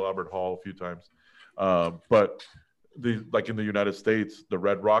Royal Albert Hall a few times, but in the United States, the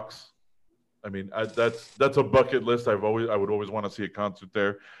Red Rocks. I mean, that's a bucket list. I would always want to see a concert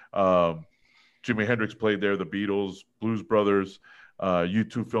there. Jimi Hendrix played there. The Beatles, Blues Brothers,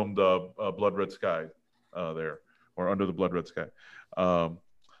 U2 filmed Blood Red Sky there, or Under the Blood Red Sky.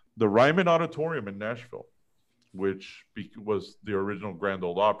 The Ryman Auditorium in Nashville, which was the original Grand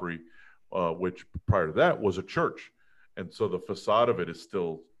Ole Opry, which prior to that was a church. And so the facade of it is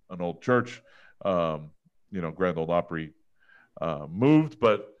still an old church. Grand Ole Opry moved,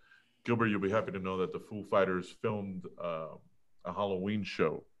 but Gilbert, you'll be happy to know that the Foo Fighters filmed a Halloween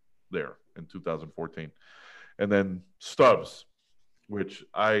show there in 2014. And then Stubbs, which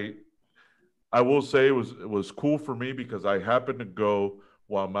I will say was cool for me because I happened to go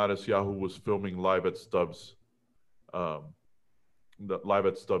while Matisyahu was filming Live at Stubbs, Live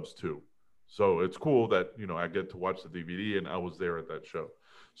at Stubbs 2. So it's cool that, I get to watch the DVD and I was there at that show.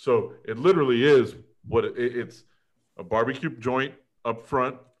 So it literally is it's a barbecue joint up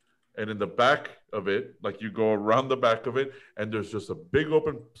front, and in the back of it, like you go around the back of it, and there's just a big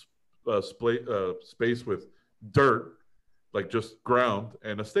open space with dirt, like just ground,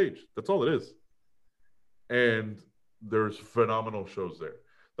 and a stage. That's all it is. And there's phenomenal shows there.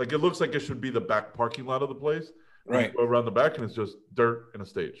 Like it looks like it should be the back parking lot of the place. Right. You go around the back, and it's just dirt and a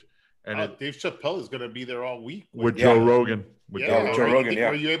stage. And Dave Chappelle is going to be there all week with Joe Rogan. Joe Rogan.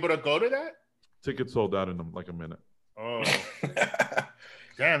 Were you able to go to that? Tickets sold out in like a minute. Oh,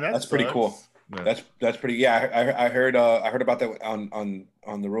 damn! That's pretty cool. Yeah. That's pretty. Yeah, I heard about that on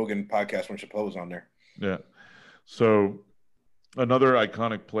the Rogan podcast when Chappelle was on there. Yeah. So another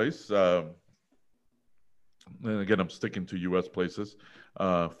iconic place. And again, I'm sticking to U.S. places.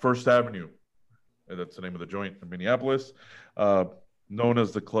 First Avenue. That's the name of the joint in Minneapolis. Known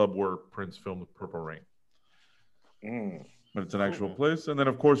as the club where Prince filmed Purple Rain. But it's an actual place. And then,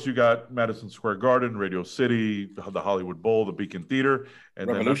 of course, you got Madison Square Garden, Radio City, the Hollywood Bowl, the Beacon Theater. And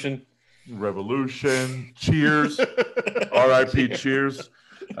Revolution. Cheers. R.I.P. Cheers.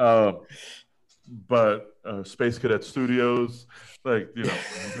 But Space Cadet Studios, but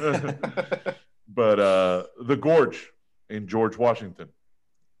the Gorge in George Washington.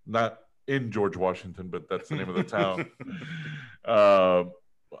 Not in George Washington, but that's the name of the town.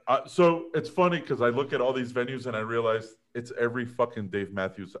 So it's funny because I look at all these venues and I realize it's every fucking Dave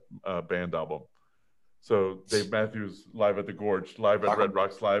Matthews band album. So Dave Matthews live at the Gorge, live at Red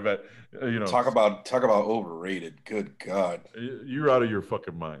Rocks, live at Talk about overrated. Good God, you're out of your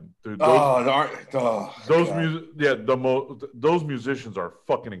fucking mind, dude. Those musicians are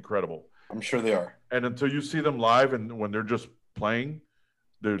fucking incredible. I'm sure they are. And until you see them live and when they're just playing,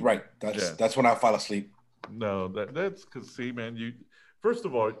 dude. Right. That's when I fall asleep. No, that's because see, man, first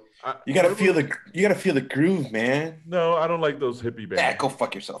of all, you gotta feel the groove, man. No, I don't like those hippie bands. Yeah, go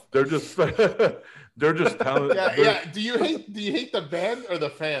fuck yourself. They're just talented. Yeah. Do you hate the band or the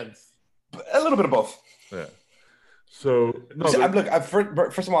fans? A little bit of both. Yeah. So no,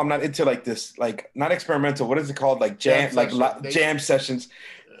 first of all, I'm not into like this, like not experimental. What is it called? Like jam sessions.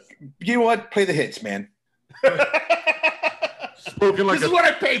 You know what? Play the hits, man. This is what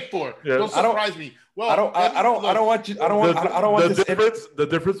I paid for. Yeah. Don't surprise me. Well, I don't want the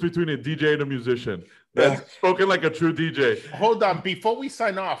difference between a DJ and a musician. That's spoken like a true DJ. Hold on, before we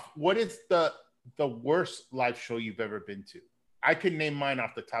sign off, what is the worst live show you've ever been to? I can name mine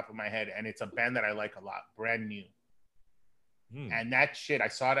off the top of my head, and it's a band that I like a lot, brand new. And that shit, I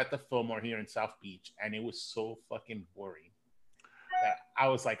saw it at the Fillmore here in South Beach, and it was so fucking boring that I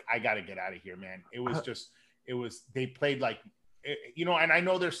was like, I gotta get out of here, man. It was they played like, you know, and I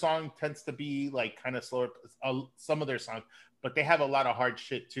know their song tends to be like kind of slower, some of their songs, but they have a lot of hard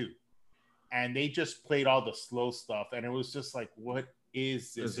shit too. And they just played all the slow stuff, and it was just like, what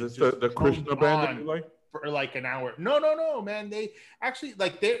is this? Is this the Krishna band that you like? For like an hour. No, man. They actually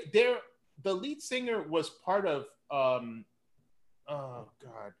like they're the lead singer was part of oh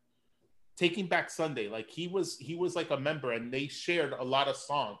god, Taking Back Sunday. Like he was like a member, and they shared a lot of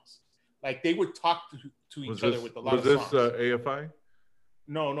songs. Like they would talk to each other with a lot of songs. Was this AFI?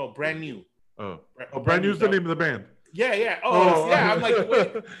 No, Brand New. Brand New's the name of the band. Yeah. Yeah. I'm like,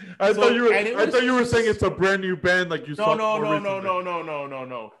 wait. I thought you were saying it's a brand new band, like you saw.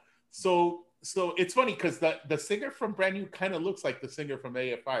 No. So it's funny because the singer from Brand New kind of looks like the singer from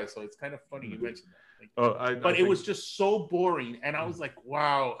AFI. So it's kind of funny you mentioned that. But it was just so boring, and I was like,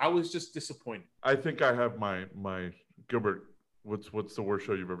 wow, I was just disappointed. I think I have my Gilbert. What's the worst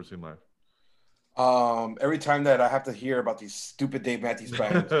show you've ever seen live? Every time that I have to hear about these stupid Dave Matthews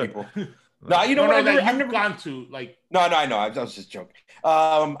Band people. No, you know what? I've never gone to like. No, I know. I was just joking.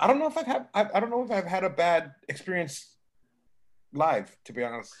 I don't know if I don't know if I've had a bad experience live. To be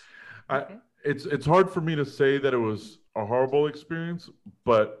honest, it's hard for me to say that it was a horrible experience,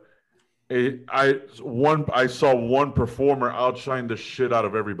 but I saw one performer outshine the shit out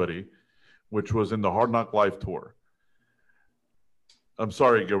of everybody, which was in the Hard Knock Live tour. I'm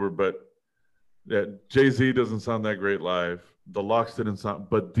sorry, Gilbert, but yeah, Jay-Z doesn't sound that great live. The Lox didn't sound,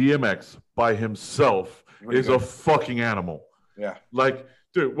 but DMX by himself is a fucking animal. Yeah. Like,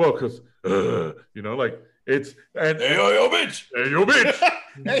 dude, well, because, you know, like, it's, and hey, yo, bitch. Hey, yo, bitch.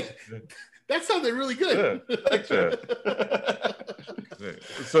 Hey, that sounded really good. Yeah.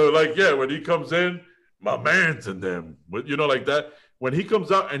 So, like, yeah, when he comes in, my man's in them. You know, like that. When he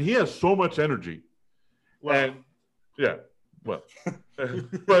comes out, and he has so much energy. Well, and, yeah, well.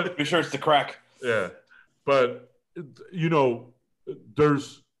 But be sure it's the crack. Yeah. But, you know,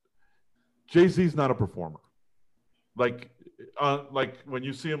 Jay-Z's not a performer. Like when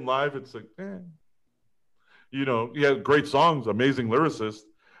you see him live, it's like, you know, he has great songs, amazing lyricist,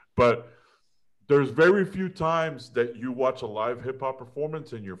 but there's very few times that you watch a live hip hop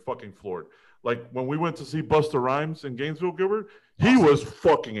performance and you're fucking floored. Like when we went to see Busta Rhymes in Gainesville, Gilbert, he was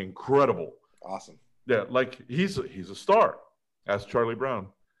fucking incredible. Awesome. Yeah, like he's a star. Ask Charlie Brown.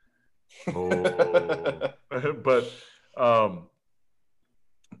 Oh, but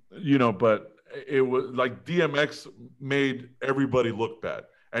you know, but it was like DMX made everybody look bad,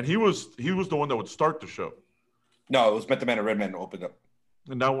 and he was the one that would start the show. No, it was Method Man and Redman opened up.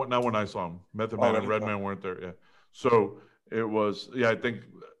 And now when I saw him, Method Man and Redman weren't there. Yeah, so it was. Yeah, I think.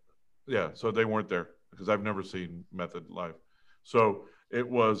 Yeah, so they weren't there because I've never seen Method live. So it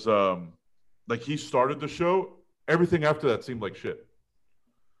was like he started the show. Everything after that seemed like shit.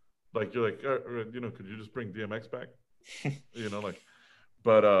 Like you're like, you know, could you just bring DMX back? You know, like,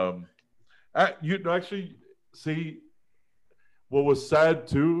 but you actually see what was sad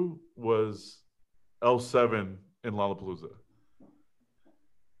too was L7 in Lollapalooza.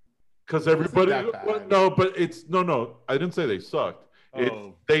 Because everybody, no, but it's no. I didn't say they sucked.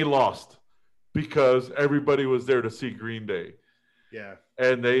 They lost because everybody was there to see Green Day. Yeah,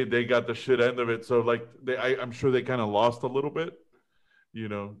 and they got the shit end of it. So like I'm sure they kind of lost a little bit. You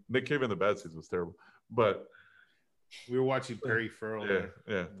know, Nick Cave and the Bad Seeds was terrible, but we were watching Perry Farrell.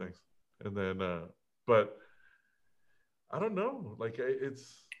 Yeah, thanks. And then, but I don't know. Like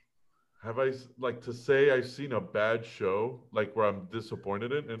have I like to say I've seen a bad show like where I'm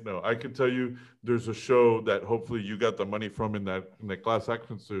disappointed in? And no, I can tell you there's a show that hopefully you got the money from in that class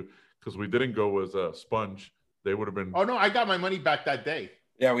action suit because we didn't go as a Sponge. They would have been. Oh no, I got my money back that day.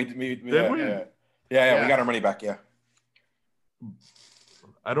 Yeah, we Yeah, we got our money back. Yeah.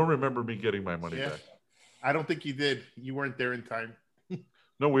 I don't remember me getting my money back. I don't think you did. You weren't there in time.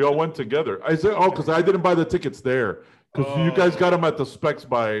 No, we all went together. I said, because I didn't buy the tickets there. Because you guys got them at the Specs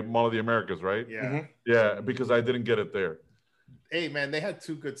by Mall of the Americas, right? Yeah. Mm-hmm. Yeah, because I didn't get it there. Hey, man, they had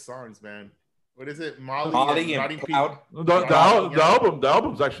two good songs, man. What is it? Molly and Cloud. The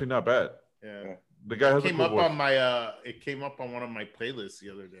album's actually not bad. Yeah. The guy has came up on my it came up on one of my playlists the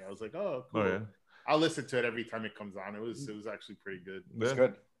other day. I was like, oh, cool. Oh, yeah. I'll listen to it every time it comes on. It was actually pretty good. It's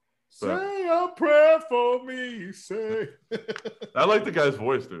good. Say a prayer for me. Say. I like the guy's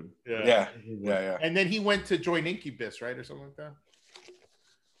voice, dude. Yeah. And then he went to join Incubus, right, or something like that.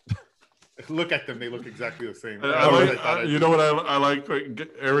 Look at them; they look exactly the same. You know what I like?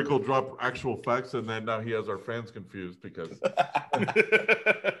 Eric will drop actual facts, and then now he has our fans confused because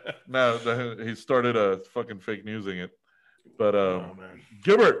now he started a fucking fake newsing it. But man.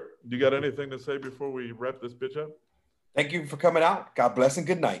 Gilbert, you got anything to say before we wrap this bitch up? Thank you for coming out. God bless and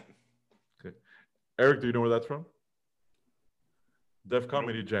good night. Okay. Eric, do you know where that's from? Def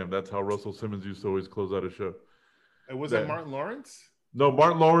Comedy Jam. That's how Russell Simmons used to always close out a show. And was that Martin Lawrence? No,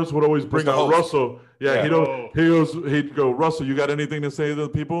 Martin Lawrence would always bring out Russell. Yeah. He'd go, Russell, you got anything to say to the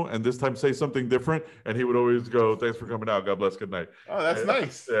people? And this time say something different. And he would always go, thanks for coming out. God bless. Good night. Oh, that's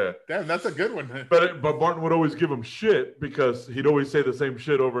nice. Yeah. Damn, that's a good one. But Martin would always give him shit because he'd always say the same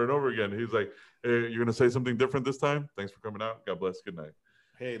shit over and over again. He's like, hey, you're going to say something different this time? Thanks for coming out. God bless. Good night.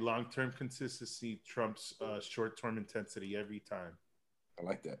 Hey, long-term consistency trumps short-term intensity every time. I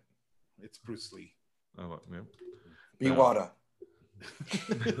like that. It's Bruce Lee. Be water.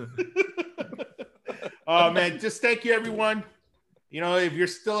 Oh man, just thank you everyone. If you're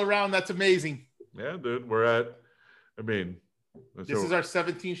still around, that's amazing. Yeah, dude. This is our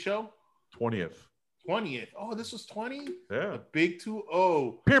 17th show. 20th. Oh, this was 20. Yeah, a big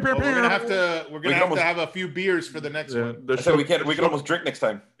 2-0. We're gonna have to have a few beers for the next one. So we can almost drink next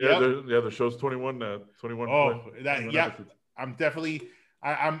time. Yeah, the show's 21. 21. Oh, I'm definitely.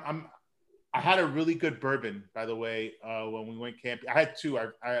 I had a really good bourbon, by the way, when we went camping. I had two.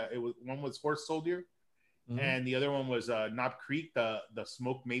 One was Horse Soldier, and the other one was Knob Creek, the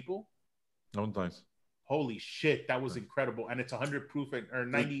smoked maple. That one's nice. Holy shit, that was incredible! And it's 100 proof or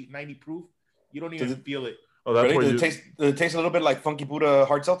 90 proof. You don't even feel it. Oh, that's really? Does it taste a little bit like Funky Buddha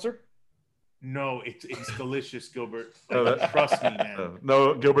hard seltzer? No, it's delicious, Gilbert. Trust me, man.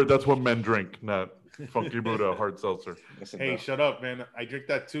 No, Gilbert, that's what men drink, not Funky Buddha hard seltzer. Hey, shut up, man. I drink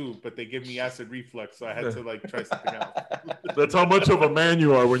that too, but they give me acid reflux, so I had to try something else. That's how much of a man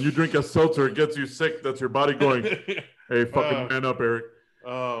you are. When you drink a seltzer, it gets you sick. That's your body going, hey, fucking man up, Eric.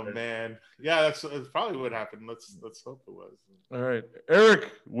 Oh man. Yeah, that's probably what happened. Let's hope it was. All right.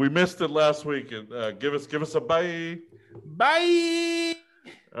 Eric, we missed it last week. And give us a bye. Bye.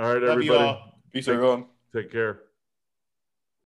 All right, Love everybody. you all. Peace, everyone. Take care.